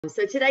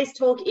So today's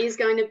talk is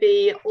going to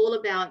be all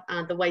about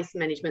the waste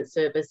management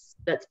service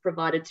that's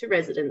provided to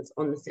residents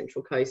on the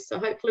Central Coast. So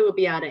hopefully we'll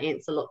be able to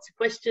answer lots of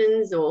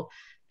questions or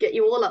get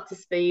you all up to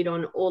speed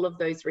on all of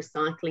those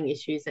recycling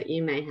issues that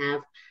you may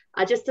have.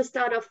 Just to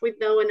start off with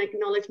though, an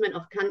acknowledgement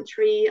of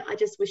country, I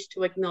just wish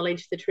to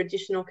acknowledge the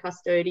traditional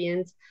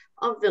custodians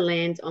of the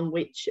land on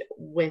which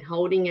we're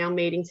holding our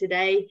meeting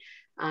today.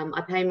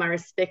 I pay my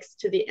respects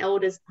to the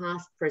elders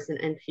past,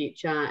 present and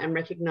future, and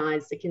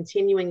recognise the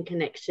continuing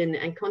connection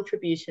and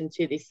contribution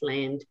to this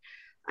land.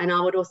 And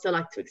I would also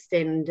like to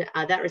extend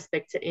that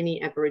respect to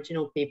any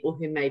Aboriginal people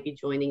who may be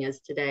joining us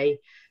today.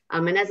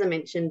 And as I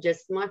mentioned,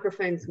 just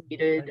microphones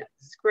muted,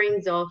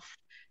 screens off.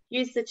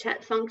 Use the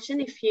chat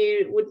function if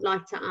you would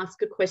like to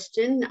ask a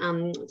question.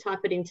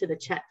 Type it into the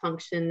chat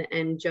function,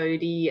 and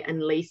Jody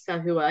and Lisa,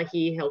 who are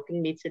here helping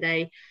me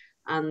today,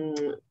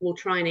 will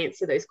try and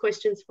answer those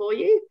questions for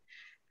you.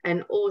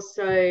 And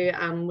also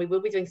we will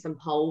be doing some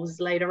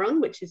polls later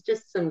on, which is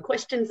just some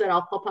questions that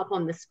I'll pop up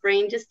on the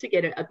screen just to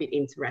get it a bit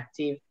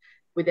interactive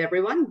with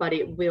everyone, but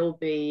it will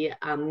be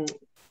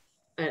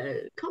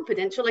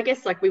confidential, I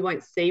guess, like we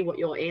won't see what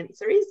your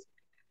answer is.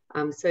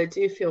 So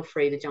do feel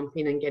free to jump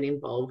in and get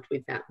involved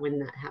with that when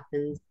that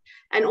happens.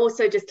 And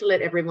also just to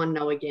let everyone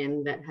know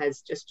again that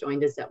has just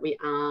joined us that we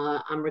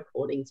are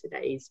recording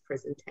today's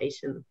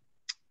presentation.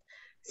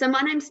 So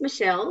my name's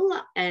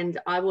Michelle and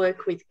I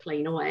work with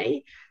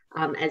Cleanaway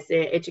as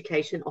their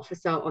education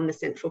officer on the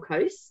Central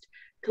Coast.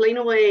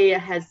 Cleanaway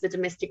has the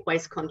domestic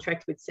waste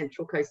contract with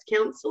Central Coast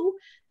Council.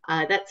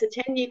 That's a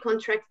 10-year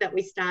contract that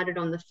we started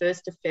on the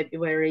 1st of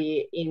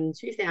February in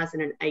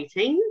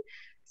 2018.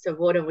 So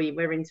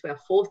we're into our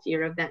 4th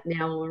year of that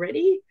now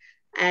already.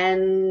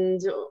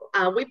 And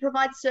we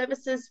provide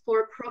services for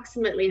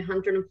approximately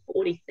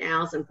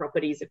 140,000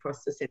 properties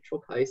across the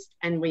Central Coast,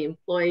 and we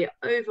employ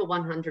over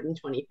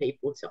 120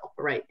 people to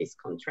operate this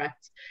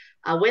contract.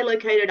 We're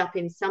located up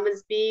in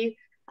Summersby,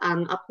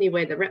 up near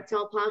where the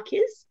reptile park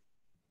is.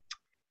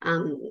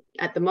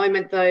 At the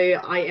moment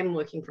though, I am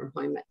working from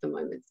home at the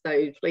moment,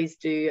 so please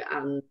do,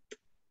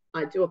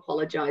 I do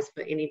apologise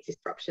for any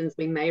disruptions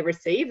we may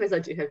receive, as I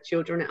do have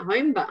children at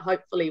home, but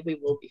hopefully we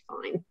will be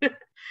fine.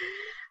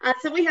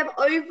 So we have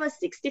over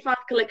 65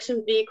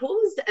 collection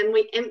vehicles and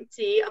we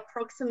empty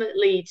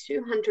approximately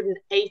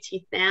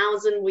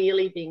 280,000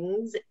 wheelie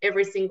bins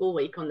every single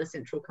week on the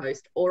Central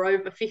Coast, or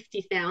over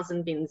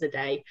 50,000 bins a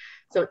day.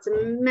 So it's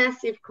a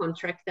massive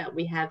contract that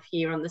we have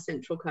here on the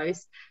Central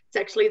Coast. It's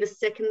actually the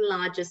second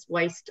largest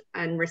waste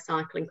and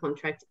recycling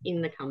contract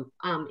in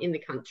the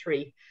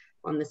country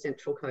on the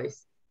Central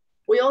Coast.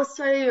 We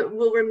also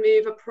will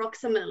remove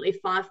approximately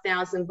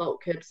 5,000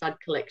 bulk curbside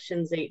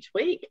collections each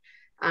week.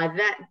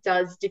 That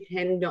does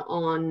depend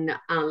on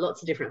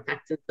lots of different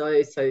factors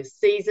though. So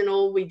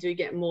seasonal, we do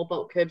get more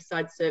bulk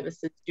curbside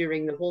services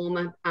during the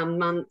warmer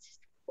months,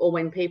 or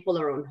when people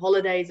are on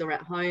holidays or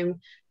at home.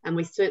 And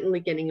we're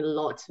certainly getting a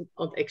lot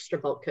of extra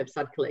bulk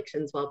curbside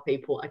collections while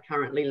people are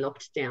currently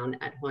locked down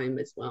at home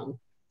as well.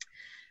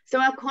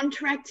 So our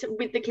contract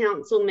with the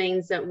council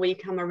means that we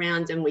come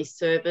around and we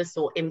service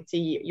or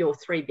empty your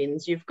 3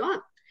 bins you've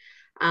got.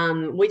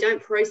 We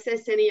don't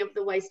process any of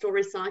the waste or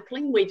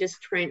recycling. We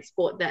just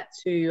transport that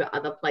to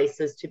other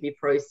places to be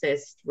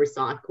processed,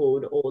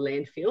 recycled or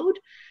landfilled.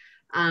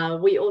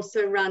 We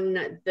also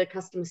run the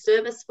customer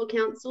service for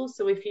council.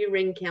 So if you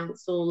ring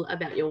council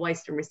about your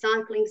waste and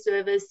recycling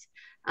service,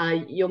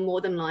 you're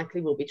more than likely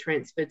will be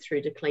transferred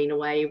through to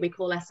Cleanaway. We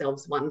call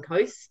ourselves One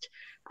Coast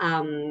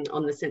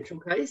on the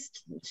Central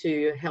Coast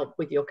to help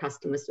with your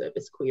customer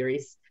service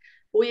queries.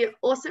 We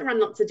also run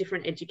lots of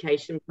different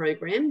education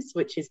programs,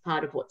 which is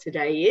part of what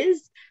today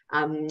is.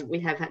 We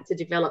have had to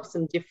develop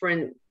some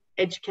different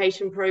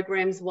education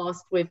programs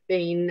whilst we've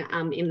been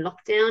in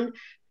lockdown,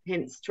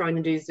 hence trying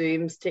to do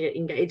Zooms to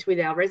engage with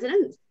our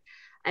residents.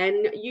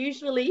 And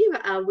usually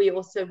we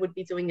also would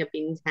be doing a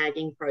bin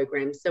tagging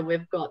program. So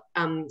we've got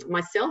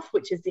myself,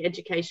 which is the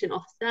education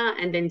officer,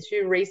 and then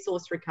 2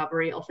 resource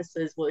recovery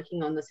officers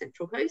working on the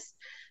Central Coast,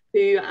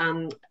 who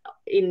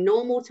in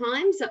normal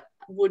times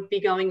would be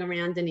going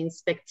around and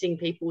inspecting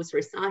people's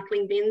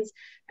recycling bins.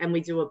 And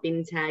we do a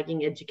bin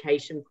tagging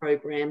education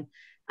program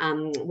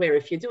where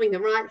if you're doing the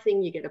right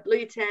thing, you get a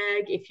blue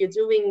tag. If you're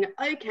doing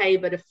okay,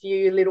 but a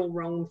few little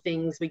wrong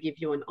things, we give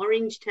you an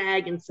orange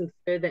tag and some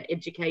further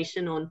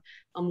education on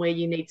where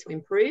you need to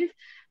improve.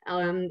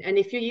 And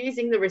if you're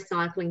using the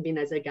recycling bin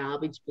as a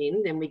garbage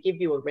bin, then we give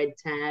you a red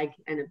tag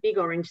and a big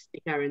orange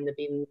sticker, and the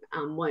bin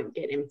won't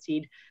get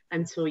emptied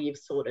until you've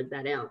sorted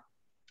that out.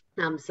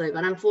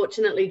 But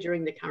unfortunately,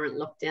 during the current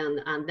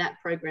lockdown, that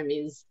program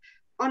is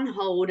on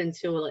hold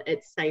until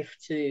it's safe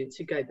to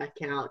go back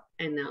out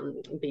and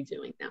be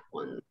doing that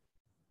one.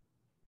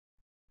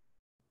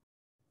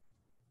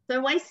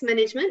 So waste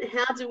management,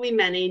 how do we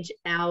manage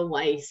our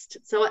waste?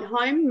 So at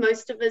home,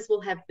 most of us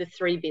will have the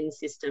 3 bin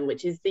system,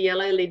 which is the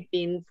yellow lid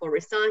bin for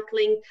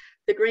recycling,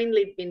 the green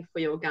lid bin for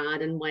your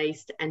garden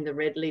waste, and the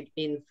red lid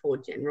bin for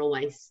general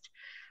waste.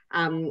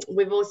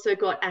 We've also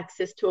got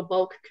access to a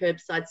bulk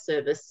curbside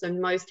service. So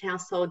most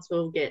households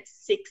will get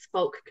 6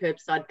 bulk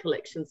curbside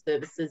collection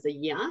services a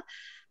year.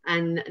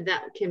 And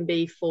that can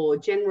be for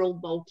general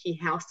bulky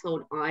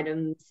household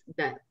items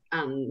that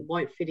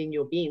won't fit in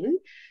your bin,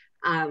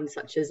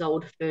 such as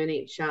old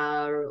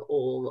furniture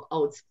or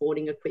old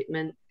sporting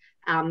equipment.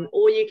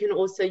 Or you can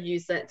also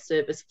use that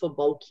service for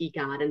bulky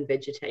garden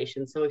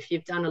vegetation. So if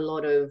you've done a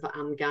lot of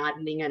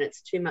gardening and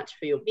it's too much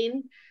for your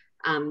bin,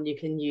 you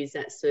can use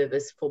that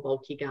service for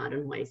bulky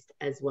garden waste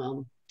as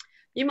well.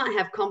 You might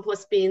have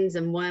compost bins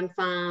and worm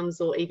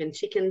farms or even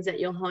chickens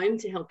at your home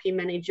to help you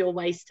manage your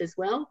waste as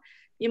well.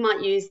 You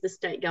might use the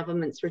state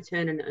government's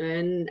Return and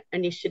Earn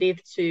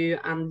initiative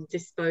to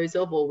dispose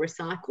of or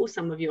recycle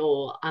some of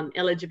your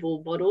eligible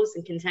bottles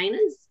and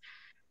containers.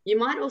 You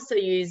might also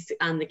use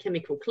the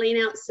chemical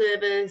clean-out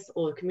service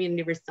or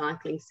community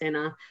recycling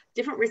centre,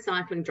 different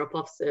recycling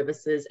drop-off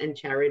services and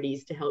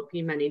charities to help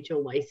you manage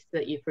your waste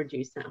that you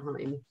produce at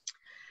home.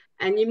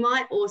 And you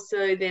might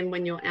also then,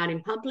 when you're out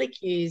in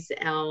public, use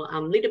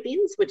our litter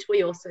bins, which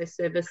we also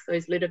service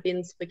those litter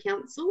bins for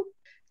council.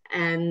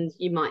 And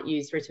you might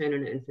use Return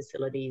and Earn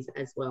facilities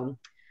as well.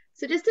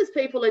 So just as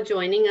people are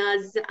joining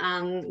us,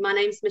 my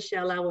name's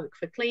Michelle, I work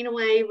for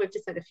Cleanaway. We've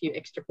just had a few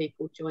extra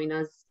people join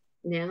us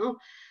now.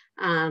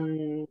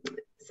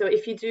 So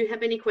if you do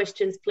have any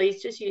questions,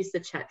 please just use the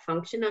chat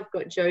function. I've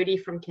got Jody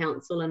from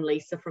Council and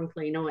Lisa from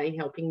Cleanaway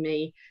helping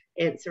me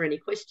answer any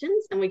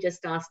questions, and we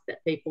just ask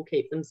that people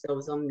keep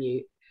themselves on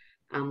mute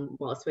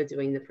whilst we're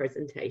doing the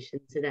presentation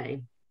today.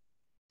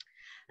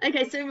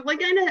 Okay, so we're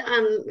going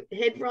to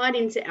head right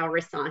into our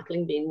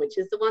recycling bin, which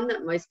is the one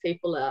that most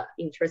people are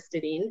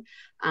interested in.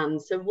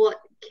 So what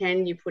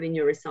can you put in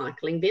your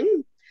recycling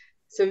bin?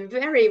 So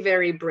very,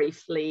 very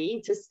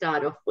briefly to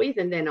start off with,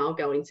 and then I'll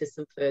go into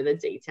some further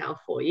detail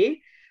for you.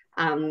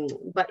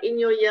 But in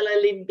your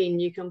yellow lid bin,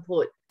 you can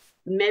put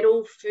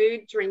metal,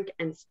 food, drink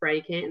and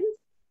spray cans,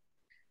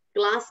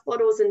 glass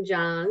bottles and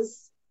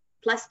jars,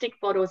 plastic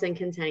bottles and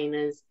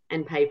containers,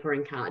 and paper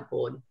and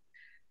cardboard.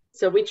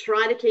 So we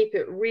try to keep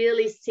it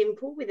really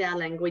simple with our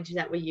language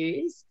that we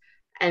use.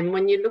 And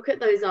when you look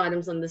at those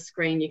items on the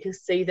screen, you can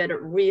see that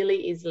it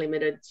really is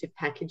limited to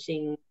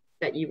packaging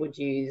that you would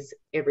use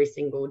every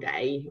single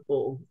day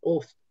or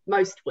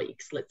most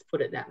weeks, let's put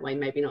it that way,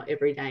 maybe not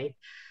every day.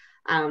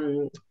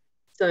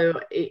 So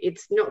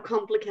it's not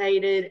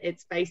complicated.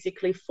 It's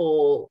basically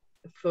for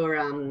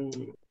food,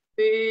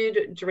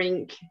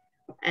 drink,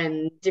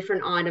 and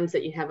different items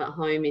that you have at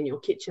home in your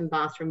kitchen,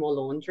 bathroom, or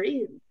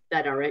laundry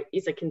that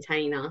is a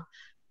container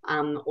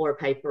or a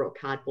paper or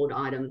cardboard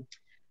item.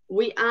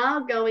 We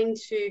are going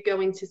to go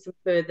into some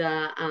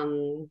further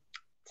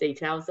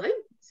details though.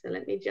 So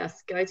let me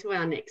just go to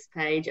our next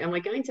page, and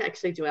we're going to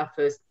actually do our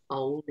first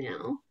poll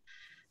now.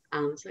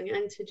 So I'm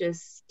going to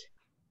just,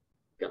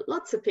 got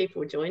lots of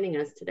people joining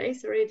us today.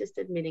 Sorry, just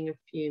admitting a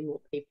few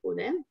more people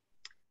there.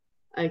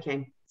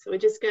 Okay, so we're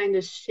just going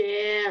to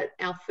share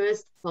our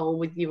first poll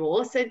with you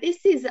all. So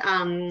this is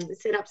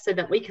set up so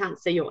that we can't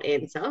see your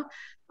answer,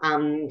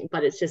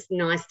 but it's just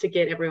nice to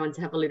get everyone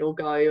to have a little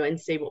go and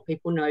see what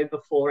people know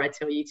before I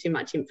tell you too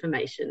much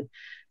information.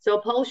 So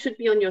a poll should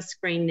be on your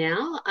screen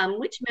now.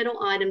 Which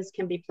metal items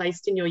can be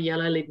placed in your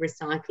yellow lid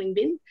recycling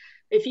bin?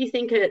 If you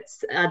think it's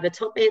the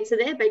top answer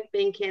there, baked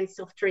bean cans,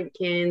 soft drink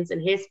cans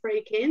and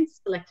hairspray cans,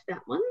 select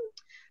that one.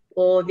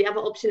 Or the other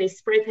option is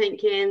spray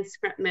paint cans,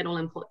 scrap metal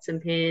and pots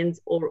and pans,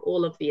 or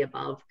all of the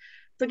above.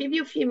 So I'll give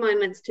you a few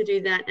moments to do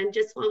that. And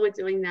just while we're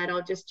doing that,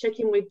 I'll just check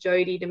in with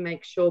Jody to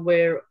make sure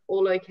we're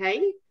all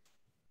okay.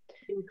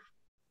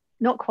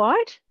 Not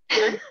quite.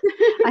 No.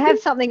 I have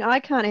something I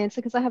can't answer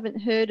because I haven't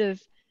heard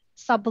of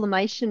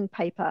sublimation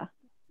paper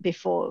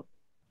before,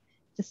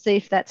 to see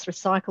if that's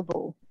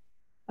recyclable.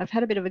 I've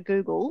had a bit of a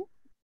Google.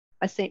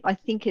 I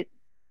think it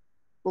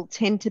will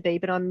tend to be,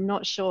 but I'm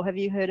not sure. Have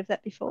you heard of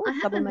that before? I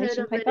haven't heard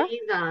of it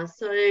either.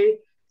 So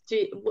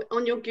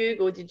on your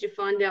Google, did you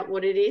find out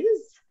what it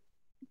is?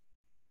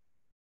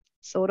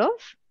 Sort of.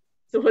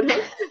 Sort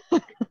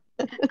of.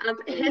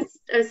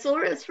 I saw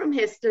it from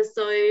Hester.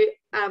 So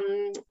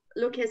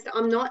look, Hester,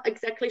 I'm not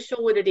exactly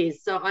sure what it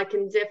is. So I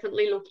can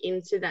definitely look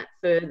into that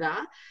further.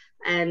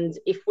 And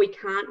if we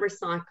can't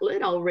recycle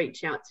it, I'll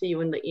reach out to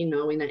you and let you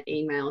know in an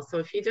email. So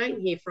if you don't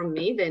hear from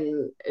me,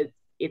 then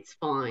it's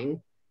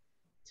fine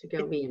to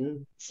go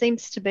in.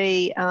 Seems to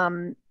be,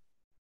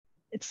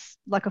 it's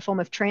like a form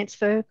of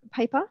transfer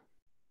paper.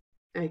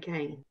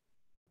 Okay.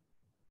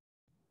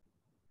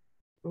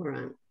 All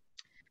right.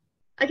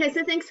 Okay,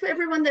 so thanks for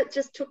everyone that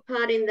just took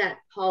part in that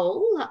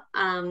poll.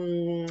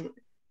 And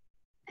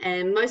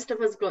most of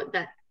us got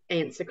that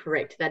answer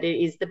correct, that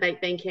it is the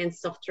baked bean cans,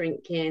 soft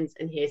drink cans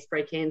and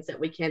hairspray cans that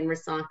we can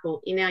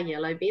recycle in our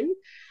yellow bin.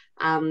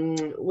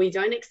 We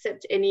don't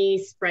accept any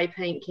spray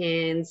paint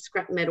cans,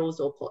 scrap metals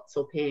or pots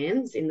or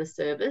pans in the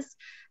service.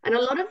 And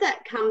a lot of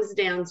that comes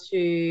down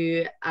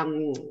to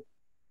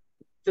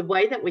the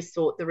way that we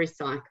sort the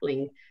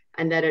recycling,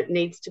 and that it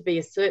needs to be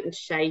a certain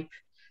shape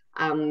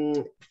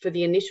for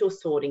the initial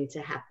sorting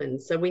to happen.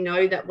 So we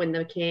know that when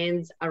the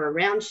cans are a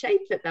round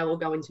shape, that they will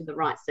go into the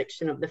right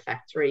section of the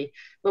factory.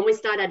 When we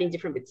start adding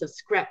different bits of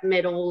scrap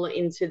metal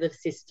into the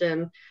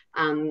system,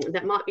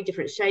 that might be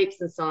different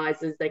shapes and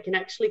sizes, they can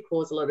actually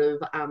cause a lot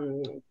of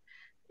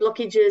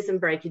blockages and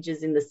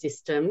breakages in the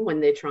system when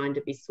they're trying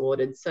to be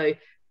sorted. So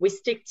we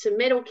stick to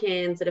metal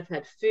cans that have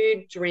had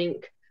food,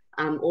 drink,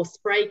 or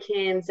spray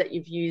cans that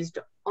you've used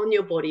on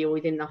your body or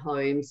within the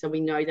home. So we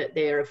know that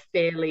they're a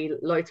fairly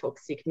low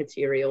toxic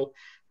material.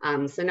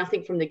 So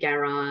nothing from the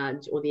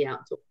garage or the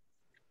outdoor.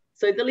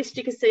 So the list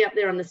you can see up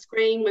there on the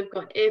screen, we've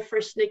got air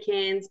freshener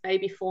cans,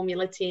 baby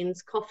formula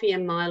tins, coffee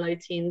and Milo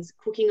tins,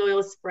 cooking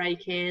oil spray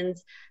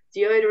cans,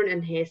 deodorant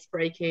and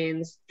hairspray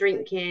cans,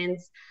 drink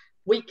cans.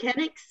 We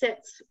can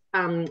accept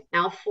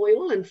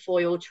alfoil and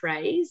foil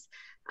trays,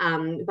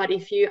 but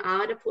if you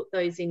are to put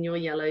those in your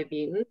yellow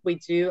bin, we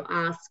do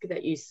ask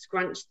that you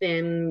scrunch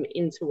them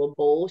into a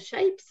ball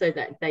shape so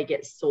that they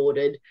get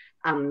sorted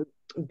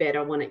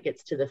better when it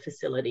gets to the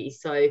facility.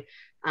 So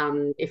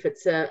if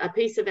it's a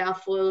piece of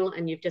alfoil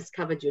and you've just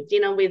covered your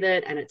dinner with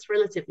it and it's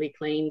relatively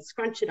clean,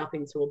 scrunch it up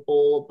into a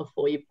ball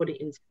before you put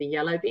it into the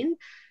yellow bin.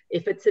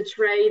 If it's a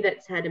tray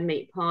that's had a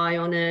meat pie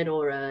on it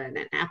or an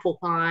apple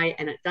pie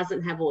and it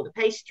doesn't have all the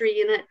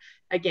pastry in it,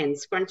 again,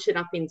 scrunch it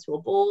up into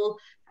a ball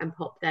and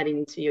pop that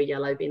into your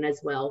yellow bin as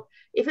well.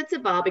 If it's a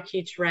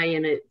barbecue tray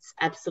and it's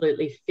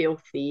absolutely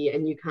filthy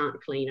and you can't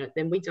clean it,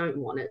 then we don't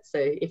want it. So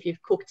if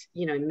you've cooked,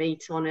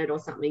 meat on it or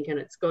something and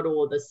it's got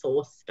all the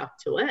sauce stuck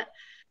to it,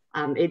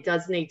 it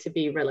does need to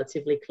be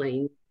relatively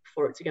clean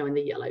for it to go in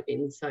the yellow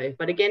bin. So,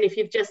 but again, if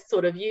you've just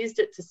sort of used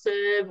it to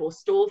serve or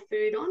store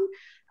food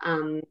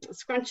on,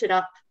 scrunch it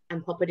up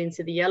and pop it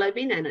into the yellow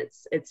bin and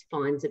it's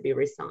fine to be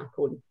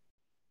recycled.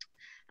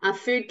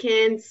 Food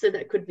cans, so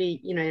that could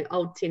be,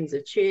 old tins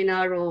of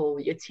tuna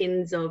or your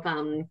tins of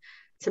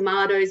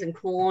tomatoes and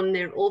corn,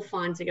 they're all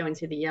fine to go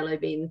into the yellow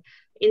bin.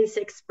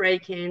 Insect spray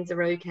cans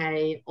are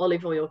okay,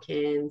 olive oil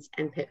cans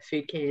and pet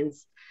food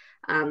cans.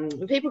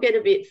 People get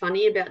a bit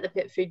funny about the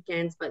pet food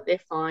cans, but they're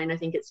fine. I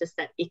think it's just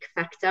that ick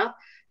factor.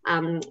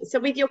 So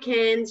with your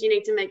cans, you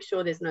need to make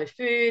sure there's no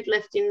food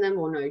left in them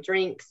or no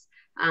drinks.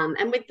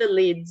 And with the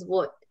lids,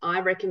 what I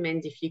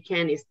recommend if you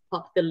can is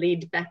pop the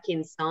lid back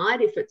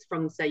inside. If it's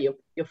from, say,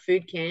 your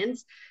food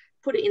cans,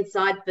 put it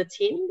inside the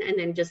tin and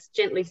then just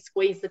gently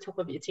squeeze the top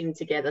of your tin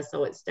together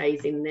so it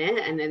stays in there.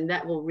 And then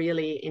that will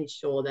really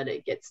ensure that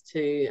it gets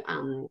to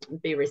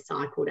be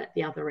recycled at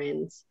the other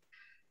end.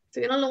 So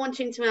we're going to launch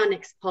into our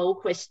next poll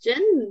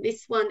question.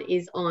 This one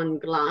is on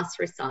glass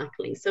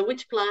recycling. So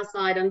which glass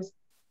items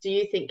do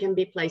you think can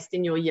be placed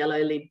in your yellow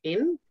lid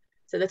bin?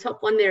 So the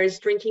top one there is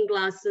drinking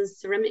glasses,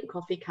 ceramic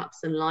coffee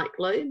cups and light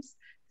globes.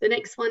 The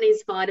next one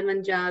is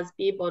vitamin jars,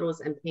 beer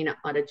bottles and peanut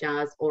butter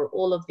jars, or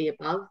all of the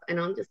above. And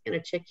I'm just going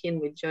to check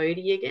in with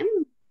Jodie again.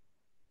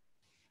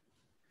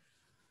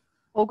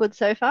 All good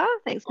so far.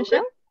 Thanks, All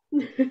Michelle.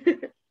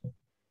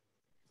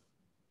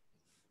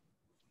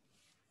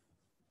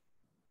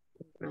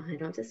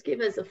 Right, I'll just give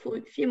us a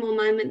few more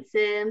moments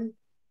there.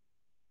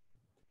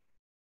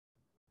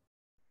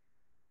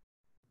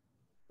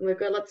 We've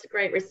got lots of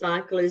great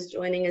recyclers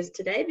joining us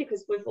today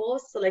because we've all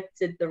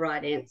selected the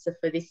right answer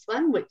for this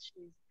one, which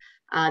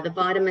is the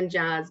vitamin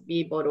jars,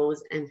 beer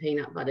bottles and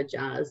peanut butter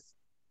jars.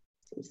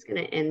 So I'm just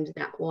going to end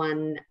that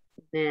one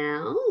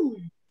now.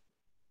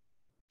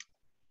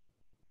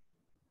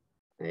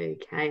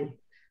 Okay.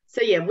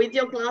 So yeah, with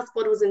your glass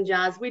bottles and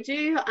jars, we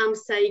do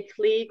say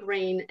clear,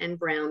 green and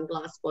brown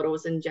glass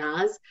bottles and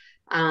jars.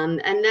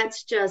 And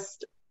that's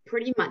just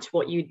pretty much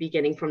what you'd be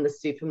getting from the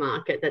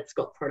supermarket that's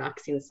got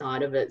products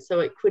inside of it. So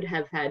it could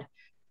have had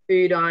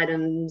food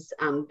items,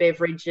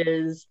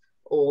 beverages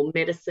or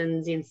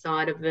medicines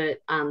inside of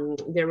it.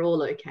 They're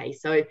all okay.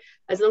 So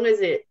as long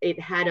as it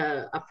had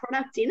a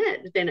product in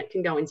it, then it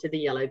can go into the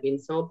yellow bin.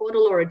 So a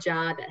bottle or a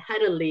jar that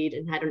had a lid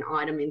and had an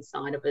item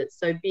inside of it.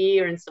 So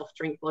beer and soft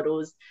drink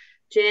bottles,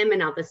 jam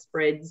and other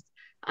spreads,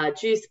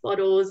 juice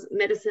bottles,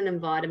 medicine and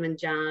vitamin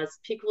jars,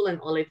 pickle and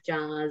olive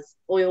jars,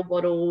 oil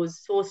bottles,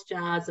 sauce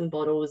jars and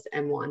bottles,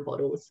 and wine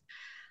bottles.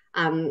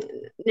 Now,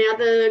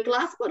 the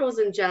glass bottles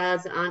and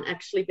jars aren't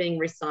actually being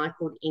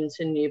recycled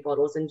into new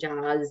bottles and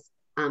jars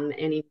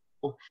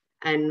anymore.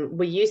 And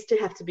we used to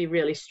have to be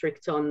really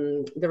strict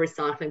on the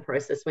recycling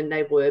process when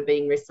they were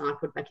being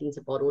recycled back into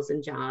bottles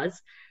and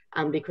jars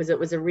because it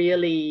was a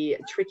really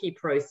tricky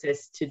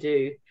process to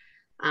do.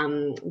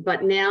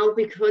 But now,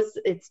 because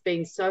it's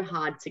been so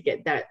hard to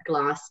get that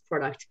glass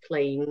product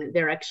clean,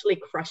 they're actually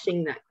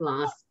crushing that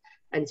glass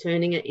and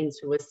turning it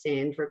into a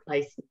sand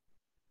replacement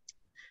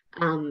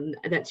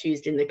that's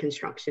used in the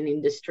construction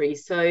industry.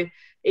 So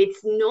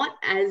it's not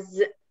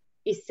as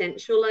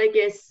essential, I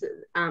guess,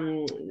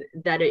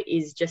 that it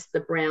is just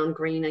the brown,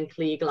 green and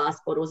clear glass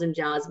bottles and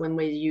jars when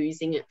we're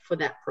using it for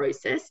that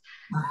process.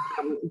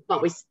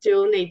 But we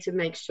still need to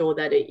make sure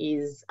that it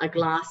is a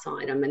glass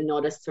item and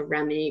not a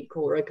ceramic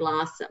or a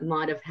glass that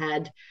might have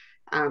had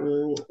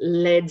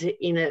lead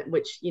in it,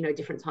 which,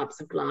 different types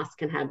of glass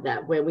can have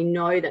that, where we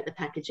know that the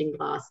packaging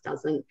glass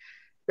doesn't.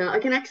 So I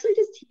can actually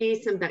just hear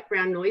some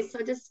background noise. So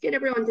just get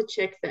everyone to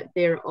check that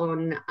they're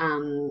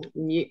on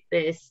mute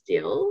there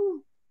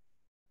still.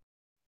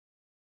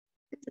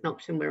 It's an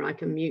option where I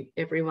can mute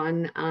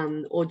everyone,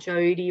 or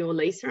Jodie or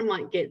Lisa. I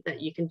might get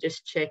that you can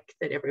just check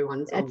that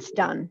everyone's on. It's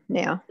done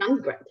now.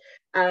 Done,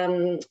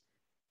 great.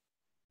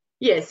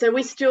 Yeah, so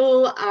we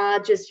still are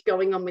just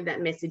going on with that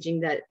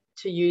messaging that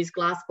to use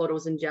glass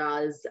bottles and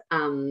jars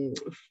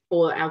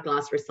for our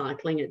glass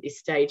recycling at this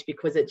stage,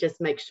 because it just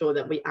makes sure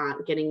that we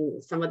aren't getting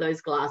some of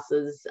those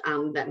glasses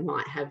that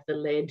might have the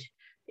lead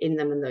in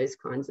them and those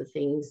kinds of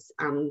things,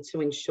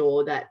 to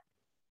ensure that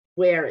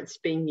where it's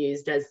being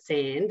used as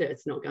sand,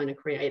 it's not going to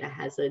create a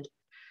hazard.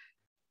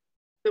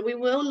 But we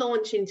will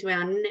launch into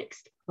our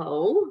next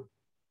poll,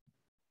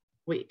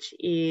 which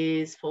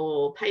is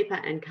for paper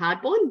and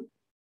cardboard.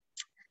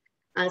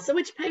 So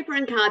which paper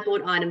and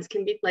cardboard items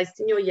can be placed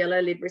in your yellow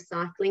lid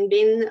recycling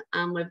bin?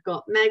 We've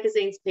got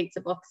magazines,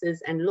 pizza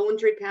boxes and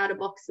laundry powder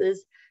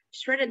boxes,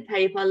 shredded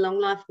paper, long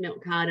life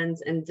milk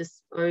cartons and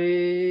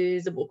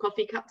disposable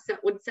coffee cups,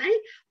 that would say,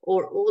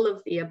 or all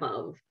of the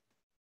above.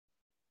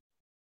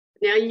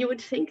 Now, you would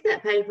think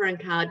that paper and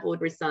cardboard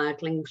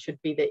recycling should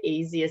be the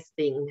easiest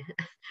thing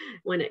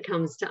when it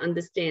comes to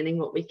understanding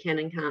what we can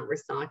and can't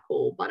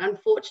recycle. But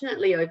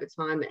unfortunately, over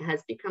time, it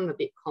has become a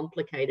bit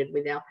complicated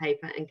with our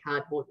paper and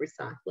cardboard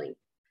recycling.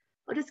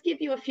 I'll just give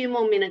you a few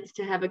more minutes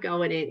to have a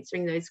go at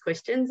answering those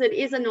questions. It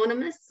is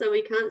anonymous, so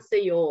we can't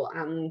see your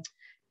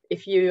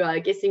if you are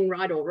guessing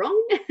right or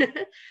wrong.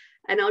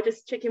 And I'll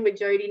just check in with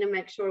Jodie to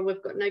make sure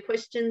we've got no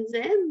questions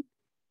there.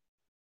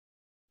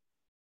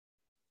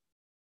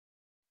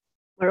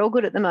 We're all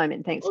good at the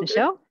moment. Thanks, all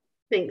Michelle.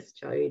 Good. Thanks,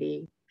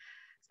 Jodie.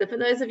 So for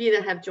those of you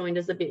that have joined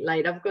us a bit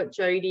late, I've got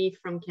Jodie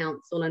from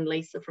Council and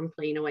Lisa from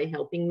Cleanaway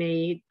helping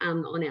me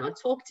on our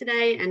talk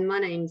today. And my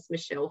name's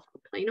Michelle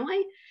from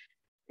Cleanaway.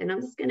 And I'm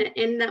just going to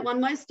end that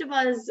one. Most of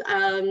us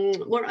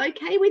were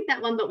okay with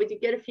that one, but we did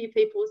get a few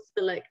people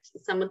select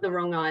some of the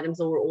wrong items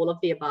or all of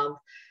the above.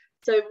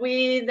 So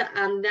with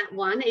that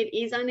one, it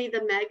is only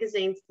the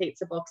magazines,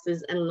 pizza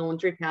boxes and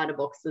laundry powder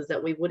boxes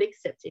that we would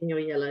accept in your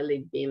yellow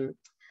lid bin.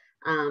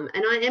 And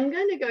I am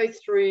going to go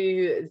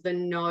through the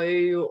no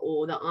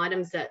or the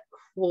items that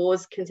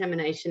cause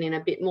contamination in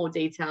a bit more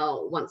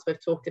detail once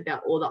we've talked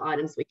about all the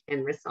items we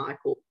can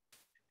recycle.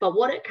 But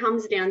what it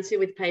comes down to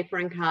with paper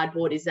and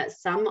cardboard is that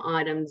some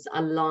items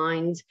are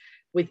lined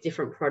with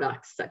different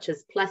products, such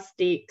as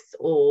plastics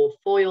or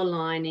foil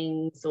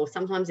linings, or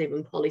sometimes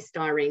even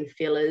polystyrene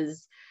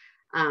fillers,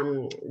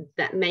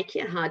 that make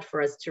it hard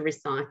for us to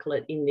recycle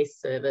it in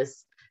this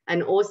service.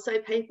 And also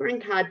paper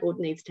and cardboard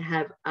needs to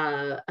have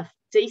a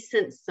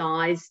decent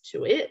size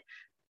to it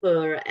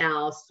for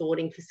our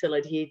sorting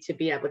facility to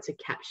be able to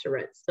capture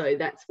it. So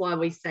that's why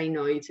we say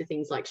no to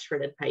things like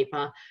shredded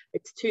paper.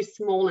 It's too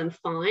small and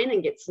fine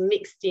and gets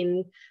mixed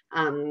in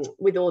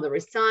with all the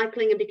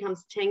recycling and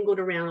becomes tangled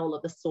around all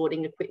of the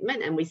sorting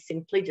equipment, and we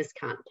simply just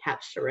can't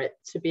capture it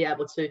to be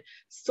able to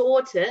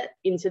sort it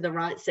into the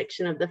right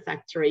section of the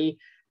factory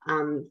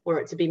for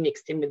it to be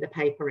mixed in with the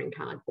paper and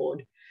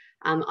cardboard.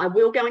 I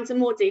will go into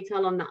more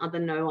detail on the other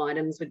no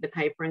items with the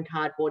paper and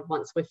cardboard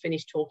once we've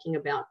finished talking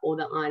about all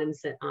the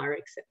items that are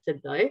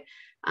accepted though.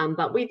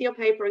 But with your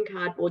paper and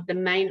cardboard, the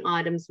main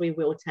items we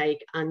will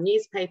take are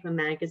newspaper,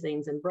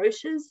 magazines and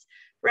brochures,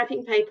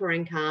 wrapping paper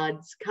and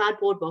cards,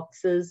 cardboard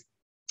boxes,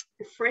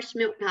 fresh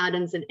milk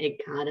cartons and egg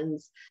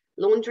cartons,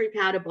 laundry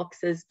powder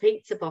boxes,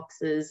 pizza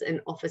boxes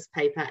and office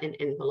paper and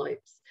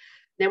envelopes.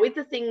 Now with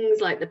the things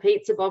like the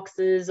pizza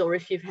boxes, or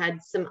if you've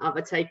had some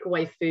other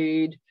takeaway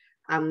food,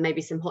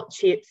 maybe some hot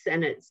chips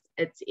and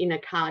it's in a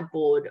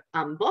cardboard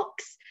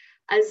box,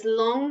 as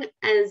long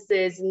as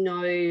there's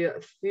no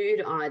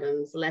food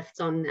items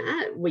left on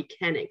that, we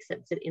can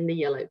accept it in the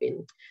yellow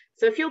bin.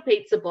 So if your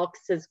pizza box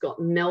has got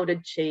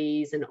melted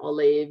cheese and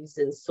olives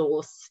and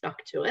sauce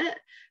stuck to it,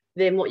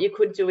 then what you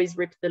could do is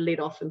rip the lid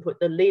off and put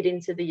the lid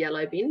into the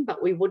yellow bin,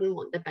 but we wouldn't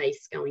want the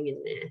base going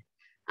in there.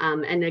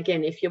 And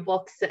again, if your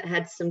box that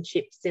had some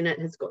chips in it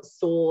has got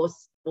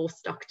sauce or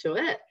stuck to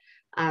it,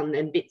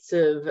 and bits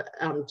of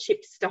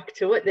chips stuck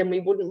to it, then we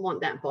wouldn't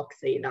want that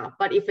box either.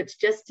 But if it's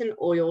just an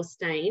oil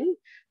stain,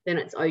 then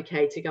it's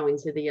okay to go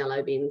into the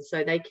yellow bin.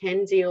 So they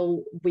can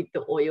deal with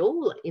the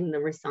oil in the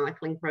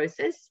recycling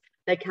process.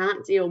 They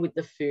can't deal with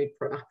the food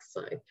products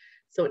though.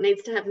 So it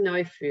needs to have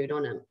no food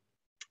on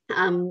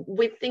it.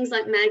 With things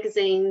like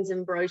magazines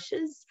and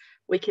brochures,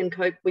 we can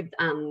cope with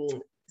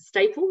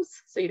staples,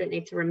 so you don't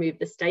need to remove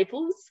the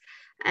staples.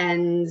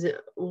 And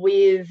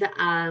with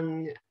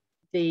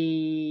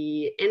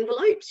the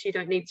envelopes, you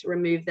don't need to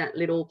remove that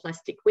little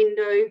plastic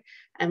window,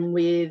 and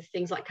with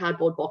things like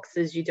cardboard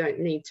boxes, you don't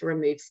need to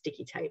remove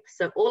sticky tape.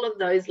 So all of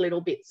those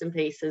little bits and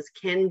pieces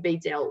can be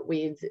dealt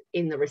with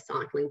in the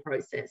recycling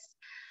process.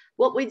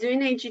 What we do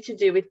need you to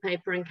do with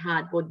paper and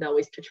cardboard though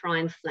is to try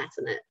and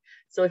flatten it.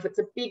 So if it's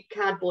a big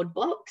cardboard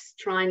box,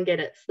 try and get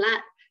it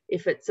flat.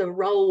 If it's a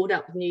rolled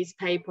up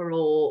newspaper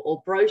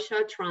or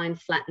brochure, try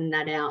and flatten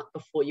that out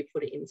before you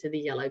put it into the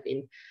yellow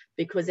bin,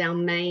 because our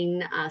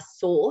main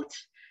sort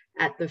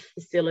at the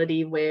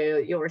facility where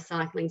your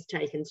recycling is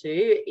taken to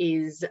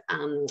is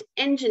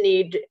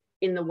engineered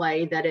in the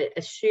way that it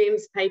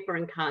assumes paper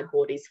and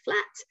cardboard is flat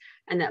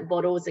and that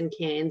bottles and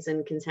cans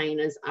and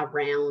containers are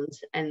round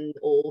and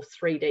all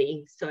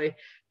 3D. So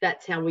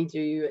that's how we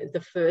do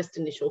the first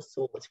initial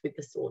sort with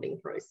the sorting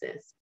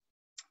process.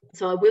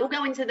 So I will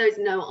go into those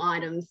no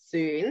items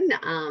soon.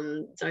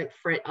 Don't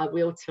fret, I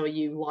will tell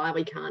you why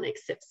we can't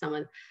accept some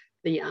of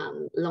the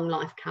long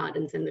life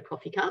cartons and the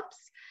coffee cups.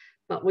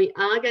 But we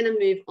are going to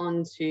move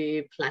on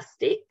to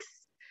plastics,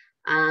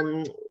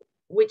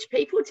 which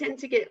people tend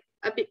to get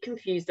a bit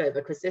confused over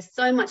because there's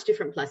so much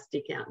different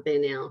plastic out there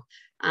now.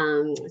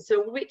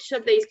 So which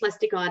of these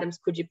plastic items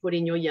could you put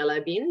in your yellow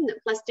bin?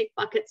 Plastic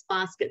buckets,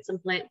 baskets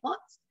and plant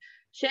pots,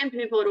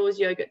 shampoo bottles,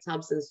 yogurt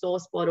tubs and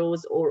sauce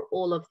bottles, or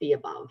all of the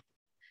above?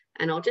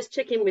 And I'll just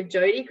check in with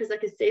Jodie because I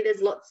can see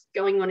there's lots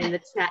going on in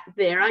the chat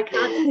there. I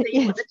can't see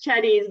Yes. what the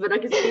chat is, but I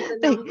can see the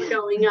number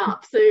going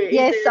up. So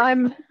yes, I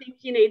think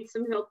you need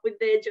some help with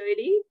there,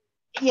 Jodie.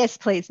 Yes,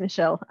 please,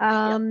 Michelle.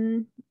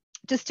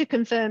 Just to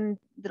confirm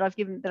that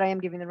I am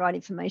giving the right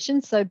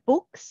information. So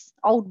books,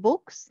 old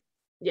books.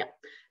 Yeah.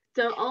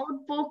 So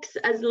old books,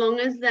 as long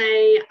as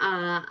they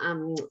are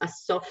a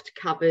soft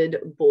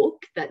covered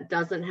book that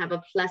doesn't have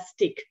a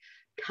plastic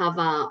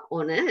cover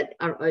on it,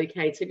 are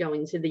okay to go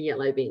into the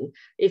yellow bin.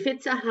 If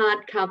it's a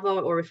hard cover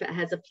or if it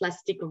has a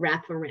plastic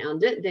wrap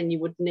around it, then you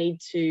would need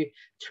to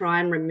try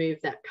and remove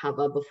that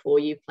cover before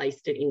you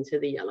placed it into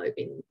the yellow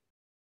bin.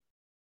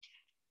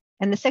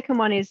 And the second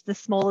one is the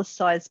smallest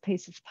size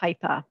piece of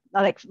paper,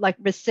 like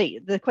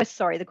receipt. The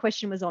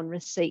question was on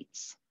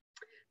receipts.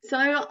 So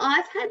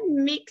I've had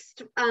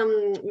mixed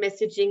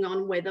messaging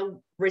on whether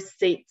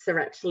receipts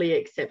are actually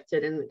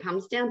accepted, and it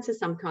comes down to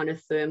some kind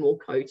of thermal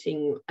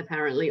coating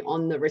apparently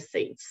on the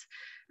receipts.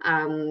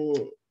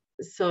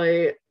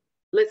 So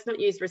let's not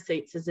use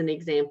receipts as an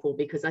example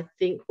because I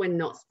think we're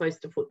not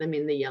supposed to put them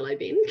in the yellow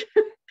bin.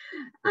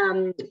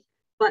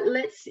 But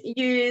let's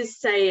use,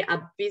 say,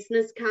 a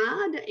business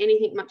card,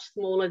 anything much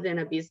smaller than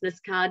a business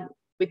card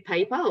with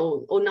paper,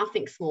 or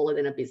nothing smaller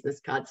than a business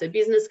card. So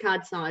business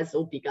card size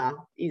or bigger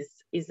is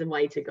the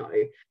way to go.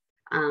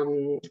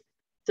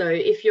 So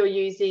if you're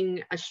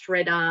using a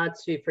shredder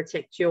to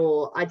protect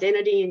your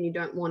identity and you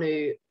don't want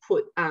to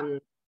put,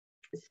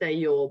 say,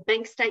 your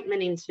bank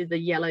statement into the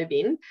yellow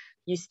bin,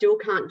 you still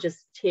can't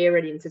just tear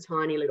it into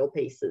tiny little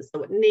pieces.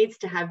 So it needs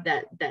to have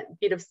that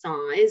bit of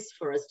size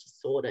for us to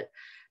sort it.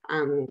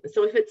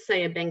 So if it's,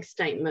 say, a bank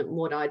statement,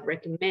 what I'd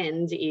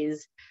recommend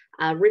is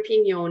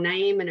ripping your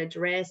name and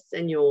address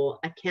and your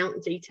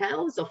account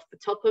details off the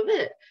top of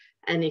it.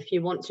 And if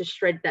you want to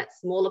shred that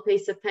smaller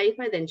piece of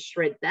paper, then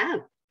shred that.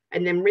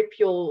 And then rip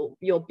your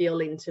bill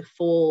into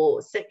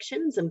 4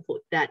 sections and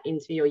put that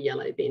into your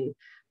yellow bin.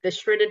 The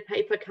shredded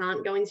paper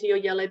can't go into your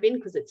yellow bin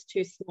because it's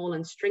too small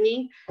and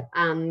stringy.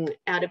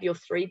 Out of your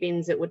 3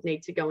 bins, it would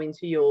need to go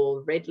into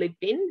your red lid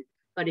bin.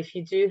 But if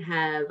you do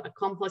have a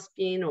compost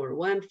bin or a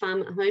worm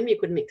farm at home, you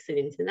could mix it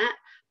into that,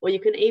 or you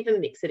can even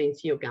mix it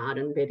into your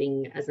garden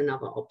bedding as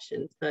another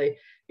option. So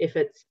if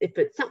it's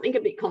something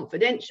a bit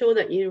confidential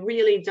that you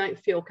really don't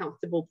feel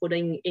comfortable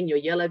putting in your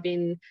yellow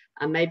bin,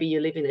 maybe you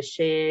live in a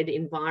shared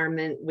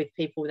environment with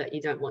people that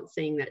you don't want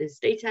seeing that as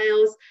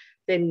details,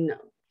 then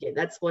yeah,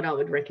 that's what I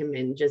would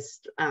recommend,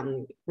 just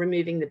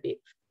removing the bit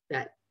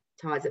that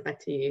ties it back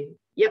to you.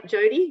 Yep,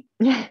 Jodie?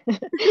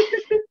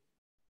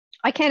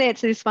 I can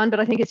answer this one, but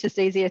I think it's just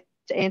easier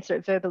to answer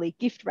it verbally.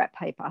 Gift wrap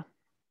paper.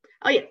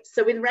 Oh yeah,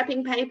 so with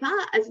wrapping paper,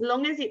 as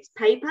long as it's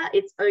paper,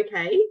 it's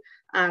okay.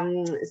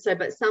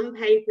 But some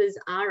papers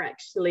are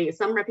actually,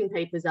 some wrapping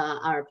papers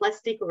are a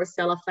plastic or a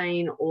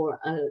cellophane, or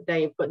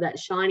they've got that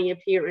shiny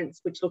appearance,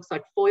 which looks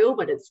like foil,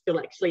 but it's still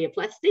actually a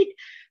plastic.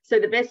 So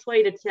the best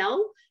way to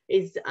tell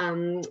is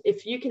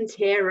if you can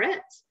tear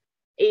it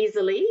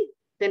easily,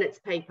 then it's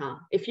paper.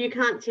 If you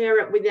can't tear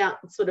it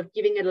without sort of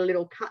giving it a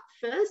little cut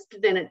first,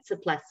 then it's a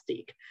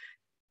plastic.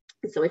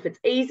 So if it's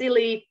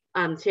easily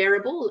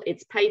tearable,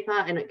 it's paper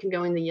and it can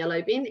go in the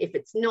yellow bin. If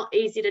it's not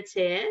easy to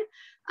tear,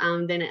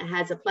 then it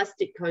has a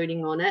plastic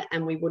coating on it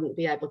and we wouldn't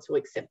be able to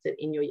accept it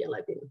in your yellow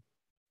bin.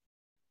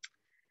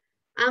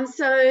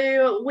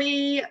 So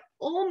we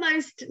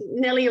almost,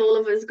 nearly all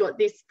of us got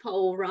this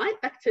poll right,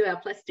 back to our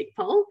plastic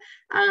poll.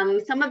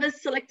 Some of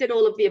us selected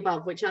all of the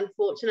above, which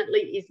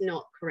unfortunately is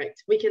not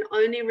correct. We can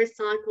only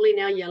recycle in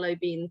our yellow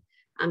bin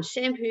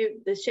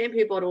the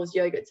shampoo bottles,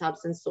 yogurt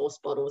tubs and sauce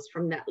bottles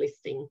from that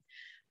listing.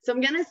 So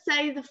I'm going to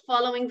say the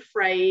following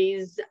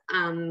phrase,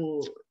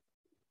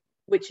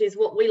 which is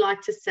what we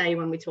like to say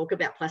when we talk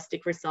about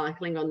plastic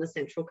recycling on the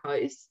Central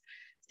Coast.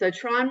 So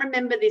try and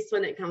remember this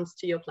when it comes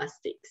to your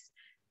plastics.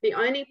 The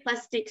only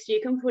plastics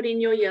you can put in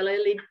your yellow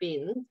lid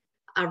bin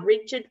are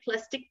rigid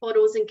plastic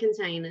bottles and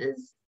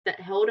containers that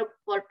held a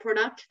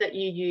product that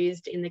you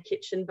used in the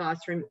kitchen,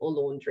 bathroom or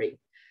laundry.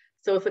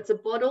 So if it's a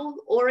bottle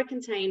or a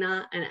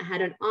container and it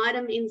had an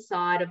item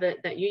inside of it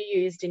that you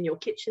used in your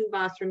kitchen,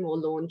 bathroom or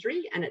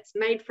laundry and it's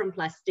made from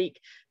plastic,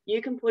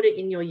 you can put it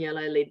in your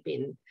yellow lid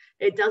bin.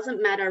 It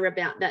doesn't matter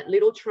about that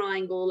little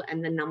triangle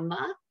and the number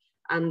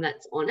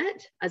that's on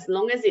it, as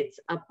long as it's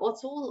a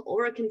bottle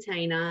or a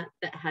container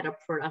that had a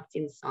product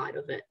inside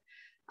of it.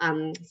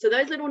 So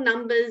those little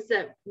numbers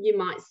that you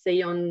might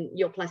see on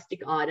your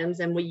plastic items,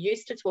 and we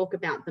used to talk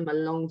about them a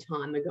long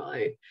time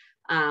ago,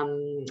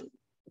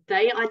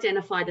 they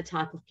identify the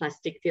type of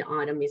plastic the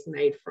item is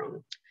made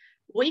from.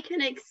 we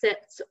can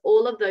accept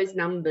all of those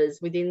numbers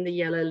within the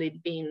yellow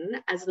lid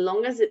bin as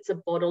long as it's a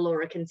bottle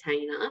or a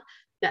container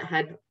that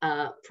had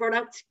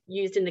product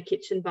used in the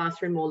kitchen,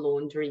 bathroom or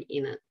laundry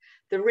in it.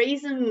 The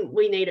reason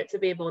we need it to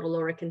be a bottle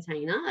or a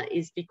container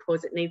is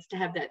because it needs to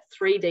have that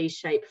 3D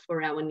shape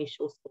for our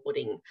initial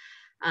sorting.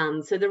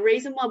 So the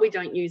reason why we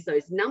don't use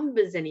those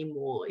numbers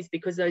anymore is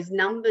because those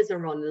numbers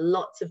are on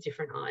lots of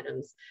different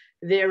items.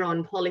 They're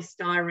on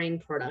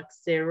polystyrene products,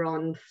 they're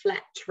on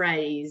flat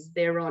trays,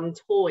 they're on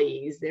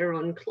toys, they're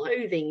on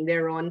clothing,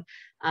 they're on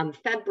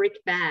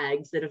fabric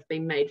bags that have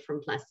been made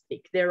from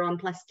plastic, they're on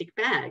plastic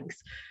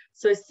bags.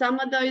 So some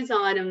of those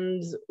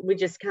items we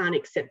just can't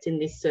accept in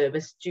this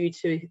service due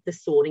to the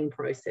sorting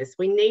process.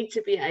 We need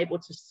to be able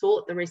to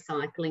sort the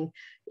recycling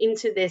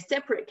into their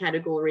separate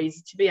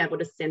categories to be able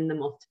to send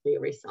them off to be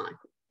recycled.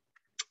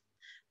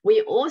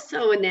 We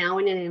also are now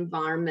in an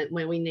environment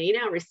where we need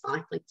our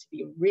recycling to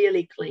be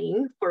really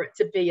clean for it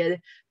to be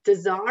a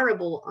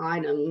desirable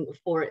item,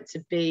 for it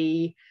to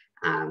be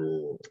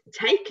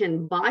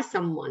taken by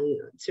someone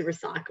to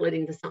recycle it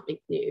into something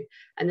new.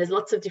 And there's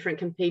lots of different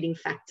competing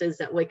factors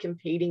that we're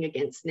competing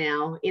against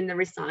now in the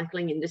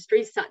recycling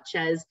industry, such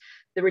as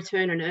the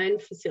return and earn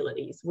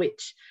facilities,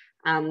 which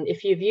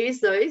if you've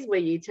used those where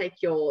you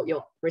take your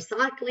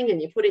recycling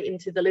and you put it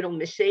into the little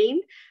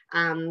machine,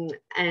 and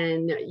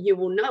you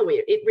will know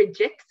it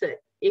rejects it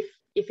if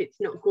it's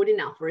not good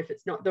enough, or if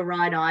it's not the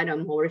right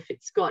item, or if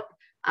it's got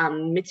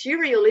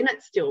material in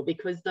it still,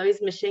 because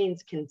those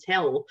machines can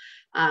tell.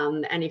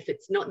 And if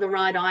it's not the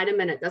right item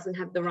and it doesn't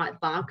have the right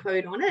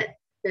barcode on it,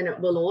 then it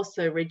will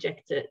also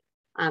reject it.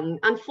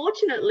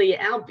 Unfortunately,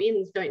 our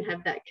bins don't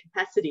have that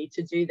capacity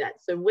to do that.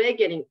 So we're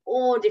getting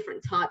all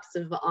different types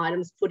of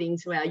items put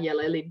into our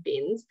yellow lid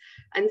bins.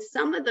 And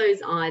some of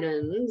those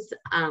items,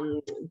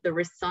 the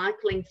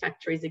recycling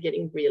factories are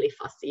getting really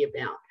fussy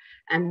about.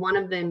 And one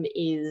of them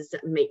is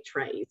meat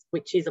trays,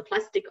 which is a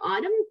plastic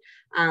item,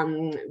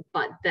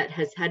 but that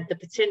has had the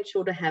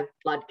potential to have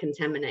blood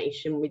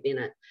contamination within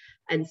it.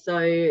 And so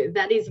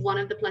that is one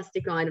of the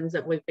plastic items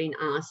that we've been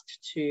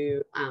asked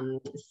to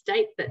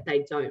state that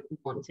they don't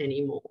want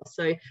anymore.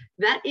 So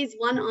that is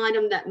one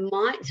item that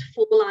might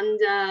fall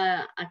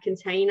under a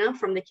container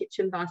from the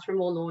kitchen,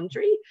 bathroom or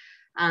laundry.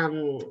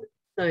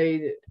 So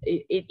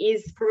it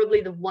is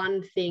probably the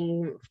one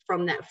thing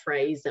from that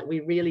phrase that we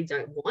really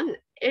don't want.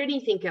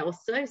 Anything else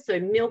though, so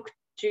milk,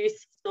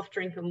 juice, soft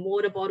drink and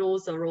water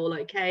bottles are all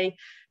okay.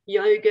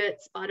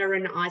 Yogurts, butter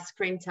and ice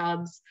cream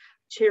tubs,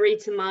 cherry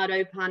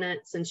tomato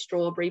punnets and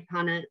strawberry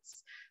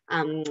punnets,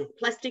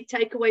 plastic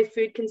takeaway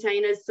food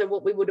containers, so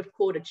what we would have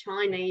called a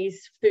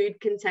Chinese food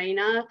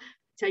container,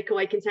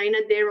 takeaway container,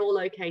 they're all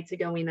okay to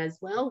go in as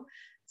well.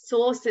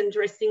 Sauce and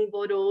dressing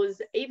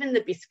bottles, even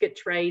the biscuit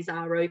trays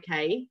are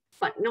okay,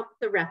 but not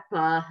the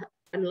wrapper,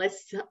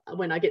 unless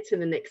when I get to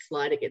the next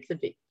slide, it gets a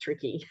bit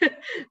tricky.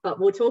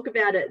 But we'll talk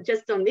about it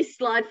just on this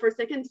slide for a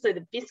second. So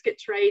the biscuit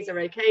trays are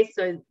okay.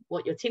 So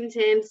what your Tim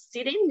Tams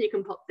sit in, you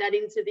can pop that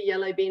into the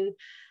yellow bin.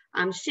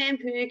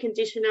 Shampoo,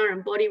 conditioner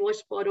and body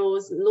wash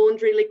bottles,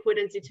 laundry liquid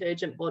and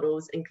detergent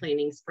bottles and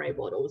cleaning spray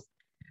bottles.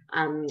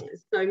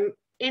 So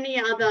any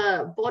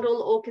other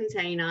bottle or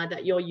container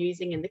that you're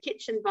using in the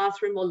kitchen,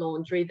 bathroom or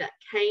laundry that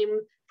came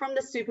from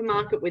the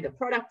supermarket with a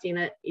product in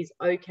it is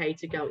okay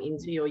to go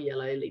into your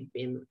yellow lid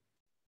bin.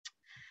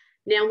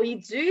 Now we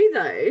do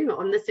though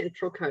on the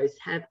Central Coast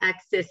have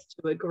access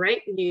to a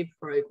great new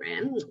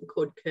program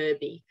called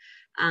Kirby.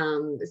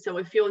 So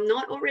if you're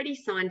not already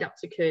signed up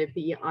to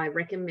Kirby, I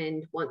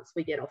recommend once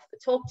we get off the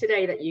talk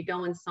today that you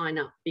go and sign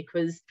up,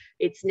 because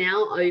it's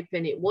now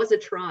open. It was a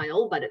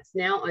trial, but it's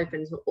now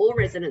open to all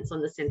residents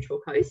on the Central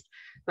Coast,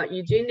 but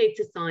you do need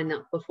to sign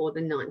up before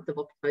the 9th of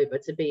October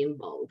to be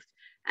involved.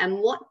 And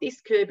what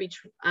this Kirby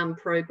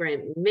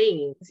program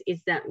means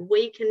is that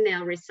we can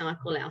now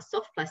recycle our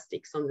soft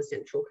plastics on the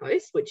Central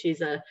Coast, which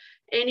is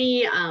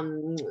any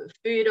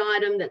food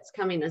item that's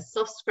come in a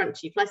soft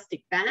scrunchy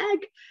plastic bag,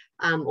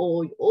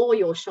 or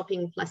your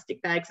shopping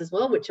plastic bags as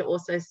well, which are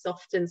also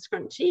soft and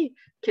scrunchy,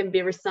 can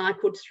be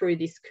recycled through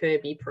this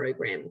Kirby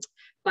program.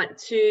 But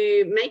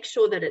to make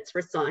sure that it's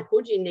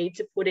recycled, you need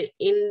to put it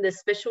in the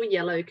special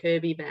yellow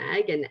Kirby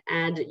bag and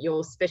add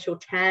your special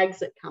tags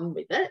that come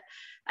with it.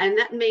 And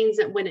that means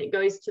that when it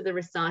goes to the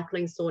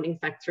recycling sorting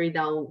factory,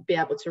 they'll be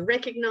able to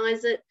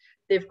recognize it.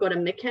 They've got a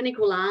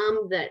mechanical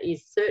arm that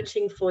is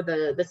searching for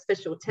the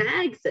special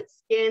tags, that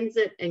scans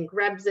it and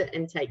grabs it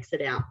and takes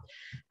it out.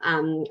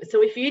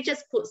 So if you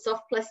just put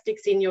soft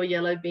plastics in your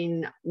yellow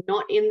bin,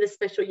 not in the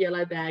special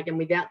yellow bag and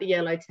without the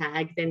yellow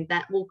tag, then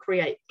that will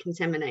create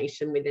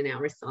contamination within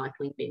our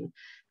recycling bin.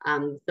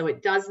 So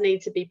it does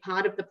need to be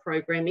part of the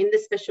program in the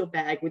special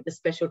bag with the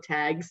special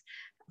tags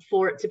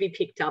for it to be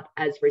picked up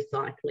as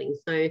recycling.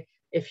 So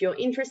if you're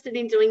interested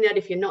in doing that,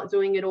 if you're not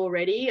doing it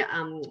already,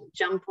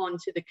 jump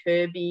onto the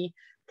Kirby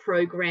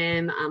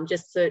program,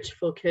 just search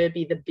for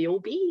Kirby the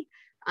Bilby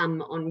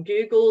on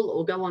Google,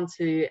 or go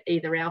onto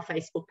either our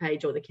Facebook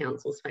page or the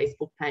council's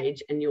Facebook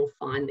page and you'll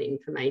find the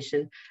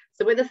information.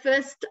 So we're the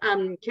first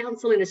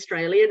council in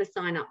Australia to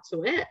sign up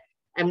to it.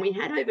 And we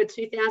had over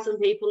 2,000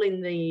 people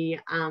in the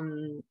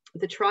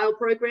trial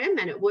program,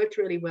 and it worked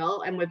really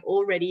well. And we've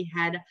already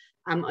had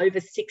over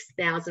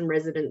 6,000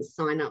 residents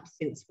sign up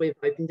since we've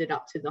opened it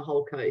up to the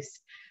whole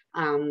coast.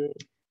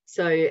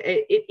 So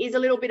it is a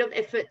little bit of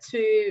effort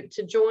to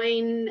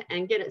join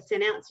and get it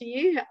sent out to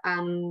you,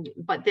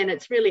 but then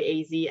it's really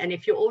easy. And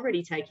if you're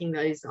already taking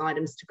those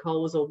items to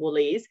Coles or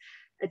Woolies,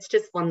 it's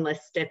just one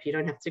less step. You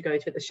don't have to go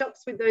to the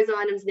shops with those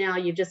items now.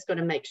 You've just got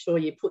to make sure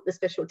you put the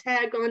special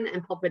tag on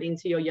and pop it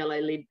into your yellow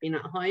lid bin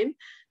at home,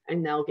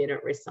 and they'll get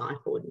it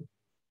recycled.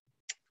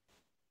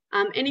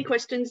 Any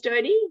questions,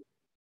 Jodie?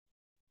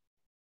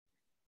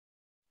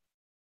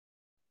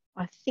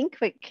 I think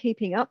we're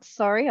keeping up.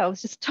 Sorry, I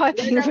was just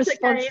typing a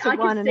response to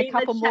one, and a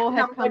couple more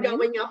have come in.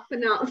 Going up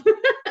and up.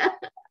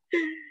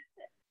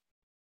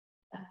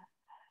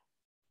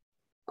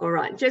 All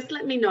right, just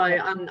let me know.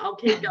 I'll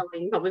keep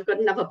going, but we've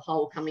got another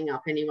poll coming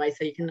up anyway,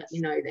 so you can let me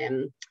know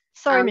them.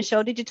 Sorry,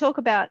 Michelle, did you talk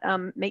about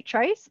meat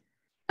trays?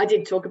 I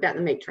did talk about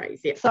the meat trays,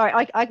 yeah.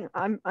 Sorry,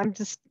 I'm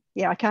just,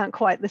 yeah, I can't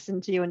quite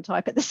listen to you and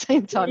type at the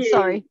same time. Yeah.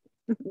 Sorry.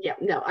 Yeah,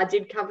 no, I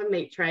did cover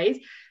meat trays.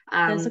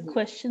 There's a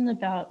question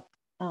about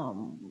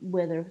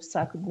where the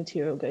recycled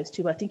material goes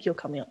to. I think you're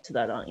coming up to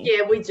that, aren't you?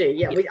 Yeah, we do.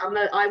 Yeah,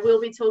 I will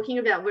be talking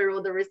about where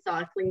all the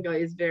recycling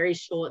goes very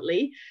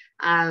shortly.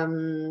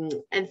 And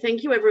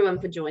thank you everyone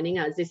for joining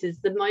us. This is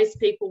the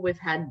most people we've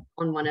had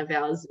on one of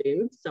our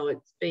Zooms, so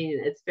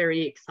it's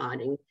very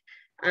exciting.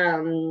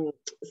 So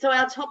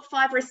our top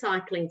 5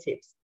 recycling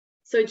tips.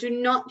 So do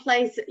not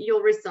place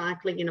your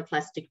recycling in a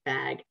plastic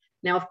bag.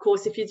 Now, of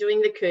course, if you're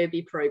doing the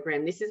Kirby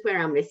program, this is where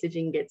our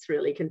messaging gets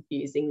really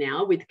confusing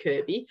now with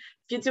Kirby.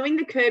 If you're doing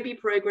the Kirby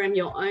program,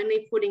 you're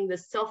only putting the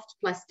soft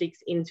plastics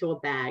into a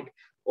bag.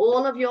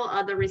 All of your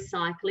other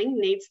recycling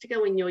needs to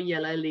go in your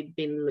yellow lid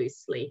bin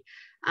loosely.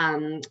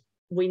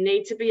 We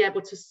need to be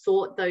able to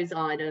sort those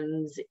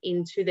items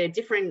into their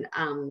different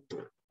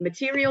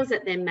materials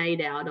that they're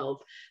made out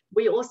of.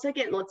 We also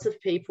get lots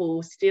of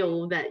people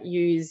still that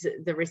use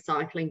the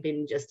recycling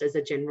bin just as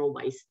a general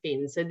waste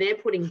bin. So they're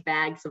putting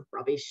bags of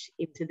rubbish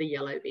into the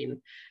yellow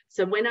bin.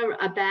 So when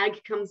a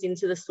bag comes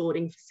into the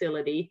sorting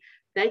facility,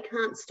 they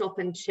can't stop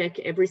and check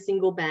every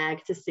single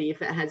bag to see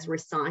if it has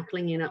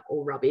recycling in it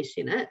or rubbish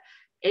in it.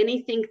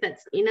 Anything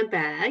that's in a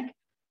bag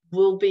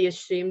will be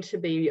assumed to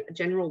be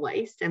general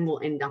waste and will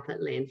end up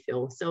at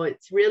landfill. So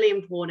it's really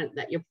important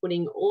that you're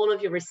putting all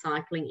of your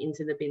recycling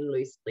into the bin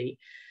loosely.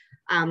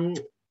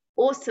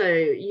 Also,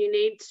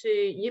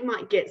 you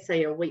might get,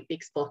 say, a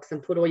Weet-Bix box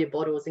and put all your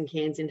bottles and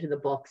cans into the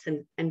box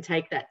and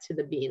take that to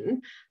the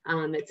bin.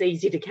 It's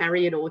easy to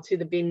carry it all to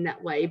the bin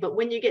that way. But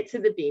when you get to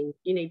the bin,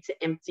 you need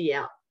to empty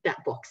out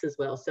that box as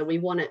well. So we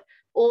want it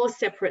all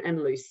separate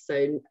and loose.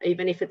 So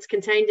even if it's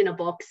contained in a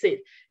box,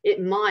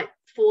 it might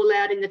fall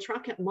out in the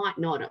truck, it might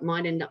not, it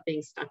might end up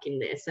being stuck in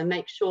there. So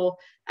make sure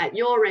at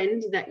your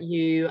end that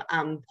you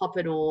pop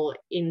it all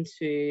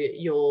into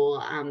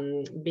your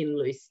bin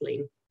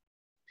loosely.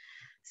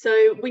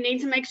 So we need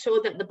to make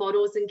sure that the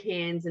bottles and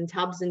cans and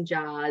tubs and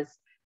jars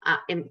are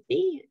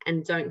empty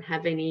and don't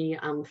have any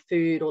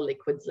food or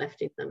liquids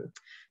left in them.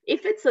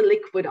 If it's a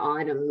liquid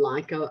item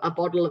like a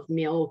bottle of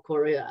milk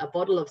or a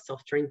bottle of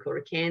soft drink or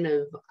a can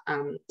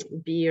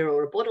of beer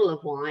or a bottle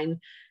of wine,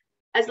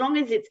 as long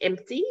as it's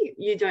empty,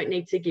 you don't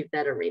need to give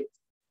that a rinse.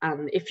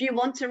 If you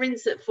want to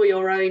rinse it for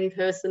your own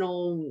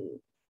personal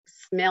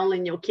smell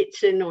in your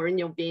kitchen or in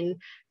your bin,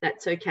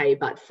 that's okay.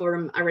 But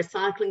from a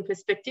recycling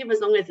perspective,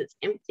 as long as it's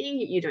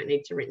empty, you don't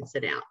need to rinse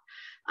it out.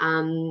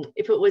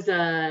 If it was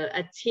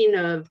a tin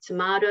of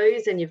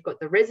tomatoes and you've got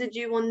the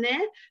residue on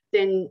there,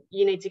 then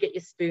you need to get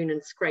your spoon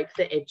and scrape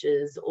the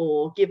edges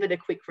or give it a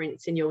quick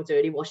rinse in your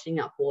dirty washing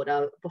up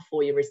water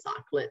before you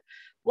recycle it.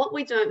 What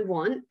we don't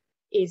want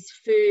is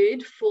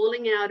food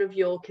falling out of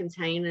your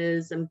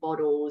containers and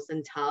bottles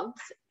and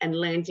tubs and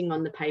landing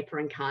on the paper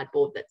and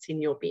cardboard that's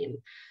in your bin.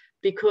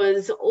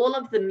 Because all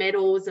of the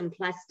metals and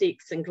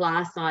plastics and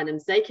glass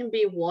items, they can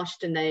be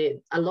washed and a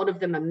lot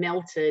of them are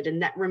melted,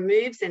 and that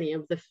removes any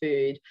of the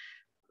food.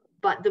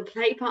 But the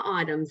paper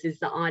items is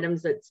the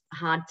items that's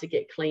hard to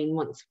get clean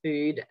once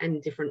food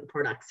and different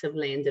products have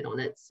landed on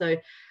it. So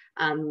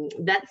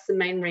that's the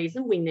main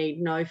reason we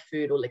need no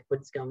food or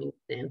liquids going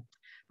there.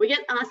 We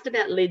get asked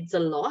about lids a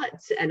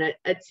lot, and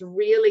it's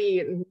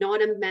really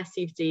not a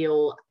massive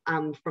deal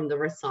from the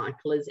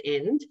recycler's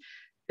end.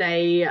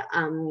 They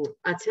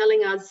are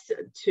telling us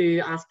to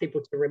ask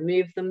people to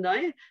remove them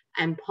though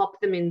and pop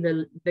them in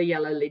the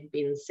yellow lid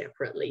bin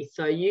separately.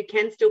 So you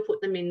can still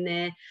put them in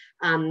there.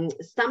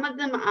 Some of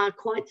them are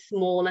quite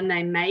small and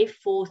they may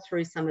fall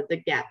through some of the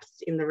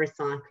gaps in the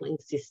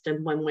recycling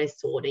system when we're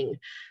sorting.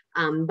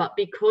 But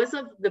because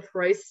of the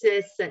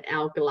process that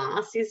our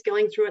glass is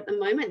going through at the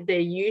moment, they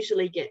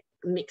usually get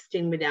mixed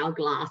in with our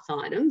glass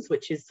items,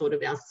 which is sort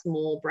of our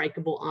small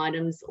breakable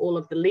items. All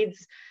of the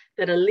lids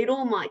that are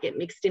little might get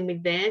mixed in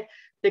with there.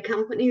 The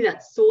company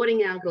that's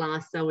sorting our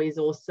glass though is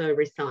also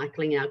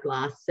recycling our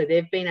glass. So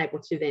they've been able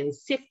to then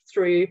sift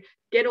through,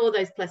 get all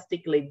those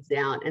plastic lids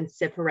out and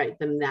separate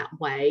them that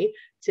way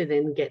to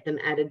then get them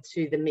added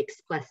to the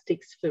mixed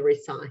plastics for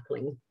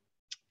recycling.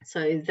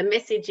 So the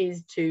message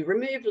is to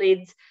remove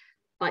lids,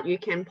 but you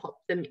can pop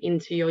them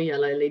into your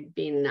yellow lid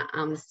bin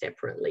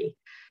separately.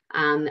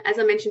 As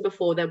I mentioned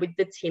before, though, with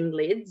the tin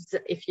lids,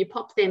 if you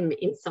pop them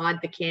inside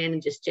the can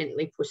and just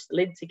gently push the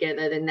lid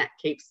together, then that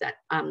keeps that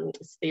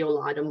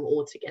steel item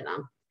all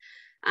together.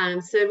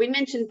 So we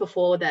mentioned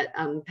before that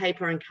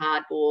paper and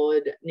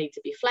cardboard need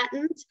to be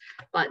flattened,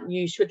 but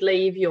you should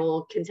leave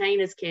your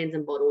containers, cans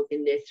and bottles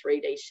in their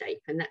 3D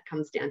shape, and that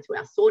comes down to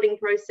our sorting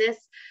process.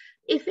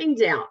 If in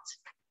doubt,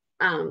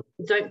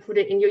 don't put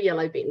it in your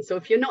yellow bin. So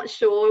if you're not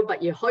sure,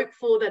 but you're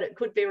hopeful that it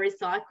could be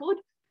recycled,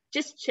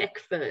 just check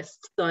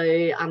first.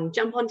 So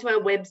jump onto our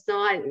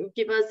website,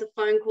 give us a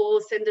phone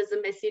call, send us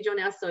a message on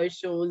our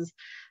socials,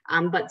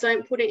 but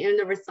don't put it in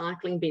the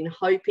recycling bin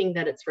hoping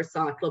that it's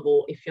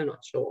recyclable if you're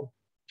not sure.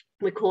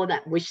 We call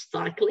that wish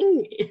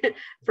cycling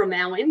from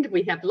our end.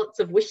 We have lots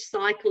of wish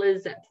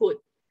cyclers that put,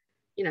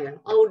 you know,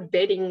 old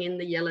bedding in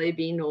the yellow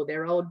bin or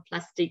their old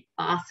plastic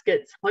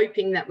baskets,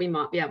 hoping that we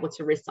might be able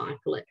to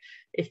recycle it.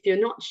 If you're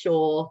not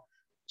sure,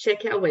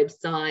 check our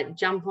website,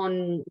 jump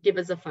on, give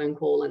us a phone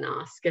call and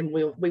ask, and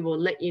we will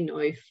let you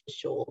know for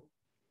sure.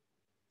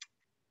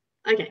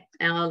 Okay,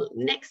 our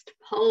next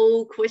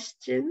poll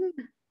question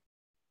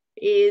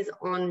is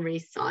on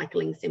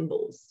recycling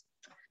symbols.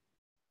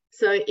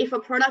 So if a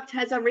product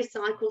has a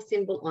recycle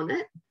symbol on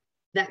it,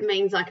 that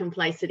means I can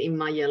place it in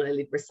my yellow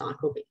lid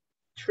recycle bin.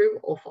 True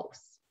or false?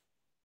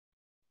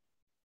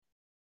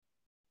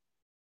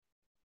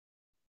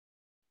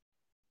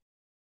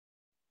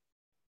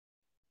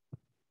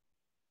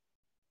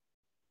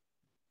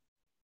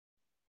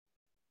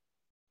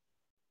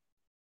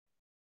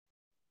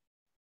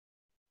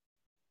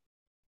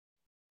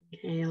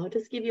 Okay, I'll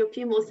just give you a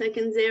few more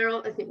seconds there.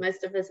 I think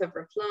most of us have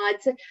replied.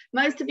 So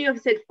most of you have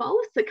said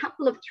false, a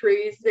couple of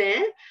truths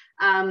there.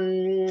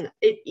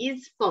 It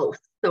is false.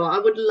 So I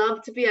would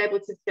love to be able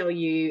to tell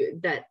you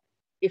that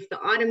if the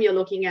item you're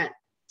looking at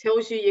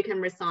tells you you can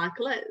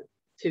recycle it,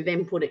 to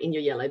then put it in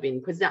your yellow bin,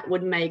 because that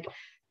would make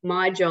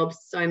my job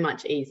so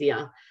much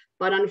easier.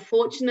 But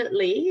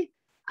unfortunately,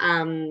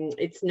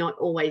 it's not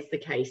always the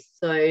case.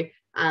 So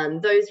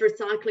those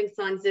recycling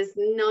signs, there's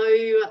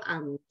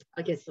no,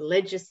 I guess,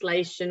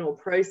 legislation or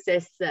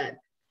process that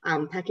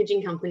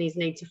packaging companies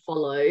need to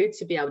follow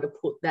to be able to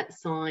put that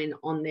sign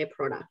on their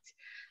product.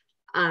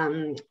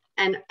 And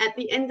at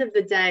the end of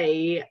the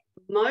day,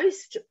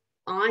 most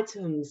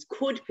items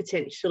could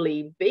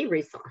potentially be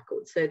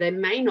recycled. So they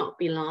may not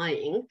be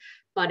lying,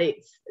 but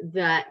it's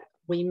that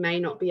we may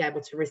not be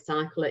able to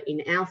recycle it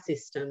in our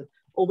system,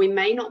 or we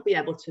may not be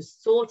able to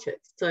sort it.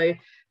 So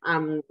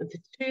the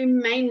two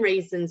main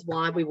reasons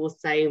why we will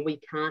say we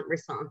can't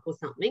recycle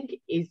something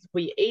is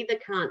we either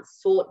can't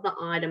sort the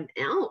item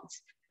out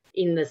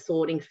in the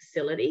sorting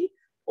facility,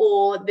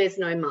 or there's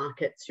no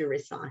market to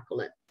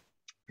recycle it.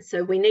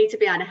 So we need to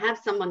be able to have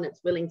someone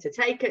that's willing to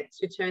take it,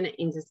 to turn it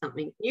into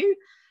something new,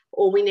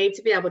 or we need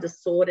to be able to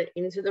sort it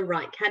into the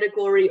right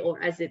category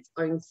or as its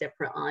own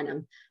separate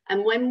item.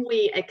 And when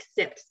we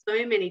accept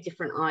so many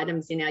different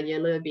items in our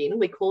yellow bin,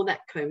 we call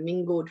that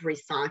commingled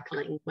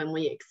recycling. When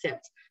we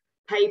accept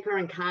paper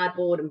and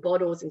cardboard and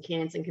bottles and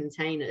cans and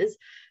containers,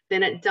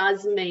 then it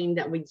does mean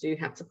that we do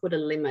have to put a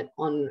limit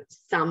on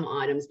some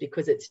items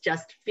because it's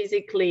just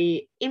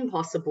physically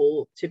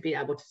impossible to be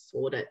able to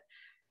sort it.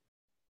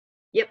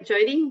 Yep,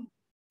 Jodie?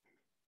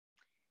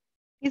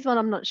 Here's one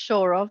I'm not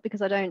sure of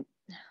because I don't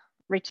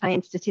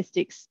retain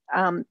statistics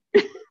off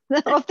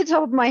the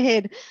top of my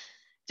head.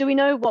 Do we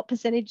know what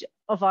percentage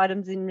of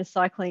items in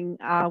recycling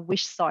are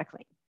wish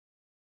cycling?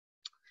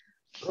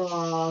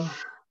 Oh,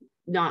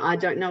 no, I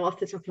don't know off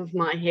the top of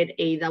my head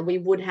either. We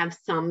would have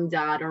some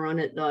data on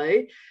it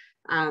though,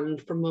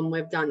 from when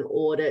we've done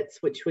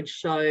audits, which would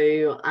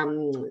show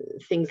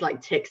things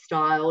like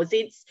textiles.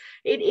 It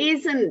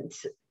isn't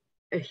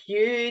a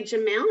huge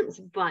amount,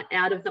 but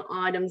out of the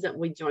items that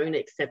we don't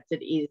accept,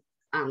 it is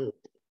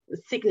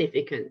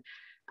significant.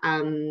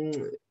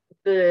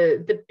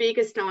 The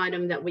biggest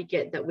item that we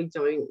get that we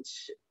don't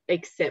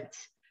accept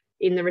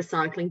in the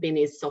recycling bin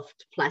is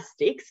soft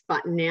plastics,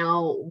 but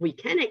now we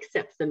can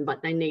accept them,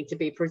 but they need to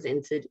be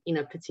presented in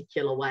a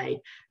particular way.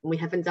 And we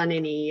haven't done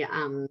any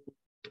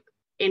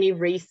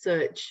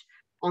research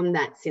on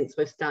that since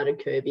we've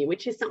started Kirby,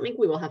 which is something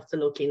we will have to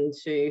look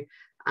into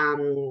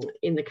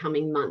in the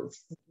coming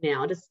months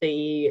now to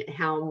see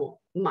how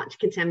much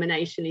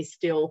contamination is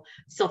still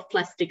soft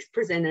plastics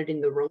presented in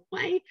the wrong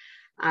way.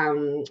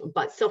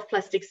 But soft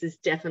plastics is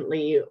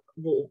definitely,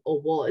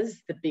 or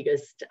was, the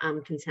biggest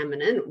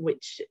contaminant,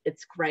 which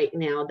it's great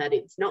now that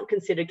it's not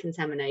considered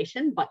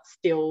contamination, but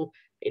still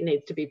it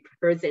needs to be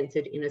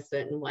presented in a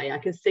certain way. I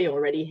can see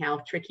already how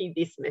tricky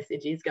this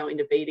message is going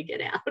to be to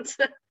get out.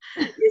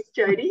 Yes,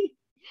 Jodie?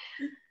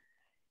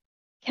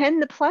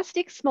 Can the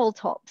plastic small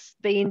tops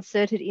be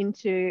inserted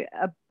into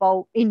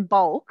in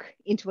bulk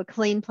into a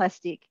clean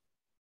plastic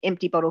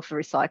empty bottle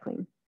for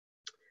recycling?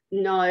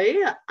 No,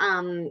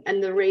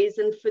 and the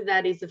reason for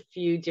that is a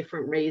few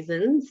different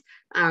reasons.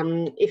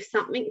 If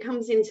something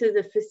comes into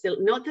the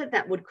facility, not that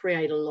that would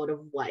create a lot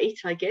of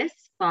weight, I guess,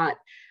 but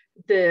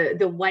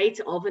the weight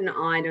of an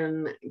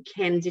item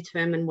can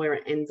determine where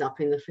it ends up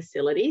in the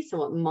facility.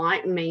 So it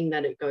might mean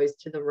that it goes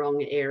to the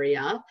wrong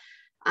area.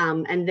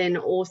 And then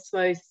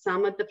also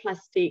some of the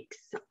plastics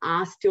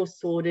are still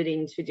sorted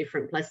into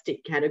different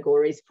plastic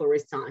categories for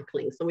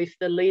recycling. So if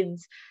the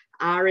lids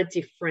are a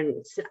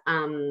different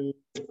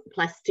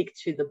plastic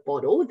to the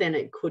bottle, then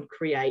it could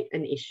create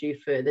an issue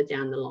further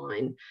down the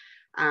line.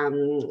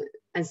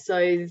 And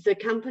so the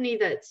company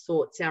that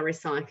sorts our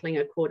recycling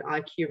are called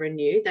IQ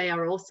Renew. They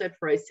are also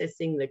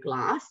processing the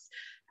glass,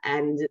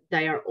 and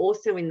they are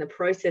also in the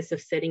process of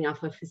setting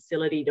up a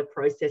facility to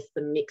process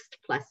the mixed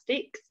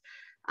plastics,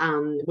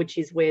 which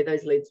is where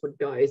those lids would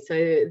go.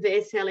 So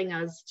they're telling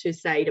us to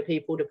say to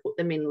people to put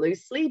them in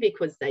loosely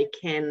because they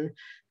can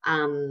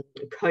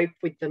cope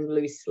with them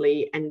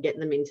loosely and get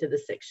them into the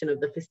section of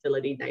the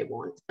facility they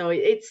want. So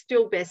it's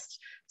still best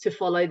to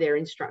follow their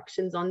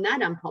instructions on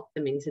that and pop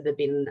them into the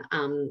bin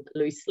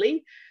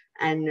loosely,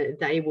 and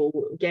they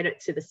will get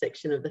it to the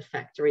section of the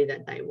factory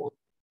that they want.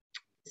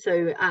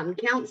 So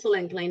Council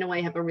and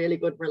Cleanaway have a really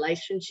good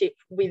relationship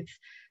with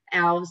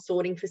our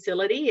sorting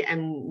facility,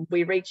 and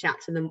we reach out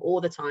to them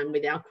all the time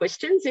with our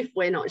questions if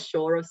we're not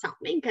sure of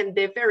something, and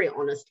they're very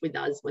honest with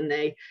us when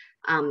they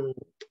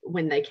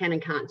can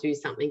and can't do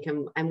something,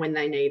 and when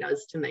they need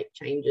us to make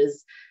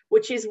changes,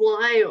 which is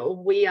why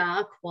we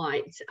are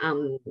quite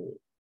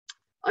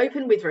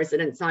open with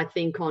residents, I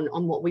think,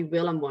 on what we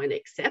will and won't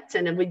accept.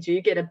 And we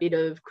do get a bit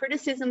of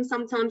criticism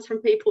sometimes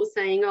from people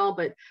saying, oh,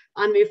 but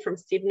I moved from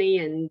Sydney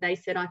and they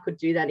said I could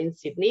do that in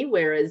Sydney,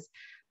 whereas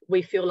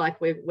we feel like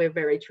we're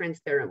very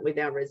transparent with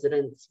our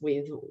residents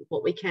with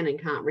what we can and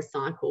can't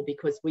recycle,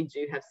 because we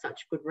do have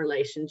such good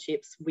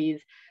relationships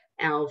with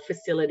our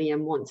facility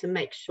and want to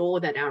make sure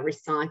that our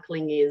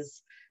recycling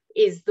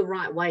is the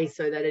right way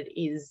so that it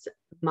is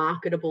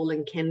marketable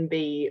and can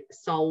be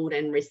sold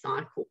and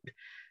recycled,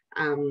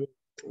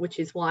 which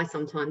is why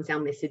sometimes our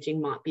messaging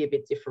might be a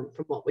bit different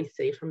from what we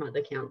see from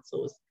other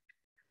councils.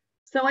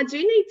 So I do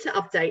need to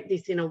update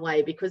this in a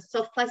way, because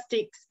soft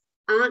plastics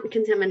aren't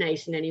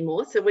contamination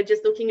anymore. So we're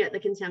just looking at the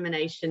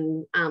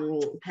contamination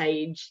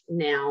page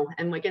now,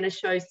 and we're going to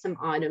show some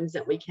items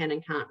that we can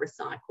and can't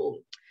recycle.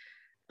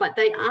 But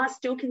they are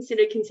still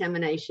considered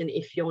contamination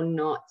if you're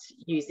not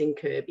using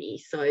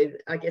Kirby. So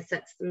I guess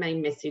that's the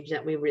main message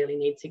that we really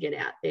need to get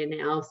out there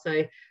now.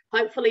 So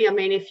hopefully, I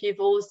mean, if you've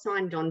all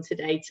signed on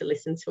today to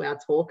listen to our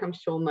talk, I'm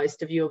sure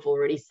most of you have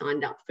already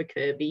signed up for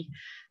Kirby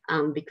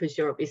because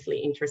you're obviously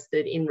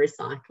interested in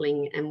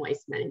recycling and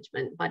waste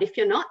management. But if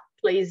you're not,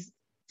 please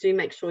do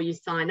make sure you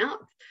sign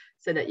up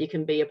so that you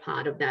can be a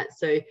part of that.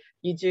 So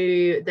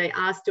they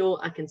are still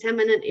a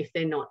contaminant if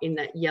they're not in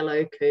that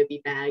yellow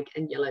Kirby bag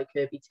and yellow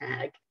Kirby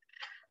tag.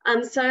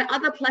 So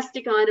other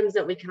plastic items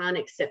that we can't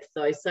accept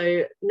though,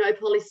 so no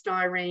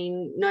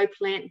polystyrene, no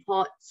plant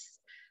pots,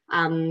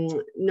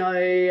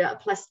 no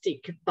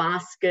plastic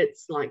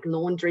baskets like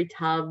laundry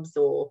tubs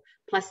or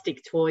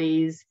plastic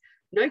toys,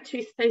 no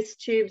toothpaste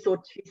tubes or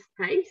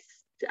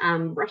toothpaste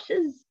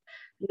brushes,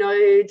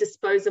 no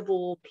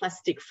disposable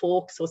plastic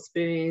forks or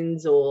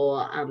spoons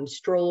or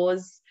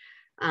straws,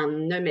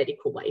 no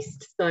medical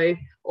waste. So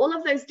all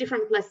of those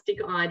different plastic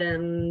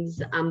items,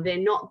 they're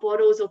not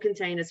bottles or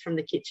containers from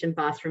the kitchen,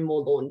 bathroom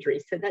or laundry.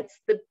 So that's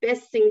the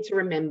best thing to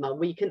remember.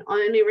 We can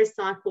only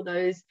recycle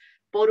those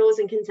bottles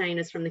and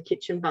containers from the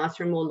kitchen,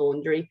 bathroom or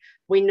laundry.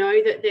 We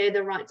know that they're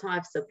the right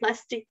types of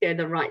plastic, they're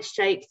the right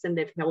shapes, and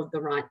they've held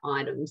the right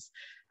items.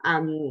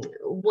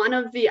 One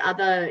of the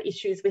other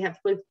issues we have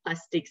with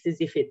plastics is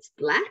if it's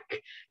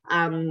black.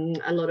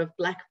 A lot of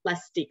black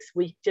plastics,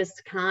 we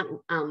just can't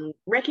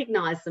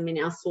recognize them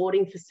in our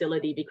sorting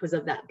facility because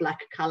of that black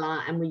color,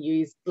 and we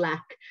use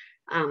black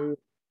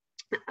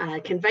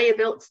conveyor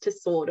belts to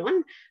sort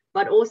on,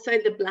 but also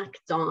the black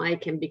dye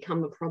can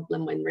become a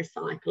problem when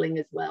recycling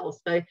as well.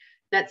 So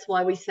that's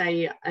why we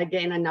say,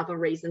 again, another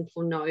reason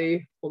for no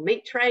for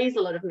meat trays.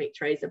 A lot of meat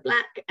trays are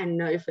black, and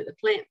no for the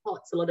plant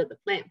pots. A lot of the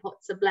plant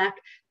pots are black,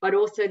 but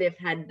also they've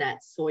had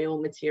that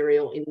soil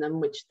material in them,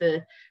 which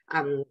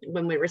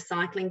when we're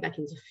recycling back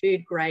into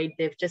food grade,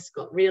 they've just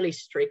got really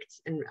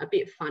strict and a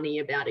bit funny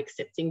about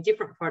accepting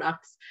different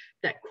products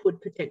that could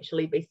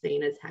potentially be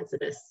seen as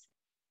hazardous.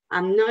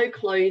 No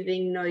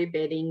clothing, no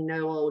bedding,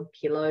 no old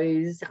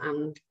pillows.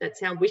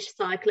 That's our wish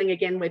cycling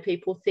again, where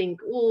people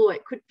think, oh,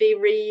 it could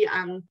be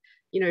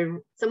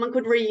someone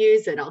could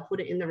reuse it. I'll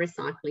put it in the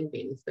recycling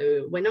bin.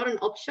 So we're not an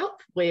op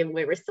shop. We're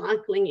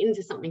recycling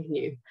into something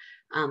new,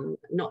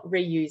 not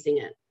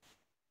reusing it.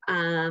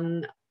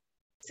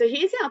 So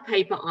here's our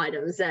paper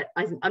items that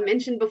I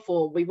mentioned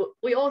before.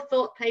 We all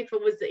thought paper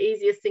was the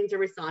easiest thing to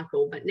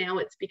recycle, but now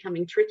it's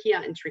becoming trickier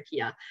and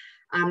trickier.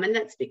 And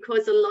that's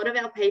because a lot of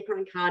our paper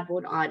and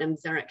cardboard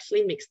items are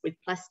actually mixed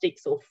with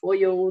plastics or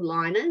foil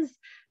liners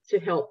to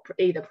help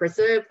either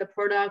preserve the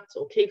product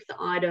or keep the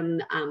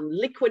item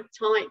liquid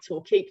tight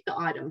or keep the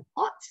item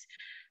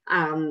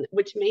hot,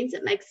 which means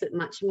it makes it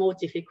much more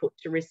difficult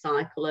to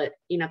recycle it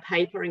in a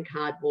paper and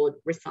cardboard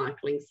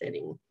recycling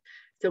setting.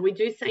 So we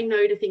do say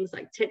no to things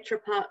like Tetra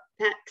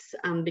packs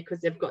because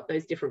they've got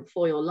those different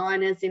foil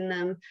liners in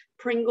them.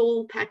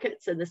 Pringle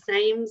packets are the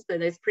same. So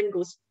those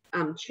Pringles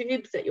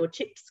tubes that your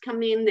chips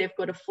come in, they've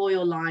got a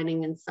foil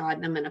lining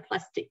inside them and a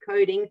plastic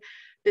coating.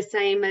 The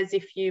same as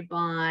if you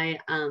buy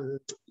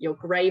your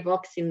grey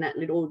box in that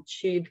little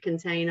tube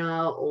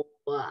container, or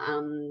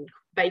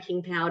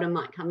baking powder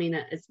might come in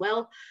it as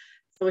well.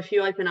 So if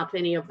you open up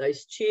any of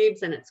those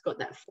tubes and it's got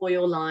that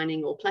foil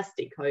lining or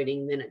plastic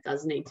coating, then it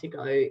does need to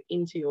go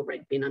into your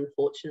red bin,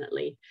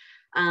 unfortunately.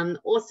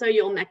 Also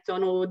your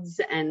McDonald's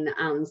and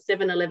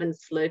 7-Eleven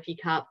Slurpee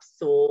cups,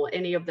 or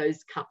any of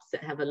those cups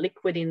that have a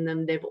liquid in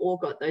them, they've all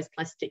got those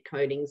plastic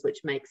coatings, which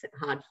makes it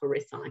hard for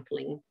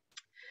recycling.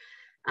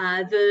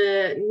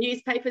 The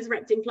newspapers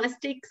wrapped in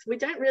plastics, we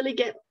don't really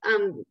get,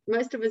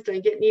 most of us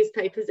don't get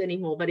newspapers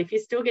anymore, but if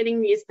you're still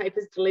getting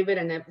newspapers delivered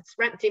and it's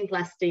wrapped in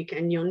plastic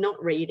and you're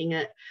not reading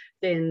it,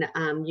 then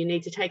you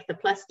need to take the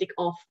plastic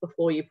off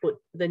before you put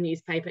the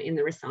newspaper in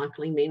the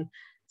recycling bin.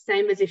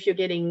 Same as if you're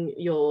getting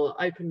your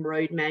Open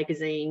Road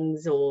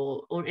magazines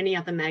or any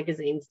other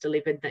magazines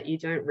delivered that you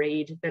don't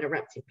read that are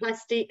wrapped in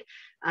plastic,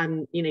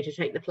 you need to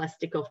take the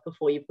plastic off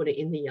before you put it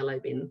in the yellow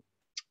bin.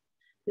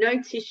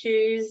 No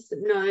tissues,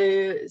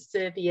 no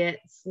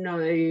serviettes, no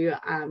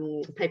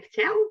paper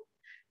towel.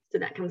 So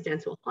that comes down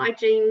to a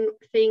hygiene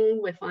thing.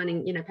 We're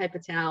finding, you know, paper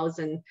towels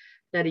and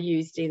that are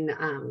used in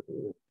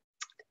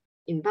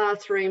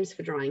bathrooms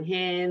for drying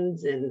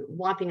hands and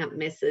wiping up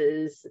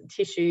messes.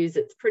 Tissues,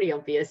 it's pretty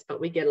obvious, but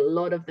we get a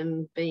lot of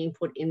them being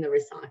put in the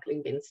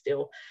recycling bin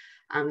still.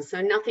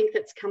 So nothing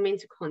that's come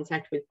into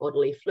contact with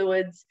bodily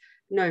fluids.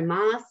 No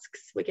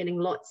masks. We're getting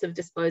lots of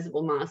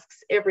disposable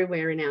masks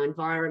everywhere in our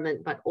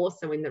environment, but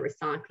also in the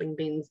recycling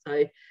bin.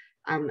 So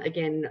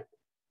again,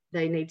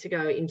 they need to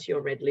go into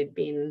your red lid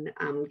bin.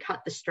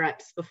 Cut the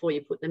straps before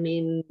you put them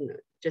in,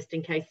 just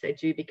in case they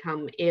do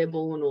become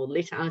airborne or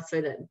litter,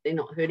 so that they're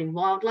not hurting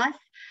wildlife.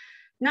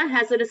 No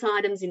hazardous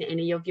items in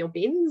any of your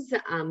bins.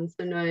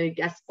 So no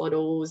gas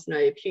bottles,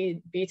 no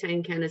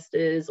butane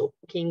canisters or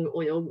cooking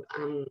oil,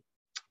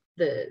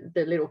 the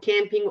little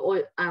camping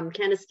oil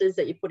canisters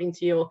that you put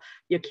into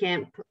your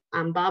camp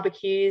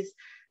barbecues.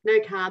 No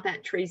car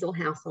batteries or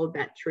household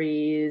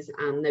batteries.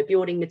 No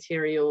building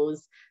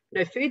materials.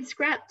 No food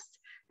scraps.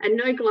 And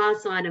no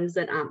glass items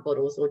that aren't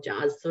bottles or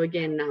jars. So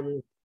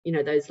again, you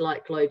know, those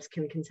light globes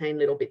can contain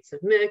little bits of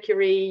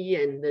mercury,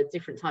 and the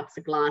different types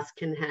of glass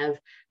can have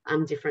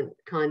different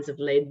kinds of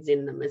leads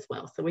in them as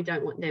well. So we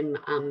don't want them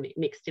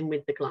mixed in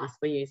with the glass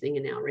we're using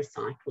in our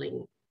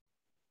recycling.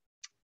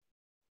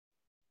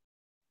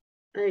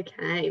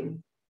 Okay,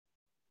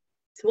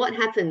 so what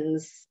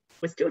happens?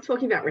 We're still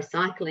talking about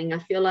recycling. I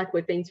feel like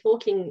we've been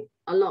talking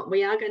a lot.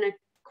 We are going to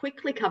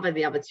quickly cover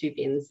the other two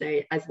bins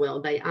as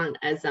well. They aren't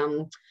as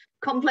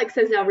complex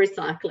as our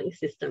recycling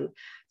system.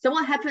 So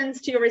what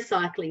happens to your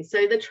recycling?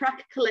 So the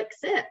truck collects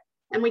it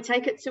and we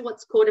take it to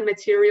what's called a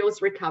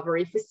materials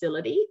recovery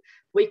facility.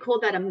 We call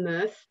that a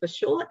MRF for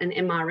short, an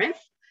MRF.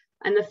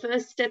 And the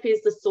first step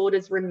is the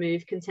sorters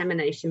remove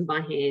contamination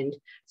by hand.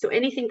 So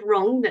anything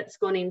wrong that's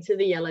gone into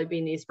the yellow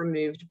bin is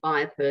removed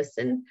by a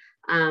person.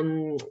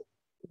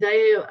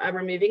 They are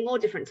removing all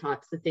different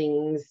types of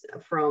things,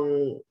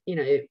 from, you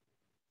know,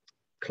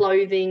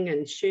 clothing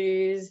and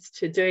shoes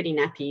to dirty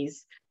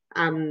nappies.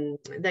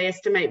 They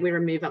estimate we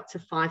remove up to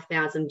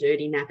 5,000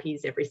 dirty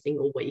nappies every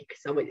single week.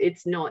 So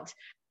it's not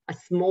a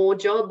small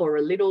job or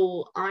a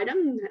little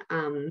item.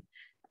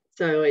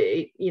 So,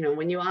 you know,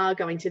 when you are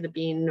going to the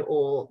bin,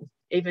 or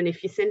even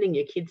if you're sending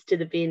your kids to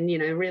the bin, you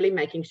know, really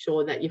making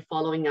sure that you're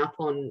following up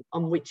on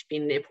which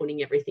bin they're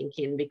putting everything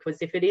in,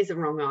 because if it is a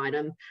wrong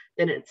item,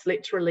 then it's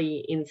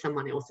literally in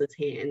someone else's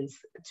hands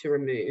to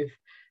remove.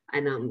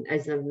 And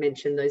as I've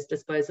mentioned, those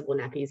disposable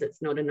nappies,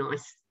 it's not a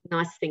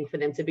nice thing for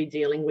them to be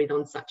dealing with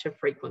on such a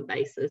frequent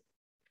basis.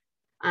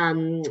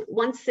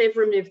 Once they've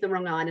removed the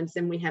wrong items,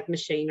 then we have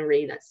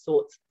machinery that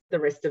sorts the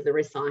rest of the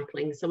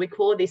recycling. So we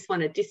call this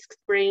one a disc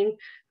screen,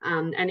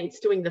 and it's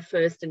doing the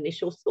first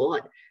initial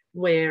sort,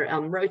 where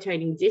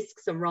rotating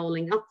discs are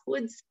rolling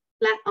upwards.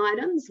 Flat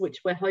items, which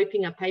we're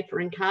hoping are paper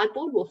and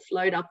cardboard, will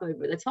float up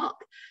over the top.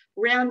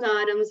 Round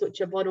items,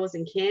 which are bottles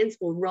and cans,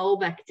 will roll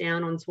back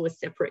down onto a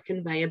separate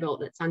conveyor belt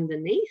that's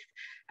underneath.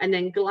 And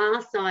then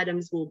glass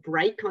items will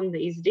break on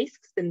these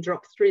discs and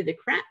drop through the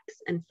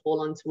cracks and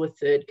fall onto a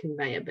third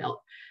conveyor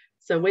belt.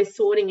 So we're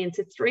sorting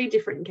into 3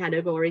 different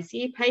categories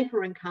here: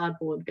 paper and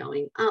cardboard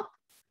going up,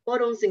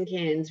 bottles and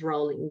cans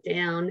rolling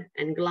down,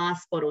 and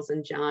glass bottles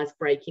and jars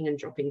breaking and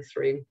dropping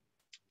through.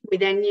 We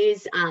then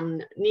use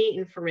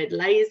near-infrared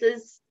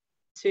lasers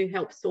to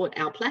help sort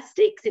our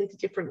plastics into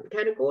different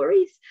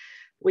categories.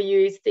 We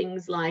use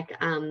things like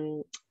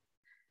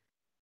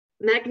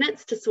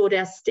magnets to sort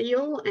our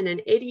steel, and an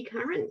eddy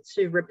current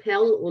to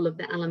repel all of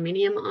the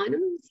aluminium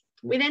items.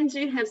 We then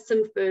do have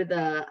some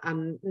further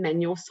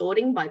manual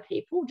sorting by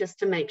people, just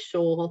to make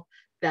sure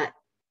that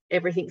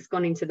everything's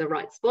gone into the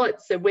right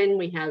spot. So when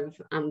we have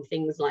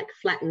things like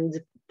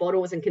flattened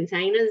bottles and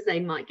containers, they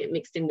might get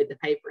mixed in with the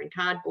paper and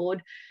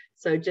cardboard.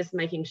 So just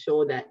making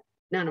sure that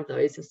none of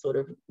those have sort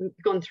of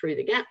gone through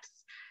the gaps.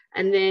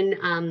 And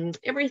then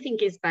everything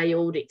is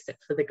baled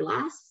except for the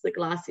glass. The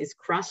glass is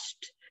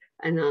crushed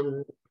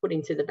and put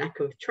into the back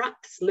of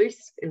trucks,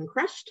 loose and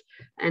crushed.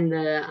 And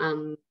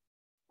the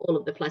all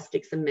of the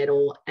plastics and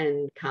metal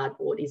and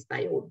cardboard is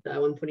baled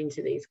though and put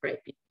into these great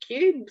big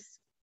cubes.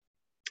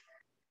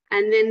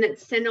 And then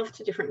it's sent off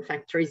to different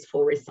factories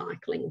for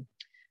recycling.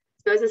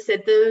 So as I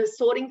said, the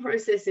sorting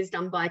process is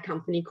done by a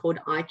company called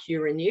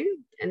IQ Renew,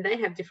 and they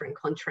have different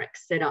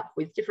contracts set up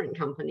with different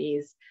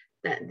companies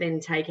that then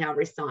take our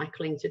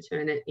recycling to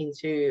turn it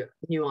into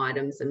new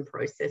items and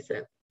process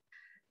it.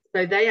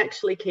 So they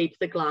actually keep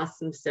the glass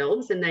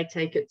themselves and they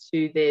take it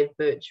to their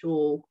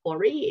virtual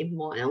quarry in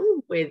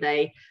Wyong, where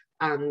they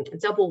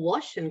double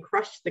wash and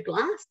crush the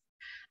glass.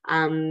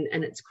 And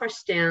it's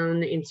crushed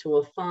down into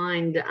a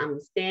fine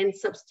sand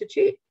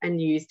substitute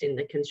and used in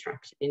the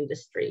construction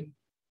industry.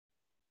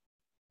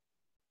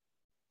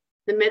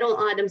 The metal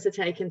items are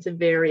taken to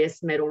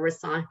various metal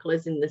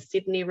recyclers in the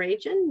Sydney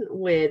region,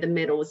 where the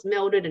metal is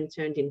melted and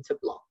turned into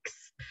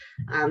blocks.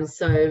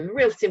 So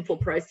real simple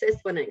process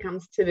when it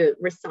comes to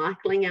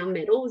recycling our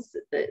metals.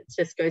 That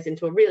just goes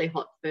into a really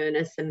hot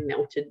furnace and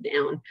melted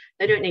down.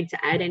 They don't need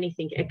to add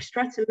anything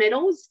extra to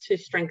metals to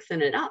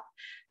strengthen it up.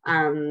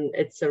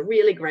 It's a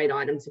really great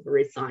item for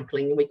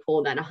recycling. We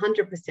call that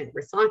 100%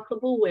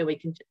 recyclable, where we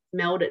can just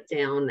melt it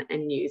down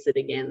and use it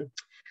again.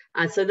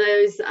 So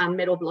those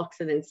metal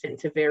blocks are then sent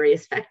to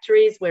various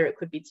factories where it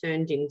could be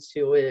turned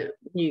into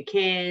new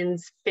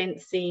cans,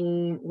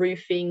 fencing,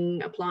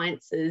 roofing,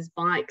 appliances,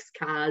 bikes,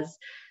 cars,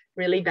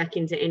 really back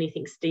into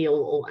anything steel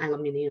or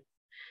aluminium.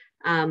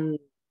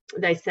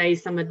 They say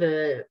some of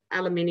the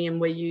aluminium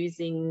we're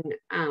using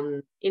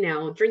in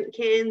our drink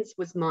cans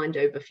was mined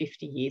over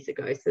 50 years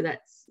ago. So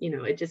that's, you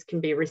know, it just can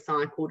be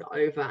recycled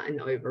over and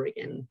over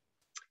again.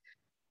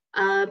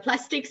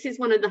 Plastics is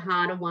one of the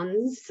harder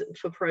ones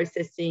for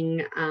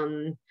processing.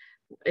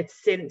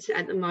 It's sent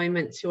at the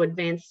moment to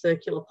Advanced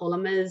Circular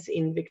Polymers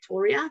in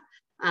Victoria,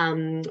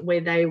 where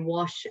they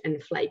wash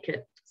and flake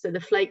it. So the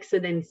flakes are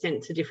then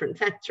sent to different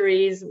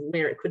factories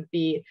where it could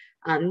be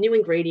new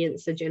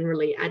ingredients are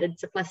generally added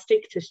to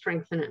plastic to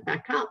strengthen it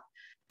back up.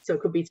 So it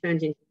could be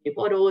turned into new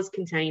bottles,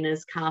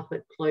 containers,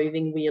 carpet,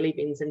 clothing, wheelie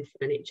bins and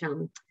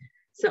furniture.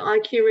 So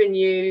IQ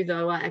Renew,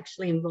 though, are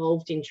actually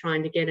involved in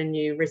trying to get a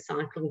new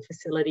recycling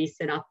facility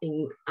set up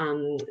in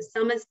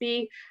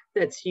Somersby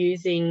that's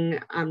using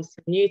some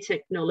new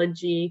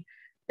technology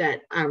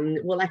that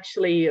will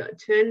actually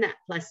turn that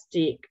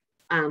plastic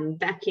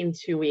back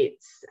into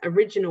its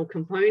original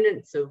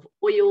components of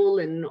oil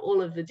and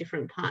all of the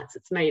different parts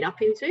it's made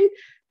up into.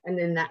 And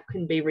then that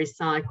can be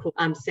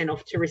recycled, sent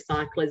off to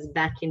recyclers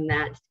back in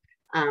that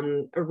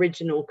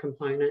original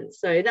component.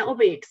 So that will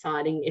be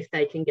exciting if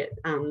they can get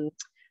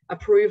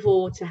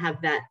approval to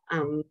have that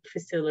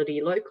facility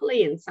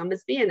locally in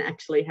Somersby and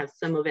actually have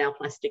some of our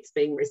plastics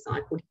being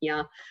recycled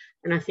here.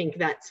 And I think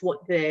that's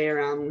what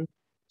they're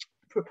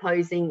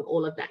proposing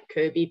all of that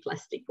Kirby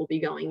plastic will be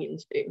going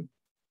into.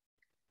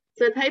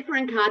 So paper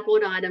and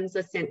cardboard items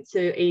are sent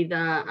to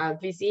either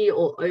Visy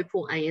or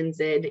Opal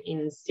ANZ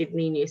in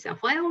Sydney, New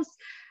South Wales.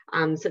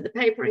 So the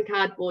paper and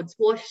cardboard's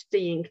washed,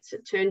 de-inked,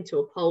 turned to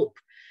a pulp,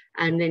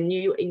 and then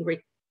new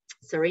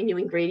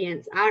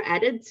ingredients are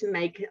added to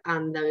make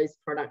those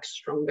products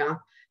stronger.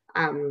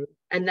 And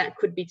that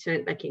could be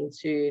turned back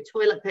into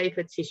toilet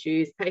paper,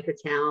 tissues, paper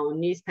towel,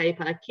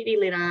 newspaper, kitty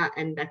litter,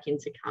 and back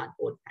into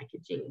cardboard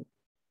packaging.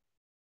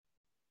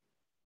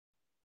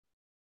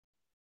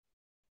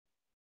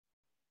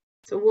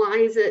 So why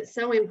is it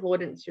so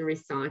important to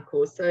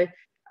recycle? So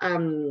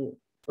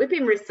we've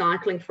been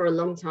recycling for a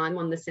long time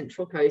on the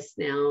Central Coast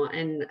now,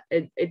 and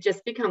it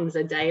just becomes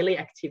a daily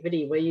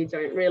activity where you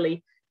don't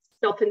really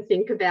stop and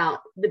think about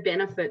the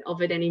benefit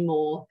of it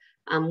anymore.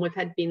 We've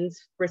had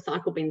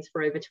recycle bins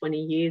for over 20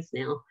 years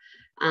now,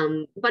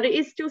 but it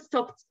is still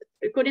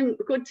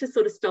good to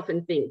sort of stop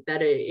and think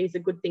that it is a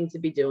good thing to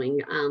be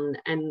doing.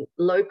 And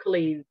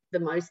locally, the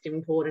most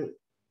important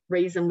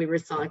reason we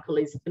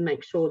recycle is to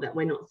make sure that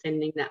we're not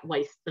sending that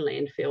waste to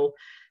landfill.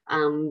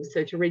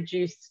 So to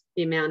reduce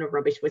the amount of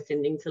rubbish we're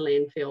sending to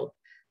landfill.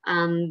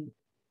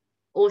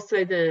 Also,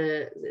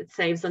 it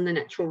saves on the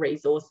natural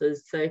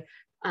resources. So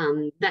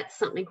that's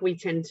something we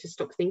tend to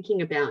stop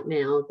thinking about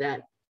now,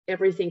 that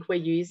everything we're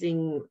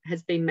using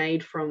has been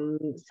made from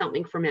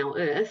something from our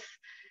earth.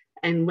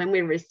 And when we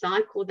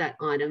recycle that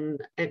item,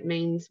 it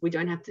means we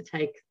don't have to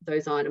take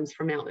those items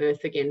from our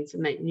earth again to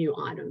make new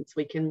items.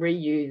 We can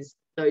reuse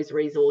those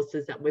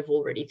resources that we've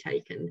already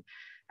taken.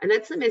 And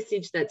that's a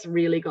message that's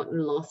really gotten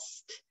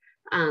lost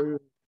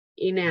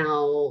in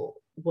our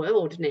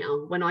world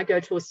now. When I go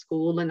to a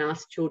school and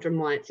ask children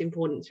why it's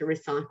important to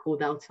recycle,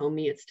 they'll tell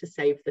me it's to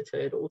save the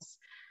turtles,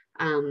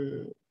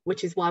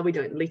 which is why we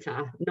don't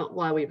litter, not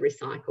why we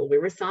recycle. We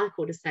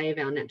recycle to save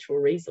our natural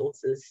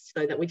resources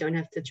so that we don't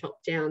have to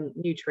chop down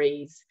new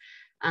trees.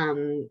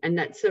 And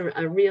that's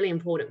a really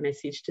important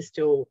message to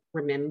still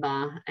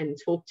remember and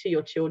talk to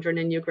your children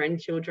and your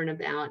grandchildren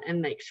about,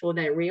 and make sure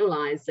they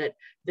realise that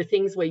the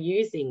things we're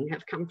using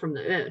have come from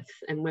the earth,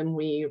 and when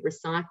we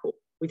recycle,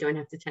 we don't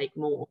have to take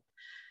more.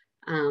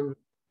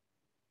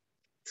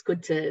 it's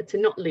good to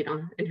not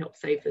litter and help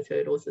save the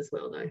turtles as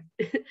well,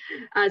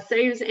 though.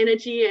 Saves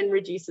energy and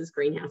reduces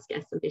greenhouse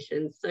gas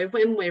emissions. So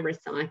when we're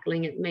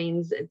recycling, it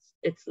means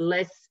it's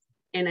less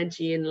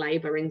energy and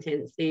labour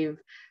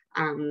intensive,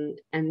 and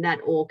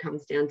that all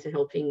comes down to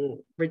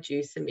helping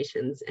reduce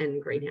emissions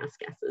and greenhouse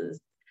gases.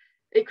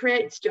 It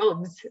creates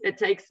jobs. It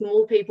takes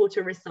more people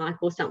to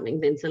recycle something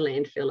than to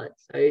landfill it.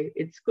 So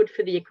it's good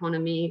for the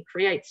economy,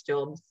 creates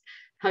jobs.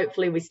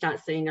 Hopefully we start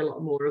seeing a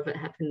lot more of it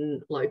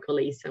happen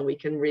locally, so we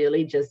can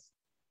really just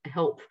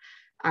help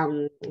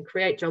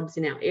create jobs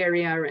in our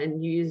area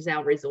and use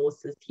our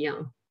resources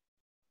here.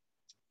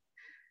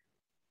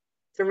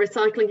 So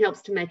recycling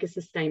helps to make a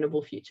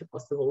sustainable future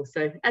possible.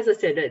 So as I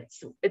said,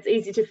 it's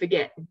easy to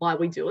forget why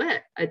we do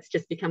it. It's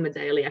just become a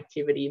daily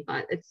activity,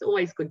 but it's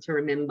always good to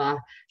remember,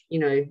 you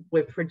know,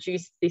 we've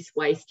produced this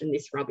waste and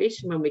this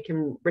rubbish, and when we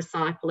can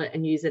recycle it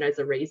and use it as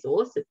a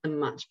resource, it's a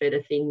much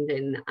better thing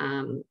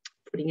than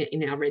putting it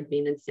in our red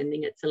bin and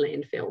sending it to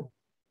landfill.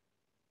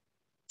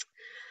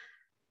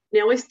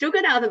 Now, we've still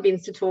got other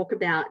bins to talk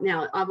about.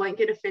 Now, I won't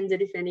get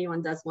offended if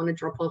anyone does want to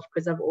drop off,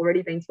 because I've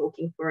already been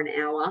talking for an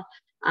hour.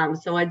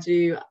 So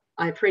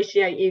I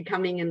appreciate you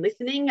coming and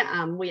listening.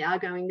 We are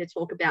going to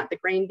talk about the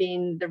green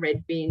bin, the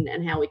red bin,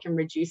 and how we can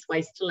reduce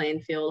waste to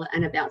landfill,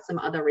 and about some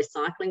other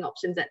recycling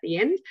options at the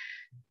end.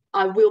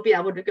 I will be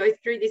able to go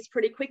through this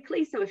pretty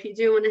quickly. So if you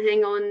do want to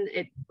hang on,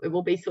 it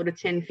will be sort of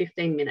 10,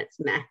 15 minutes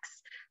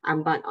max.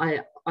 But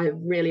I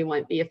really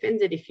won't be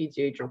offended if you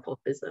do drop off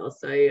as well.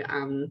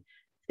 So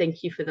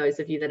thank you for those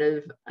of you that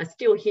are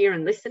still here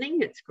and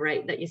listening. It's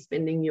great that you're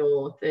spending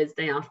your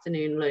Thursday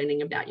afternoon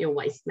learning about your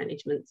waste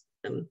management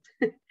system.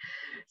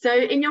 So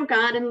in your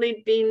garden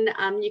lid bin,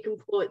 you can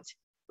put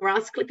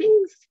grass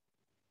clippings,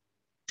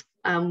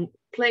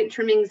 plant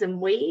trimmings and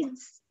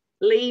weeds,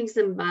 leaves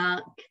and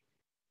bark,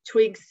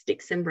 twigs,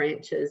 sticks and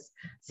branches.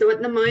 So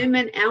at the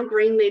moment, our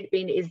green lid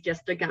bin is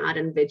just a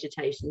garden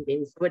vegetation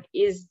bin. So it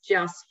is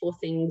just for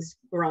things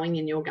growing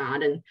in your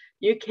garden.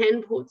 You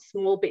can put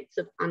small bits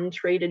of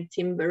untreated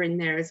timber in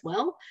there as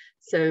well.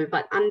 So,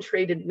 but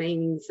untreated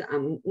means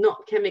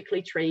not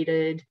chemically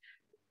treated,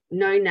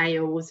 no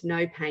nails,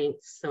 no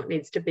paints. So it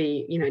needs to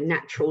be, you know,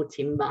 natural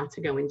timber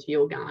to go into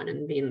your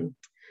garden bin.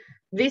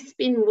 This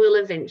bin will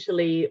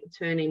eventually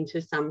turn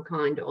into some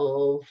kind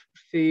of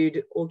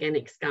food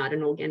organics,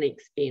 garden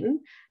organics bin.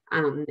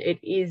 It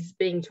is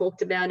being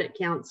talked about at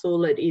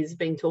council. It is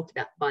being talked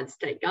about by the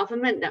state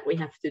government that we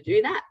have to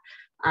do that.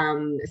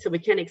 So we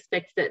can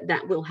expect that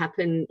that will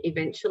happen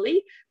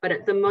eventually. But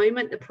at the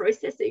moment, the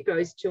process it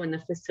goes to and the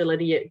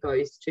facility it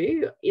goes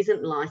to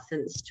isn't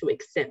licensed to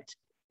accept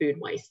food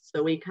waste.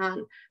 So we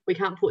can't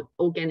put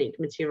organic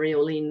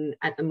material in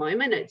at the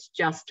moment. It's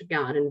just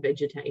garden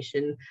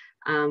vegetation.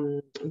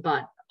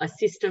 But a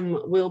system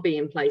will be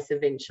in place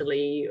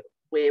eventually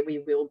where we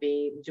will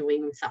be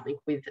doing something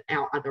with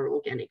our other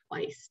organic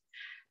waste.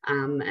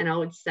 And I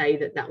would say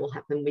that that will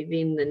happen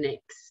within the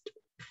next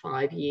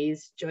 5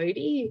 years.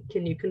 Jodie,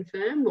 can you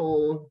confirm?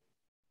 Or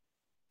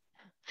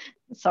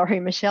sorry,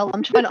 Michelle,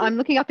 I'm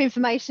looking up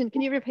information. Can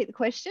you repeat the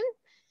question?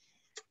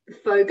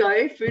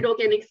 FOGO, food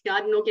organics,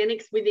 garden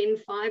organics, within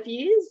 5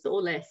 years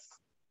or less,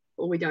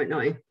 or we don't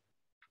know?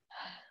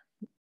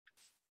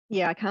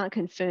 Yeah, I can't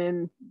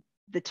confirm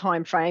the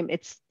time frame.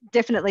 It's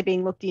definitely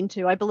being looked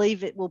into. I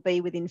believe it will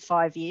be within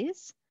 5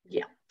 years.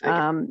 Yeah.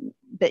 Okay.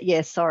 But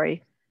yeah,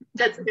 sorry.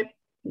 That's good.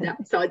 Yeah.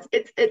 So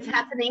it's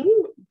happening,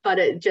 but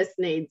it just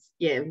needs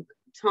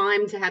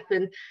time to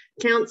happen.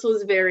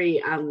 Council's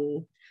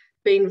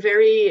been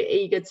very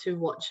eager to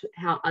watch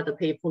how other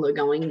people are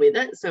going with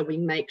it, so we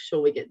make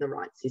sure we get the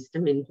right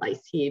system in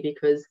place here,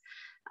 because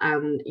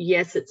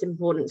yes, it's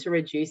important to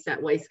reduce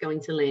that waste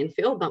going to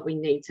landfill, but we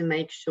need to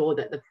make sure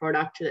that the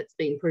product that's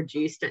being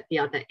produced at the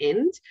other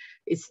end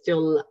is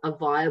still a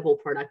viable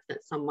product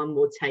that someone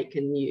will take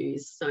and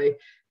use. So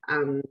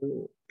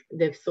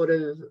they've sort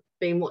of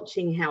been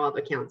watching how other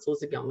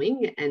councils are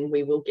going, and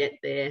we will get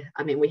there.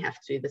 I mean, we have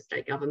to. The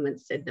state government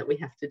said that we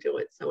have to do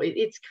it, so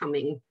it's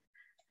coming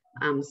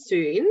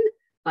soon,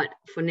 but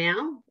for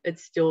now it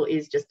still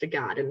is just a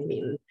garden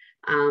bin.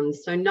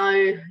 So no,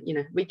 you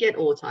know, we get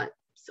all types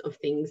of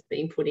things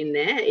being put in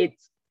there.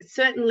 It's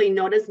certainly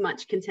not as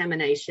much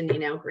contamination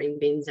in our green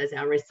bins as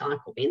our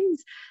recycle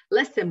bins,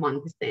 less than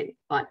 1%,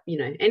 but you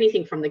know,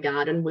 anything from the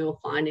garden we'll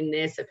find in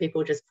there. So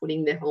people just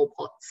putting their whole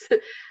pots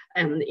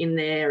in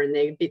there, and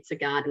their bits of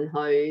garden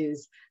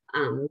hose,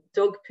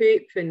 dog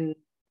poop, and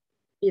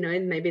you know,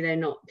 maybe they're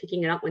not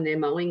picking it up when they're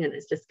mowing and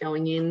it's just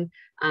going in,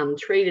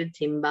 treated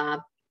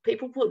timber.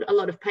 People put a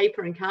lot of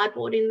paper and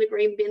cardboard in the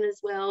green bin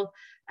as well.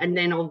 And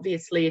then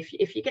obviously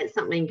if you get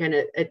something and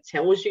it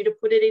tells you to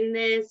put it in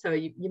there, so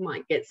you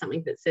might get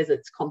something that says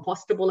it's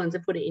compostable and to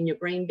put it in your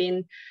green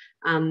bin.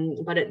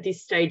 But at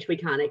this stage, we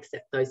can't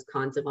accept those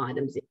kinds of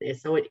items in there.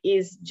 So it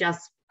is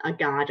just a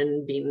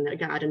garden bin, a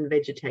garden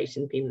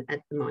vegetation bin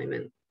at the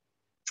moment.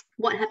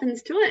 What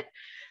happens to it?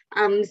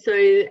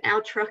 So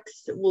our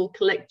trucks will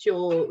collect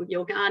your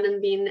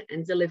garden bin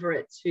and deliver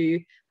it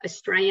to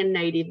Australian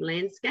Native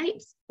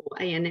Landscapes, or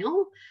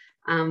ANL.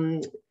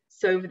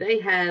 So they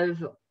have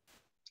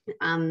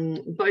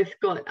both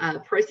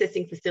got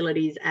processing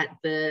facilities at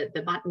the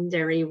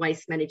Buttondary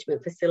Waste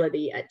Management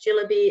Facility at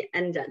Jillaby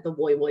and at the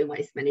Woy Woy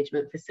Waste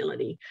Management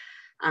Facility.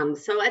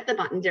 So at the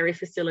Buttondary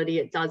facility,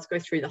 it does go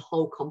through the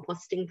whole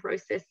composting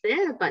process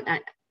there, but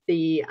at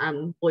the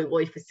Woy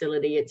Woy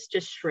facility, it's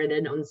just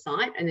shredded on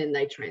site and then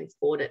they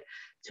transport it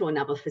to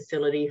another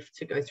facility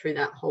to go through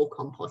that whole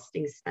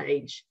composting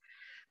stage.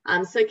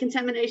 So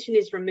contamination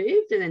is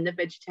removed and then the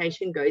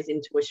vegetation goes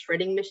into a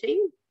shredding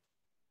machine.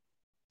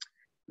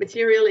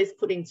 Material is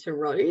put into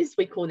rows,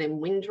 we call them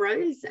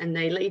windrows, and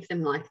they leave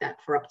them like that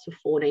for up to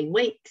 14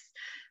 weeks.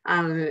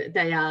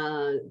 They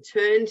are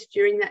turned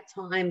during that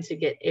time to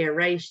get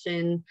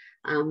aeration,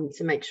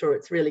 to make sure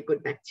it's really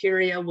good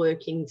bacteria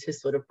working to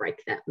sort of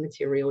break that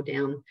material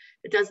down.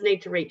 It does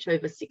need to reach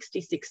over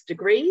 66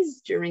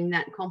 degrees during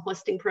that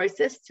composting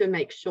process to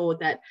make sure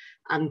that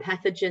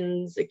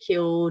pathogens are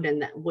killed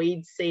and that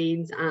weed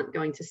seeds aren't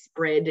going to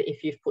spread.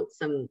 If you've put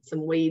some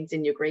weeds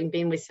in your green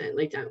bin, we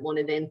certainly don't want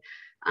to then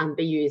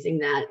be using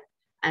that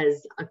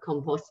as a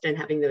compost and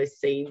having those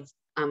seeds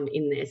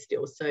in there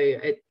still. So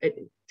it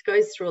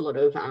goes through a lot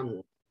of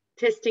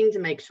testing to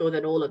make sure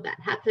that all of that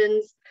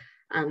happens.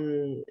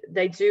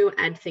 They do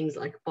add things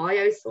like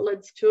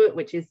biosolids to it,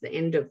 which is the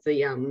end of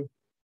the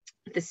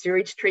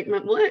sewage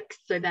treatment work.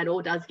 So that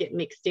all does get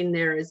mixed in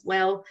there as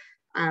well.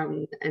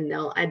 And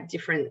they'll add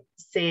different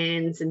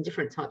sands and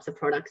different types of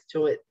products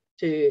to it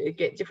to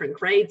get different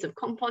grades of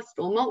compost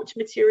or mulch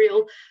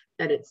material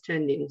that it's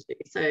turned into.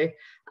 So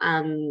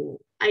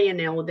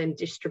A&L will then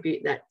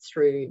distribute that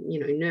through,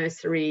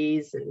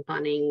 nurseries and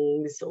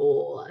Bunnings,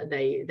 or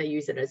they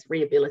use it as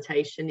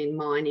rehabilitation in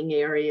mining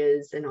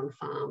areas and on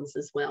farms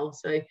as well.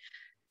 So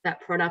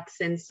that product's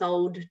then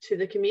sold to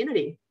the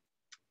community.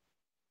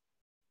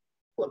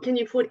 What can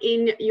you put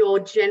in your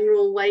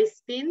general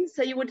waste bin?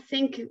 So you would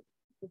think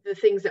the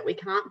things that we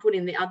can't put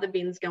in the other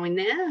bins go in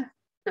there.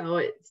 So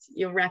it's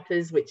your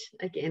wrappers, which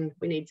again,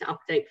 we need to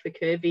update for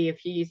Kirby.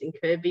 If you're using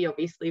Kirby,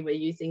 obviously we're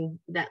using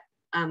that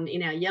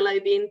in our yellow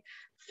bin.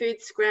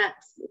 Food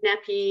scraps,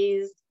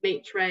 nappies,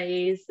 meat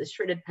trays, the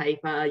shredded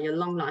paper, your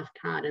long life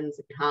cartons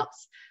and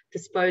cups,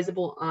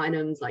 disposable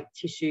items like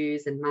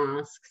tissues and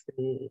masks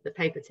and the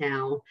paper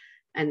towel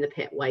and the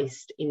pet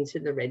waste into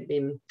the red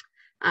bin.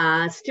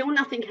 Still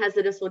nothing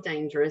hazardous or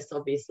dangerous,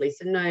 obviously.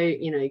 So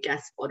no,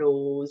 gas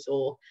bottles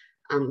or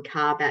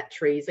car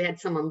batteries. We had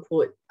someone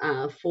put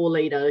a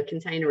 4-litre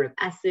container of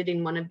acid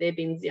in one of their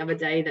bins the other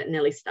day that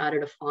nearly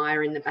started a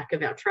fire in the back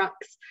of our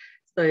trucks.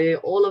 So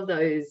all of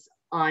those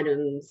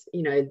items,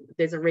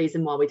 there's a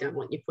reason why we don't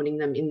want you putting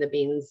them in the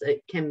bins.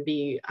 It can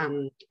be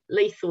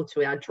lethal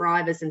to our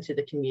drivers and to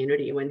the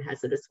community when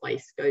hazardous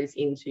waste goes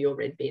into your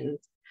red bins.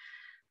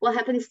 What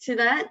happens to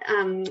that?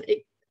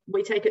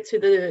 We take it to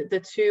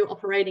the 2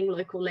 operating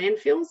local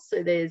landfills.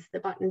 So there's the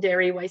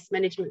Buttondary Waste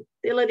Management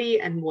Facility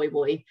and Woy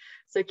Woy.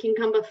 So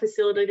Kincumber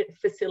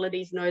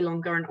facility is no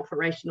longer an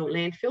operational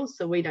landfill,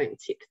 so we don't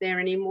tip there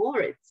anymore.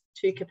 It's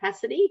 2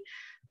 capacity,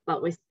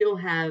 but we still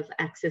have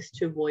access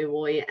to Woy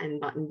Woy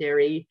and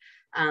Buttondary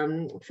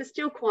for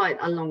still quite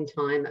a long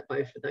time at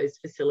both of those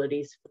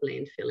facilities for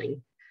landfilling.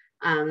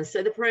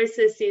 So the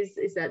process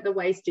is that the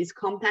waste is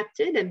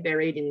compacted and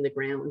buried in the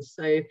ground.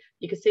 So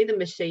you can see the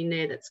machine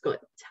there that's got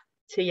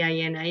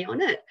TANA on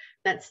it.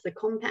 That's the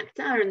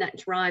compactor, and that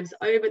drives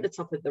over the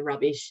top of the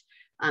rubbish,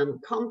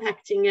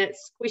 compacting it,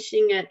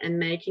 squishing it and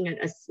making it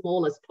as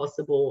small as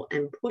possible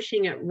and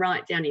pushing it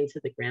right down into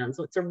the ground.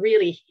 So it's a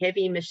really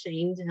heavy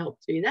machine to help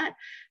do that,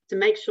 to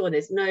make sure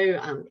there's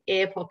no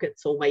air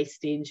pockets or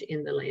wastage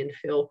in the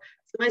landfill.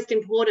 It's the most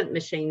important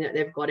machine that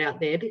they've got out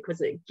there because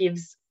it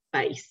gives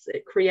space.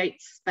 It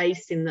creates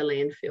space in the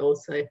landfill.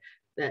 So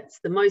that's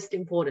the most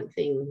important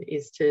thing,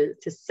 is to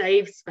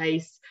save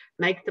space,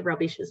 make the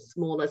rubbish as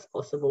small as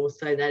possible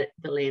so that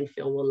the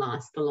landfill will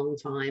last a long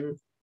time.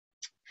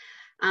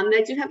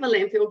 They do have a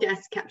landfill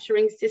gas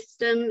capturing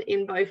system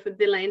in both of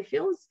the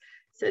landfills.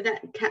 So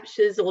that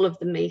captures all of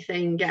the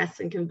methane gas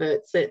and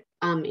converts it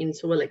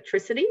into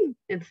electricity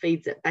and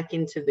feeds it back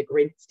into the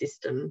grid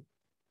system.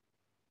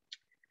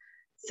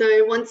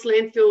 So once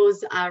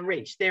landfills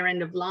reach their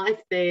end of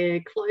life, they're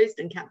closed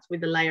and capped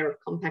with a layer of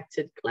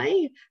compacted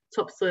clay,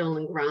 topsoil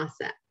and grass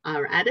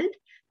are added,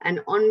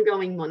 and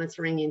ongoing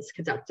monitoring is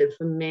conducted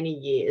for many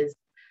years.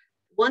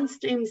 Once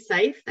deemed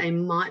safe, they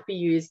might be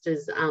used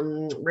as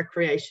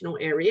recreational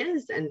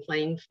areas and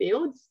playing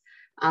fields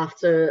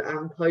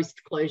after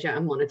post-closure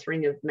and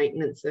monitoring of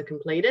maintenance are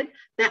completed.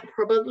 That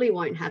probably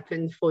won't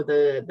happen for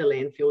the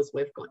landfills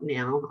we've got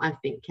now. I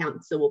think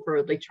council will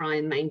probably try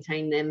and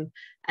maintain them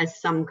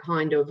as some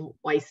kind of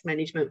waste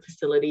management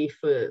facility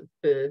for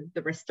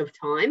the rest of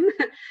time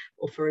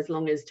or for as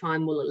long as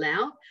time will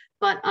allow.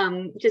 But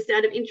just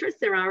out of interest,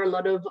 there are a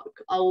lot of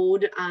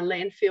old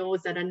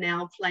landfills that are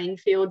now playing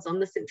fields on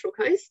the Central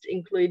Coast,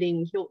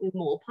 including Hilton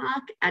Moore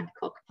Park,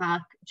 Adcock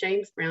Park,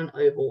 James Brown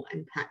Oval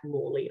and Pat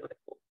Morley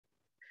Oval.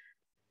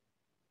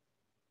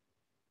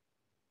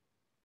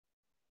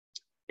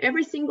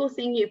 Every single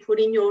thing you put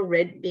in your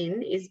red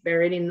bin is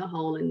buried in the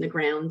hole in the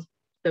ground.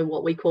 so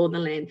what we call the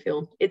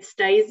landfill. It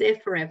stays there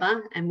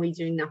forever and we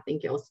do nothing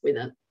else with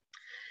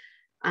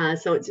it.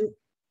 So it's,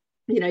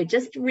 you know,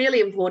 just really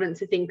important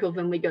to think of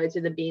when we go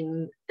to the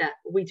bin that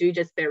we do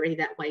just bury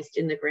that waste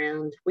in the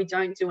ground. We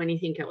don't do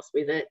anything else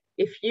with it.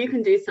 If you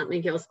can do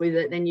something else with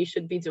it, then you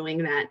should be doing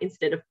that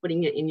instead of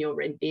putting it in your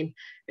red bin.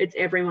 It's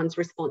everyone's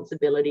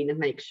responsibility to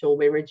make sure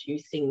we're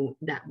reducing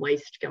that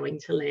waste going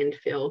to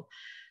landfill.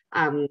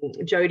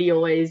 Jodie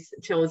always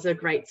tells a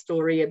great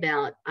story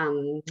about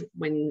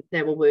when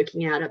they were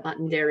working out at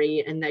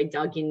Buttonderry and they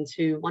dug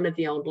into one of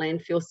the old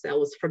landfill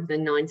cells from the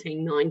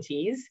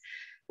 1990s,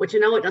 which I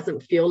know it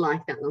doesn't feel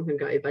like that long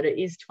ago, but it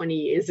is 20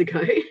 years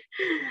ago.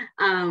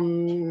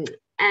 And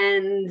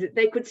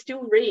they could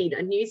still read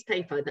a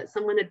newspaper that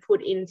someone had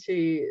put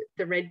into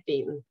the red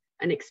bin,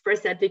 an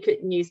Express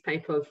Advocate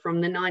newspaper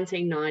from the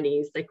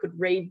 1990s. They could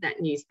read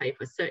that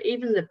newspaper. So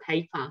even the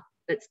paper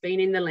that's been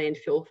in the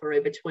landfill for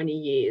over 20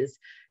 years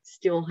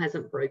still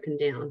hasn't broken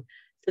down.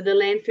 So the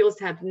landfills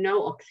have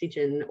no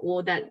oxygen,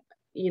 or that,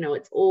 you know,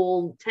 it's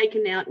all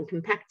taken out and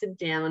compacted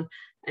down,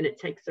 and it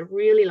takes a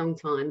really long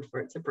time for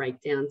it to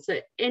break down.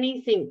 So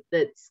anything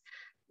that's,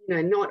 you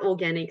know, not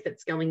organic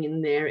that's going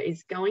in there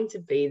is going to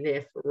be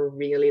there for a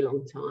really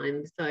long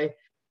time. So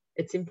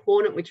it's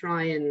important we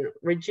try and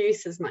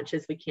reduce as much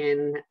as we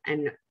can,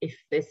 and if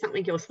there's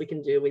something else we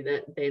can do with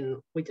it, then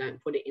we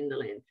don't put it in the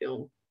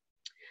landfill.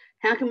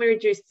 How can we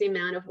reduce the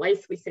amount of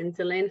waste we send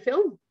to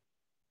landfill?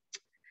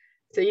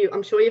 So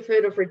I'm sure you've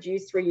heard of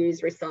reduce,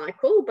 reuse,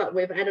 recycle, but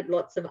we've added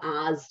lots of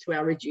R's to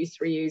our reduce,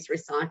 reuse,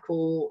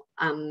 recycle,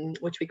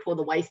 which we call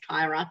the waste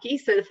hierarchy.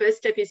 So the first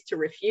step is to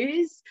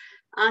refuse.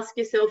 Ask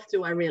yourself,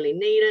 do I really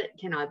need it?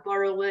 Can I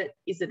borrow it?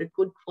 Is it a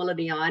good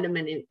quality item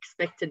and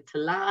expected to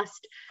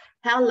last?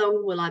 How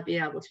long will I be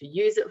able to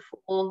use it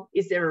for?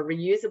 Is there a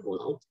reusable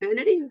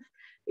alternative?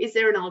 Is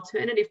there an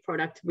alternative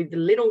product with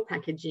little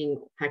packaging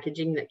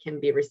that can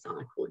be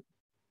recycled?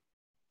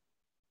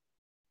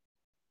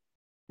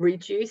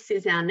 Reduce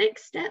is our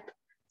next step.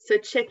 So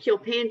check your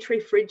pantry,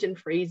 fridge and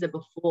freezer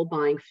before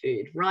buying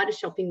food. Write a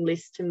shopping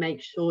list to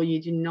make sure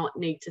you do not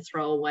need to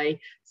throw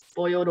away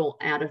spoiled or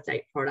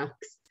out-of-date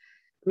products.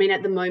 I mean,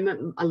 at the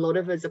moment, a lot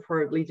of us are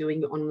probably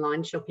doing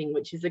online shopping,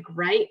 which is a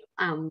great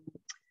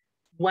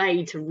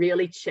way to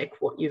really check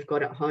what you've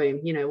got at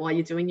home. You know, while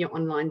you're doing your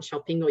online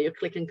shopping or your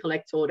click and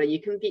collect order, you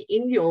can be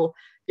in your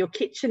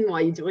kitchen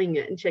while you're doing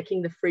it and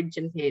checking the fridge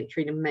and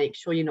pantry to make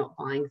sure you're not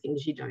buying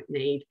things you don't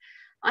need.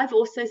 I've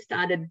also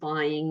started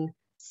buying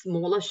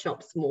smaller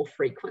shops more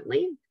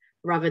frequently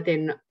rather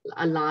than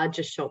a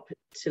larger shop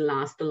to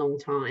last a long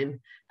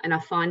time. And I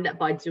find that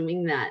by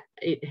doing that,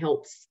 it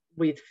helps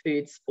with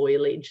food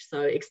spoilage.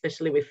 So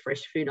especially with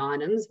fresh food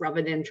items,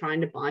 rather than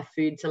trying to buy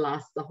food to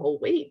last the whole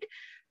week,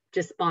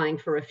 just buying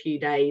for a few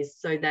days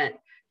so that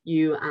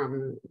you're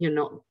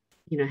not,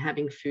 you know,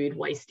 having food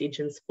wastage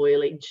and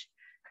spoilage.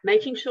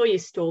 Making sure you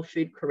store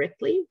food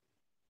correctly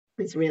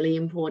is really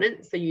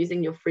important. So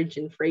using your fridge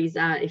and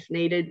freezer if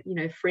needed, you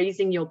know,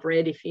 freezing your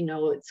bread if you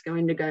know it's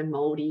going to go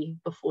moldy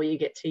before you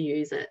get to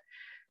use it.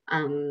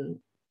 You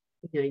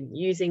know,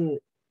 using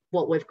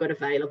what we've got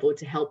available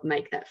to help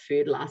make that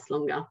food last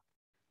longer.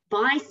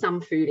 Buy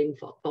some food in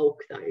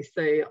bulk though.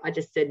 So I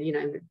just said, you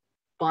know,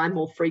 buy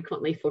more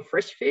frequently for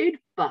fresh food,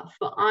 but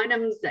for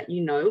items that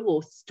you know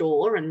will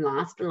store and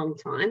last a long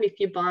time, if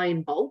you buy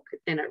in bulk,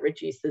 then it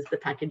reduces the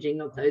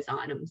packaging of those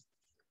items.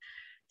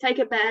 Take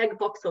a bag,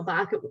 box or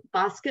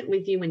basket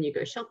with you when you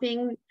go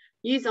shopping.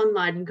 Use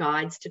online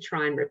guides to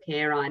try and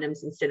repair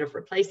items instead of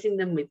replacing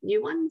them with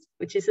new ones,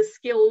 which is a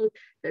skill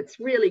that's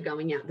really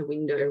going out the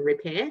window,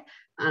 repair.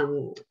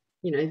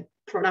 You know,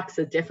 products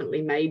are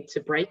definitely made to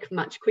break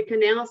much quicker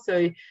now.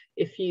 So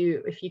if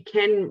you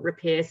can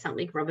repair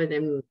something rather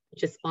than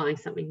just buying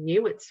something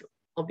new, it's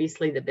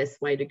obviously the best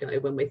way to go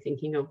when we're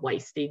thinking of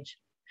wastage.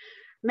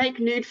 Make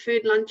nude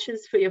food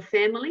lunches for your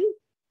family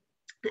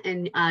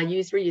and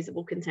use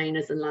reusable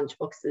containers and lunch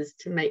boxes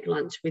to make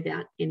lunch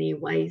without any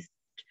waste.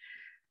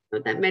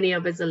 Not that many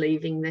of us are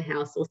leaving the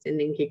house or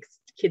sending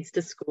kids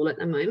to school at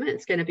the moment.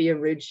 It's going to be a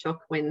rude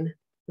shock when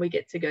we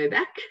get to go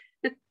back.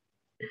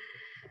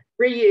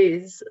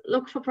 Reuse.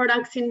 Look for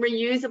products in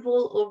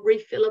reusable or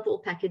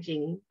refillable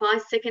packaging. Buy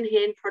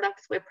secondhand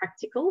products where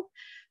practical.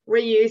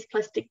 Reuse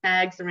plastic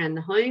bags around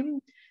the home.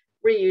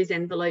 Reuse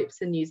envelopes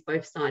and use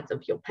both sides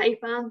of your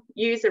paper.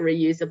 Use a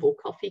reusable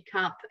coffee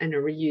cup and a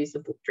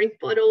reusable drink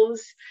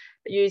bottles.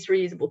 Use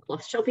reusable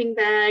cloth shopping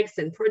bags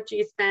and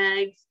produce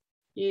bags.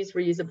 Use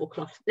reusable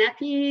cloth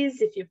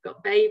nappies if you've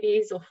got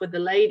babies, or for the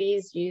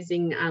ladies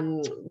using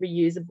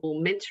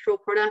reusable menstrual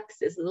products.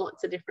 There's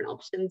lots of different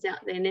options out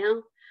there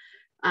now.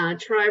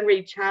 Try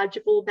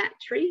rechargeable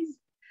batteries.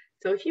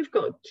 So if you've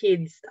got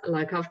kids,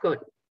 like I've got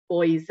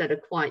boys that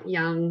are quite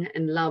young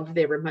and love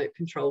their remote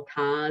control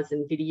cars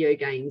and video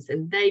games,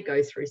 and they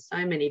go through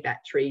so many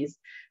batteries.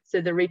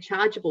 So the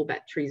rechargeable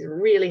batteries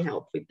really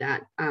help with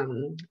that.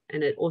 And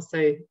it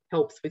also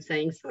helps with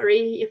saying,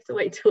 sorry, you have to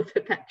wait till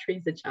the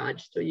batteries are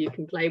charged so you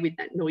can play with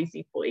that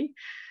noisy toy.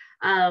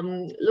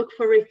 Look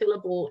for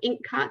refillable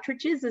ink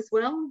cartridges as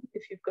well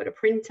if you've got a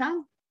printer.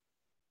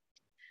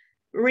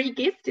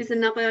 Regift is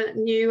another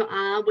new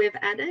R we've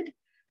added.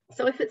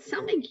 So if it's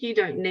something you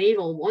don't need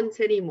or want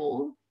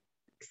anymore,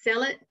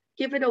 sell it,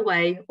 give it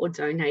away, or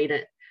donate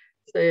it.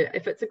 So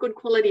if it's a good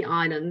quality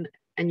item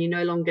and you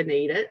no longer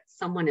need it,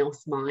 someone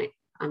else might.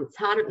 It's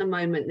hard at the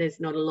moment. There's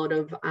not a lot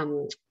of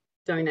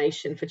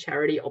donation for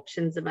charity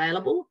options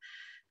available.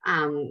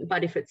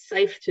 But if it's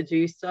safe to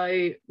do so,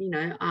 you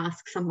know,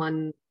 ask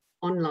someone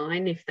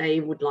online if they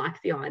would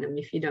like the item.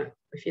 If you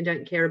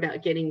don't care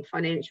about getting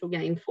financial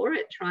gain for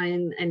it, try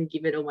and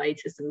give it away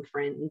to some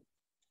friends.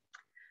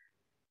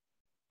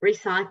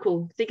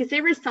 Recycle. So you can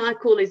see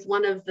recycle is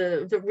one of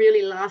the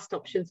really last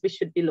options we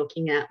should be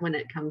looking at when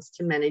it comes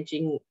to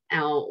managing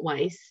our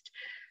waste.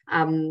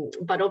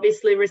 But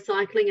obviously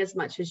recycling as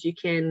much as you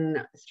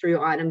can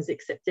through items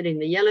accepted in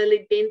the yellow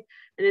lid bin.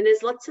 And then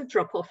there's lots of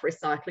drop-off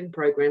recycling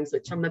programs,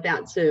 which I'm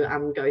about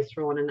to go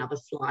through on another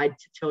slide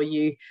to tell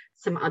you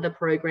some other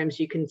programs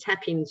you can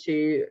tap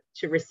into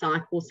to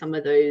recycle some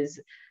of those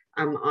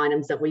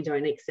items that we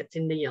don't accept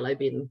in the yellow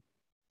bin.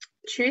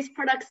 Choose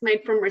products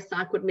made from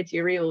recycled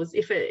materials.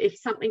 If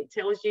something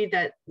tells you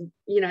that,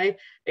 you know,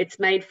 it's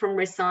made from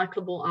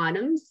recyclable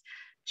items,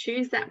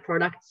 choose that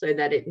product so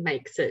that it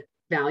makes it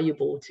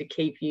valuable to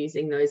keep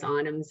using those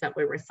items that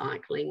we're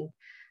recycling.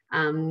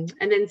 And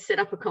then set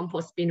up a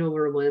compost bin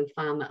or a worm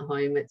farm at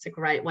home. It's a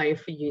great way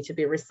for you to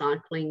be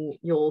recycling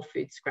your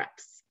food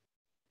scraps.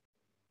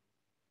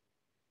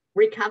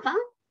 Recover.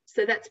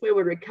 So that's where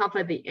we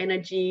recover the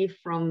energy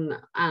from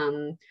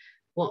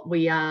what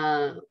we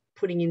are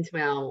putting into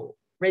our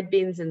red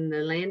bins and the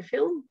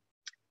landfill.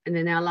 And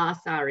then our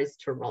last R is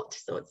to rot.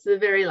 So it's the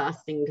very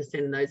last thing to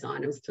send those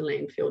items to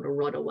landfill to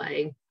rot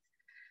away.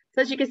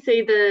 So as you can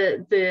see,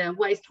 the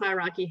waste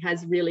hierarchy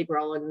has really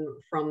grown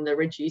from the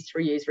reduce,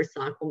 reuse,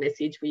 recycle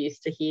message we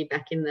used to hear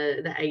back in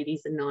the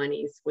 80s and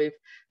 90s. We've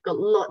got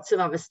lots of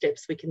other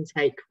steps we can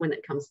take when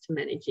it comes to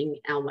managing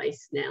our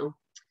waste now.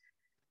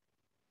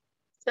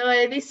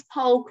 So this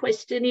poll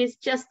question is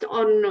just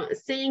on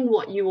seeing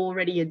what you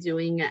already are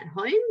doing at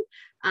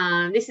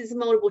home. This is a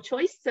multiple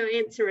choice, so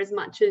answer as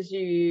much as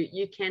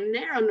you can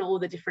there on all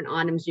the different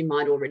items you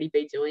might already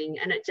be doing,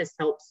 and it just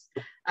helps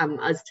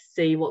us to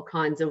see what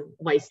kinds of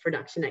waste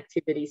reduction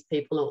activities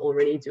people are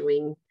already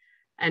doing,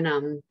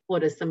 and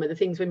what are some of the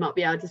things we might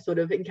be able to sort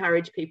of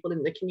encourage people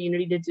in the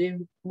community to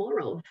do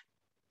more of.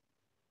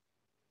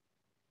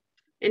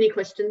 Any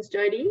questions,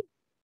 Jodie?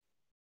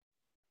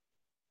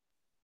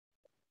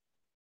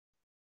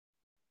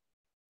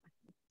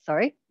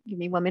 Sorry, give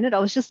me 1 minute. I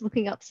was just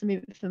looking up some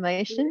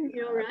information.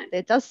 You're right.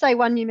 There does say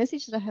one new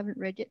message that I haven't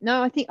read yet.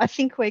 No, I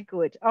think we're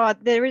good. Oh,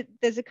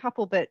 there's a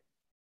couple, but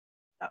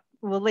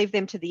we'll leave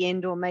them to the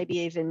end, or maybe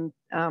even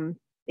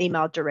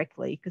email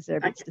directly because they're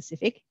a bit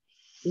specific.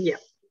 Yeah.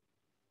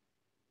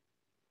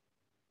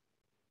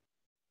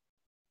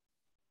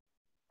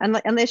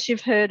 Unless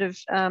you've heard of,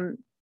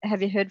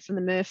 have you heard from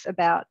the MRF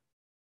about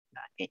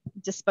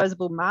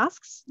disposable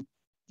masks?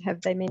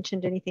 Have they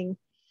mentioned anything?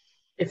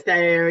 If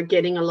they're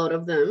getting a lot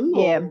of them?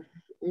 Yeah. Or,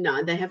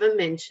 no, they haven't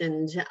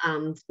mentioned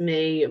to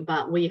me,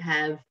 but we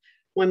have,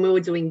 when we were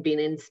doing bin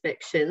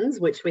inspections,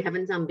 which we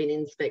haven't done bin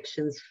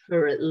inspections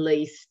for at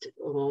least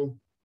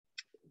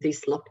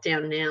this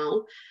lockdown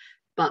now,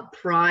 but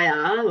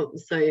prior,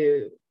 so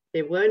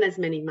there weren't as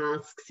many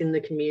masks in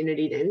the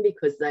community then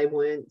because they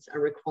weren't a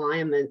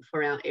requirement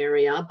for our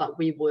area, but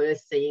we were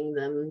seeing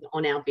them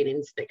on our bin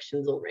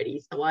inspections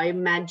already. So I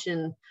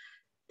imagine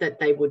that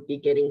they would be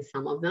getting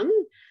some of them.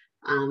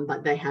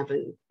 But they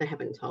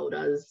haven't told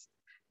us.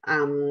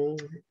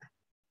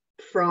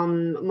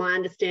 From my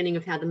understanding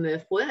of how the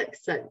MRF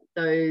works, that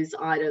those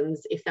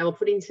items, if they were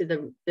put into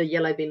the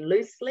yellow bin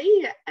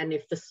loosely, and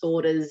if the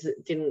sorters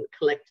didn't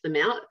collect them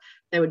out,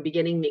 they would be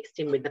getting mixed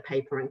in with the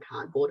paper and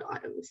cardboard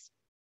items.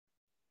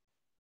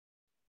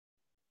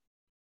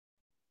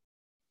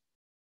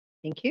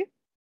 Thank you.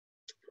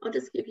 I'll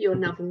just give you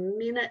another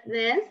minute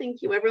there.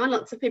 Thank you, everyone.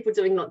 Lots of people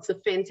doing lots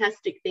of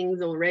fantastic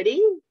things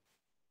already.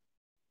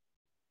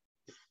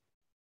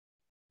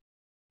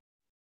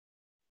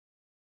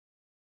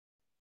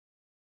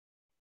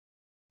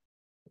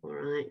 All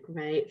right,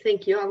 great.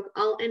 Thank you.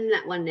 I'll end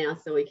that one now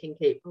so we can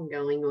keep on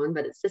going on,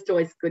 but it's just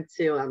always good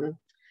to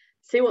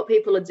see what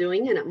people are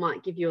doing, and it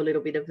might give you a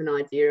little bit of an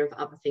idea of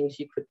other things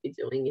you could be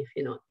doing if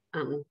you're not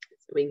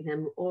doing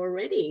them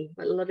already.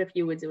 But a lot of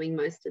you were doing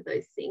most of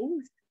those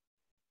things.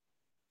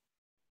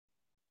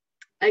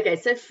 Okay,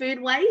 so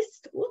food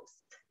waste. Whoops,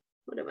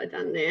 what have I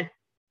done there?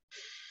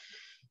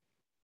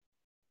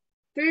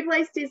 Food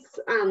waste is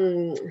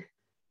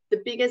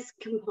the biggest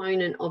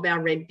component of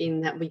our red bin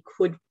that we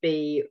could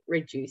be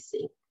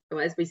reducing. So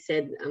as we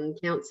said,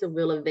 council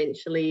will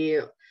eventually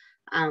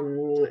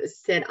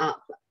set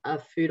up a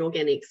food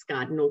organics,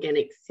 garden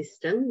organics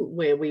system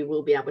where we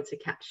will be able to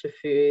capture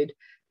food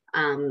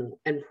and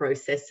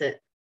process it.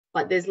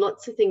 But there's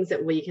lots of things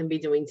that we can be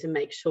doing to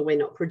make sure we're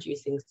not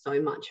producing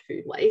so much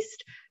food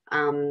waste.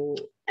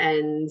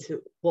 And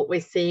what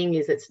we're seeing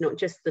is it's not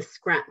just the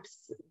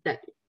scraps that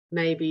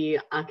maybe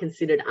are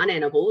considered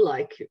unedible,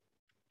 like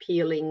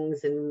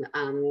peelings and,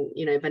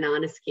 you know,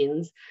 banana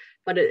skins,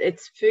 but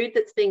it's food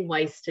that's being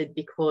wasted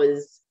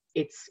because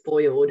it's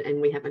spoiled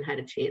and we haven't had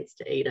a chance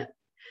to eat it.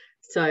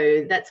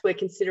 So that's where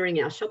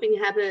considering our shopping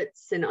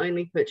habits and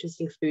only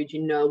purchasing food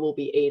you know will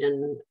be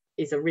eaten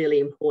is a really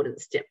important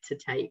step to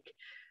take.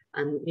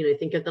 You know,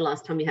 think of the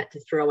last time you had to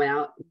throw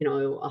out, you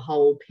know, a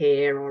whole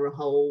pear or a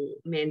whole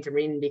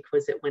mandarin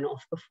because it went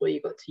off before you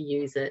got to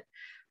use it.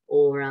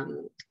 Or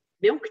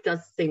milk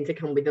does seem to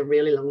come with a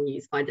really long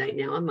use by date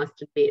now, I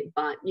must admit.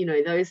 But, you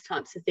know, those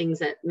types of things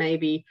that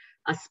maybe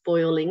are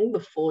spoiling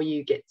before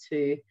you get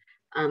to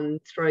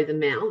throw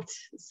them out.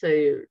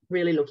 So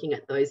really looking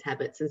at those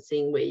habits and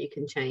seeing where you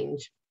can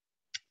change.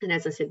 And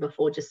as I said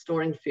before, just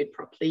storing food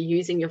properly,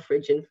 using your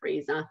fridge and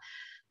freezer.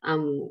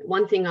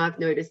 One thing I've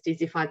noticed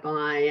is if I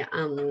buy,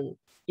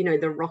 you know,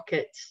 the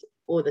rocket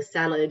or the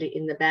salad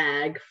in the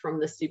bag from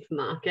the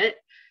supermarket,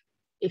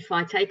 if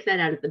I take that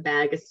out of the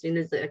bag as soon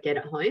as I get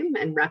it home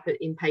and wrap it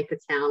in paper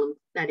towel and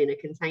put that in a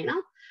container,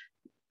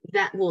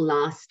 that will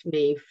last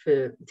me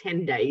for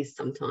 10 days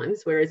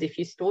sometimes. Whereas if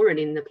you store it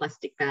in the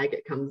plastic bag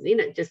it comes in,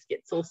 it just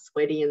gets all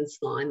sweaty and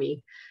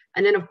slimy.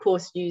 And then of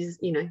course you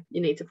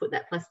need to put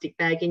that plastic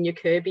bag in your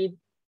Kirby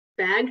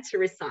bag to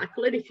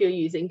recycle it if you're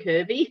using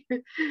Kirby.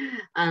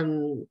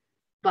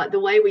 But the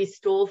way we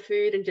store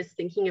food and just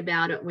thinking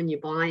about it when you're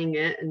buying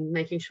it and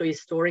making sure you're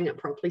storing it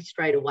properly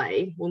straight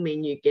away will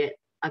mean you get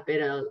a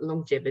better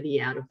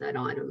longevity out of that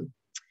item.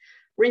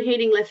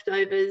 Reheating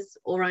leftovers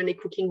or only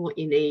cooking what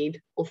you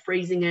need, or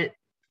freezing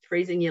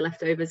your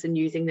leftovers and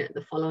using it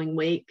the following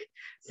week.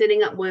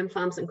 Setting up worm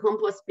farms and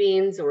compost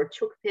bins or a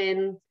chook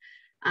pen.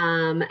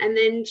 And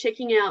then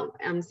checking out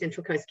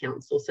Central Coast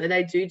Council. So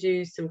they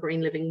do some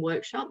green living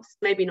workshops,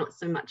 maybe not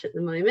so much at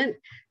the moment,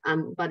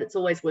 but it's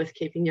always worth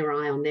keeping your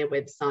eye on their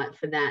website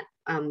for that,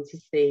 to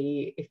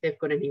see if they've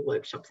got any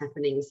workshops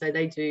happening. So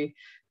they do,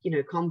 you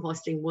know,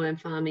 composting, worm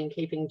farming,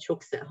 keeping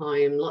chooks at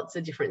home, lots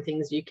of different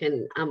things you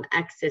can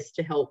access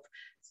to help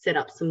set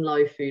up some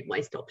low food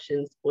waste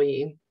options for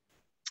you.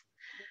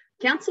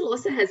 Council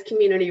also has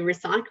Community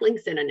Recycling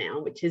Centre now,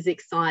 which is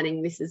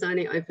exciting. This has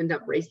only opened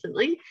up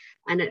recently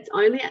and it's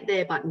only at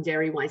their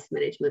Buttondary Waste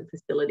Management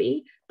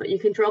Facility, but you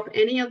can drop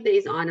any of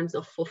these items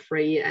off for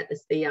free at the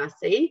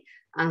CRC.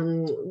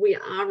 We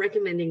are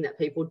recommending that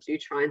people do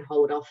try and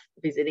hold off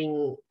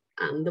visiting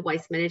the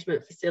waste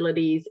management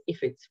facilities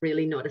if it's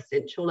really not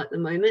essential at the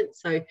moment.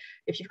 So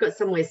if you've got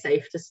somewhere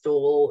safe to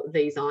store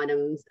these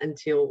items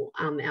until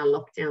our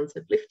lockdowns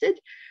have lifted,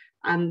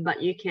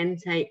 but you can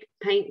take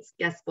paints,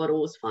 gas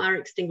bottles, fire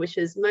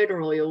extinguishers,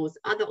 motor oils,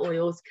 other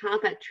oils, car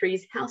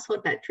batteries,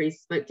 household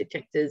batteries, smoke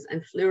detectors,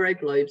 and fluoro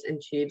globes and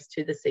tubes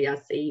to the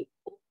CRC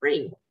for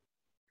free.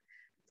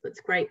 So it's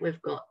great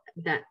we've got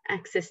that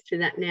access to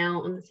that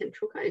now on the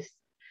Central Coast.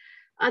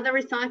 Other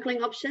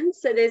recycling options,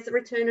 so there's the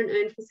return and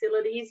earn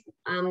facilities.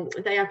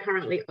 They are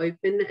currently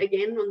open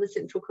again on the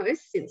Central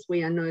Coast since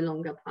we are no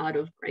longer part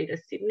of Greater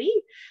Sydney.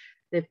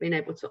 They've been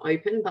able to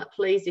open, but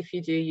please, if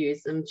you do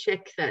use them,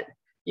 check that.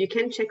 You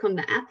can check on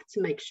the app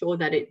to make sure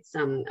that it's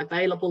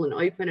available and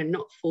open and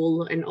not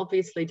full, and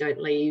obviously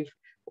don't leave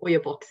all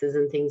your boxes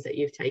and things that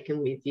you've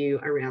taken with you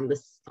around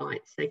the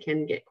sites. They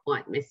can get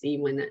quite messy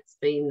when it's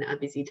been a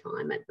busy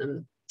time at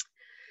them.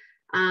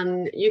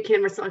 You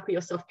can recycle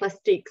your soft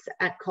plastics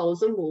at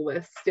Coles and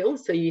Woolworths still,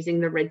 so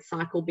using the red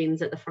cycle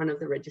bins at the front of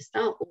the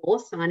register, or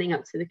signing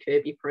up to the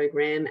Kirby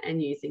program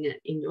and using it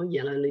in your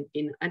yellow lid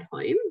bin at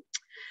home.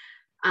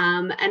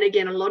 And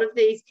again, a lot of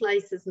these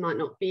places might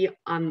not be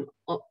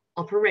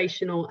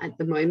operational at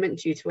the moment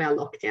due to our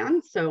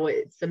lockdown, so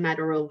it's a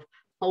matter of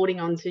holding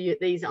on to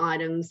these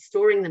items,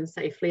 storing them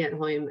safely at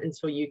home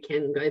until you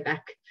can go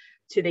back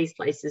to these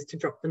places to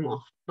drop them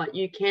off. But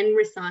you can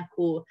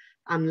recycle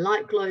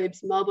light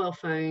globes, mobile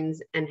phones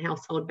and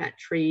household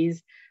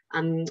batteries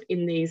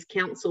in these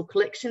council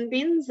collection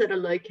bins that are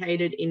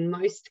located in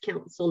most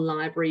council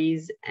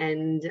libraries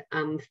and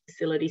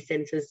facility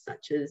centres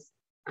such as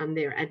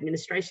their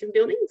administration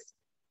buildings.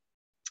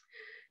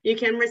 You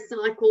can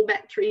recycle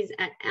batteries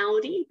at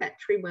Aldi,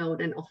 Battery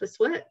World and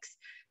Officeworks.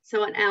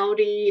 So at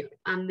Aldi,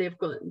 they've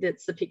got,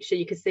 that's the picture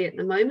you can see at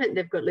the moment,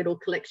 they've got little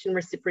collection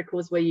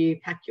reciprocals where you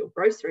pack your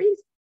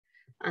groceries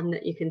and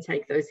that you can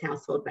take those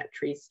household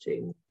batteries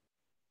to.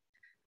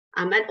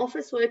 At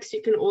Officeworks,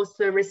 you can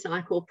also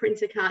recycle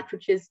printer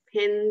cartridges,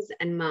 pens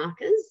and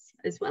markers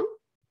as well.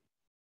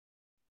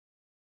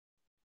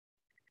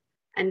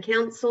 And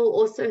Council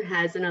also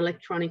has an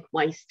electronic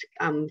waste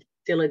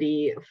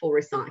facility for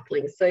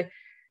recycling. So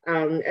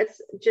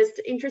it's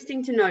just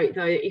interesting to note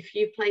though, if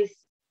you place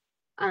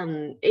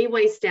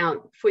e-waste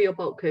out for your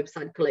bulk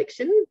curbside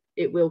collection,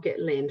 it will get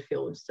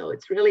landfilled. So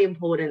it's really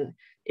important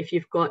if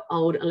you've got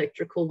old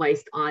electrical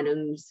waste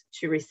items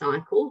to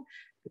recycle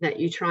that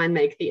you try and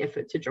make the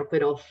effort to drop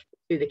it off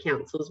to the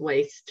council's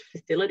waste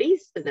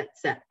facilities. So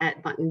that's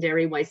at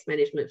Buttondary Waste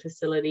Management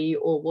Facility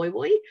or Woy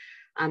Woy.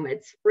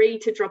 It's free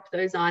to drop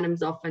those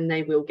items off and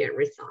they will get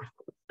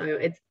recycled. So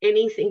it's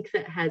anything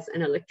that has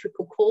an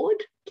electrical cord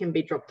can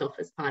be dropped off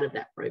as part of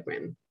that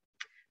program.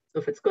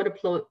 So if it's got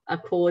a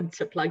cord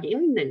to plug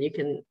in, then you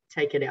can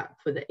take it out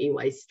for the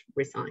e-waste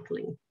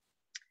recycling.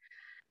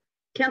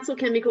 Council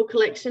chemical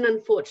collection,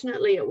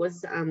 unfortunately, it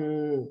was,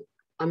 I'm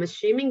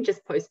assuming,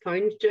 just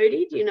postponed,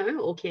 Jodie, do you know,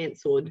 or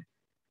cancelled?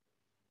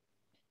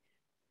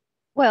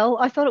 Well,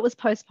 I thought it was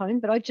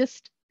postponed, but I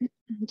just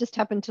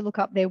happened to look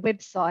up their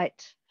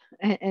website,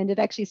 and it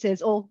actually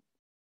says all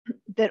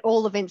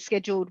events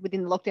scheduled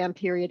within the lockdown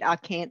period are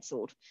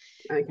cancelled.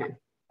 Okay.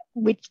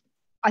 Which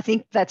I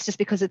think that's just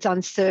because it's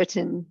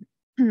uncertain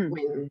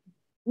when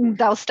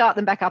they'll start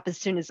them back up as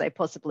soon as they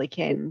possibly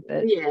can.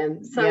 But yeah,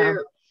 so yeah.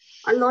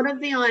 A lot of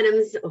the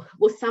items,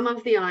 well, some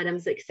of the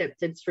items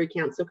accepted through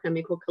council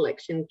chemical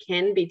collection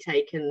can be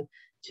taken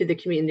to the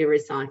community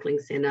recycling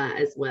centre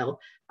as well.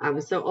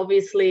 So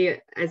obviously,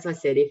 as I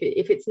said,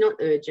 if it's not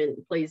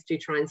urgent, please do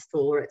try and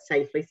store it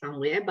safely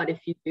somewhere. But if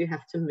you do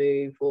have to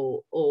move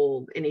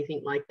or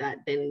anything like that,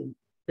 then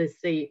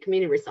the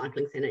community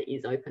recycling centre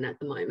is open at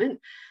the moment,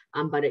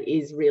 but it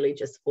is really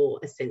just for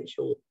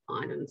essential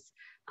items.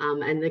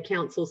 And the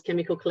council's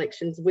chemical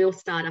collections will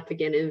start up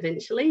again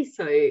eventually,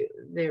 so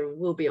there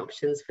will be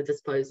options for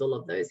disposal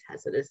of those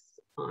hazardous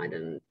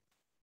items.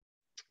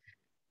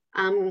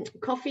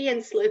 Coffee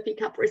and Slurpee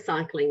cup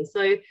recycling.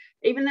 So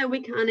even though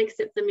we can't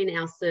accept them in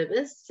our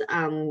service,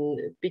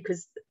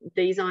 because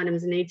these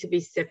items need to be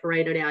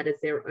separated out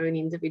as their own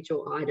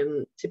individual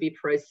item to be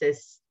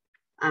processed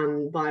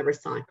by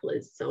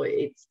recyclers. So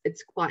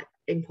it's quite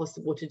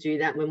impossible to do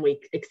that when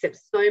we accept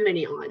so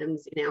many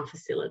items in our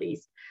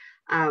facilities.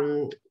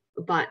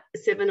 But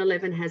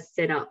 7-Eleven has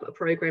set up a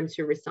program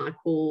to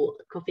recycle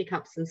coffee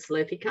cups and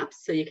Slurpee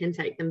cups, so you can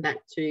take them back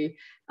to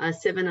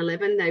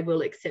 7-Eleven. They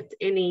will accept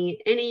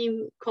any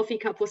coffee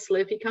cup or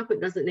Slurpee cup.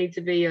 It doesn't need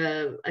to be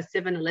a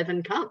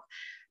 7-Eleven cup,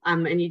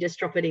 and you just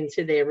drop it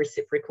into their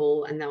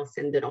reciprocal and they'll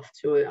send it off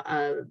to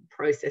a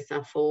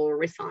processor for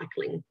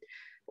recycling.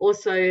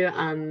 Also,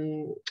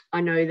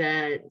 I know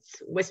that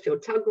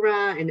Westfield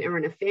Tuggerah and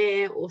Erina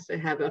Fair also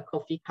have a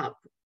coffee cup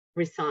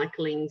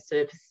recycling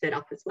service set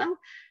up as well.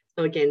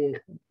 So again,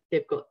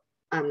 they've got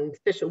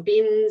special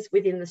bins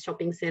within the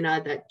shopping centre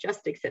that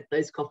just accept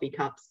those coffee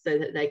cups so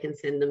that they can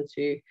send them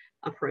to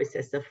a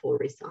processor for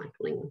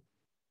recycling.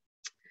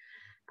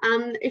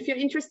 If you're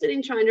interested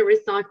in trying to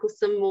recycle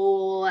some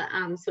more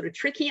sort of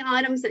tricky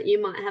items that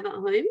you might have at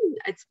home,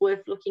 it's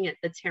worth looking at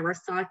the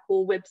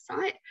TerraCycle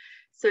website.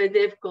 So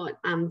they've got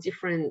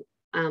different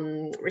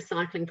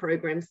recycling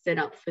programs set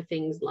up for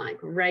things like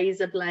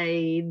razor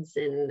blades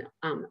and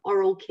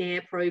oral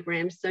care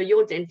programs. So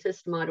your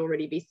dentist might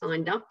already be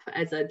signed up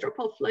as a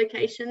drop-off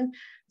location.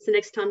 So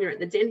next time you're at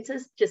the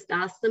dentist, just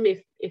ask them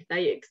if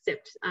they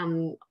accept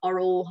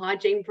oral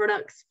hygiene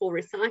products for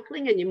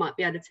recycling, and you might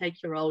be able to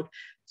take your old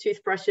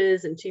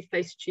toothbrushes and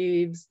toothpaste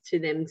tubes to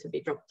them to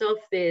be dropped off.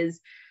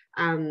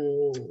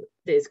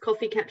 There's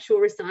coffee capsule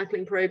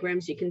recycling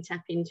programs you can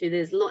tap into.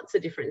 There's lots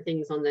of different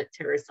things on the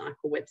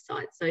TerraCycle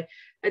website. So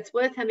it's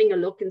worth having a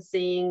look and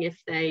seeing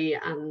if they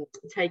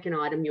take an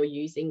item you're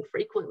using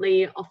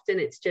frequently. Often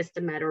it's just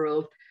a matter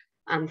of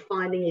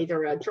finding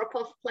either a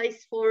drop-off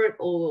place for it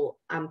or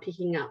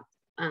picking up,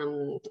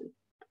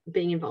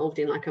 being involved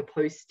in like a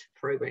post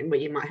program where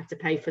you might have to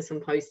pay for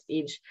some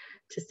postage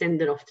to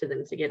send it off to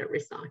them to get it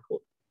recycled.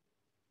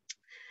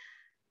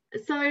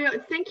 So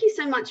thank you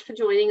so much for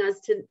joining us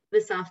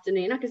this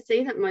afternoon. I can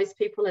see that most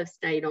people have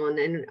stayed on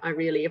and I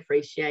really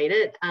appreciate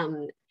it.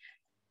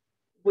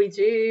 We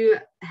do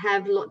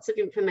have lots of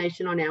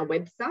information on our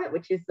website,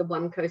 which is the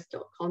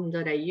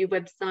onecoast.com.au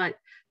website.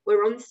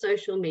 We're on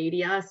social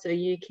media, so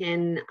you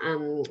can,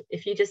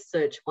 if you just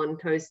search One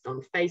Coast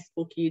on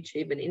Facebook,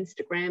 YouTube and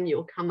Instagram,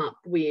 you'll come up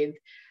with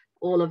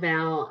all of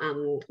our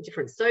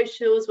different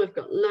socials. We've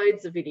got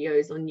loads of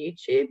videos on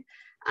YouTube.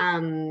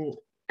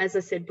 As I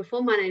said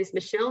before, my name is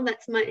Michelle.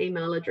 That's my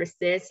email address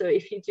there. So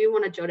if you do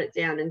want to jot it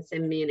down and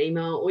send me an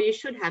email, or you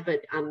should have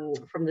it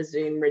from the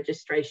Zoom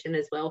registration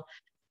as well.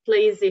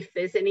 Please, if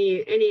there's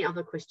any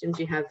other questions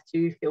you have,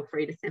 do feel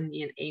free to send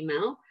me an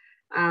email.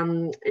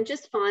 And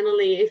just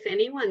finally, if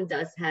anyone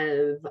does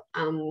have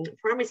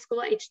primary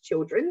school age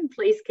children,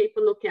 please keep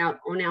a lookout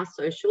on our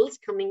socials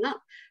coming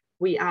up.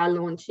 We are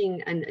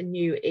launching a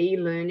new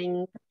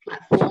e-learning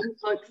platform,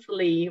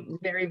 hopefully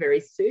very, very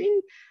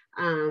soon.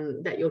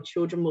 That your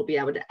children will be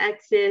able to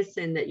access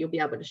and that you'll be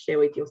able to share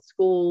with your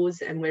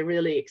schools, and we're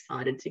really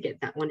excited to get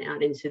that one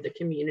out into the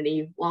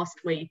community. Whilst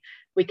we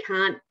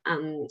can't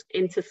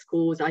enter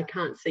schools, I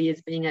can't see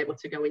us being able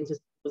to go into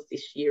schools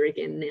this year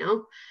again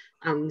now,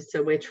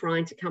 so we're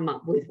trying to come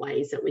up with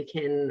ways that we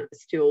can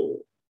still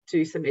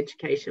do some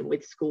education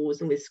with schools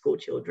and with school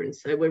children.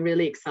 So we're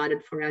really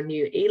excited for our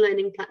new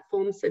e-learning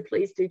platform, so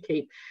please do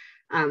keep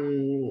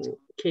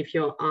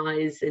your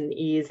eyes and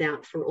ears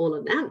out for all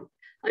of that.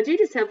 I do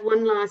just have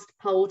one last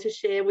poll to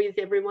share with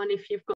everyone. If you've got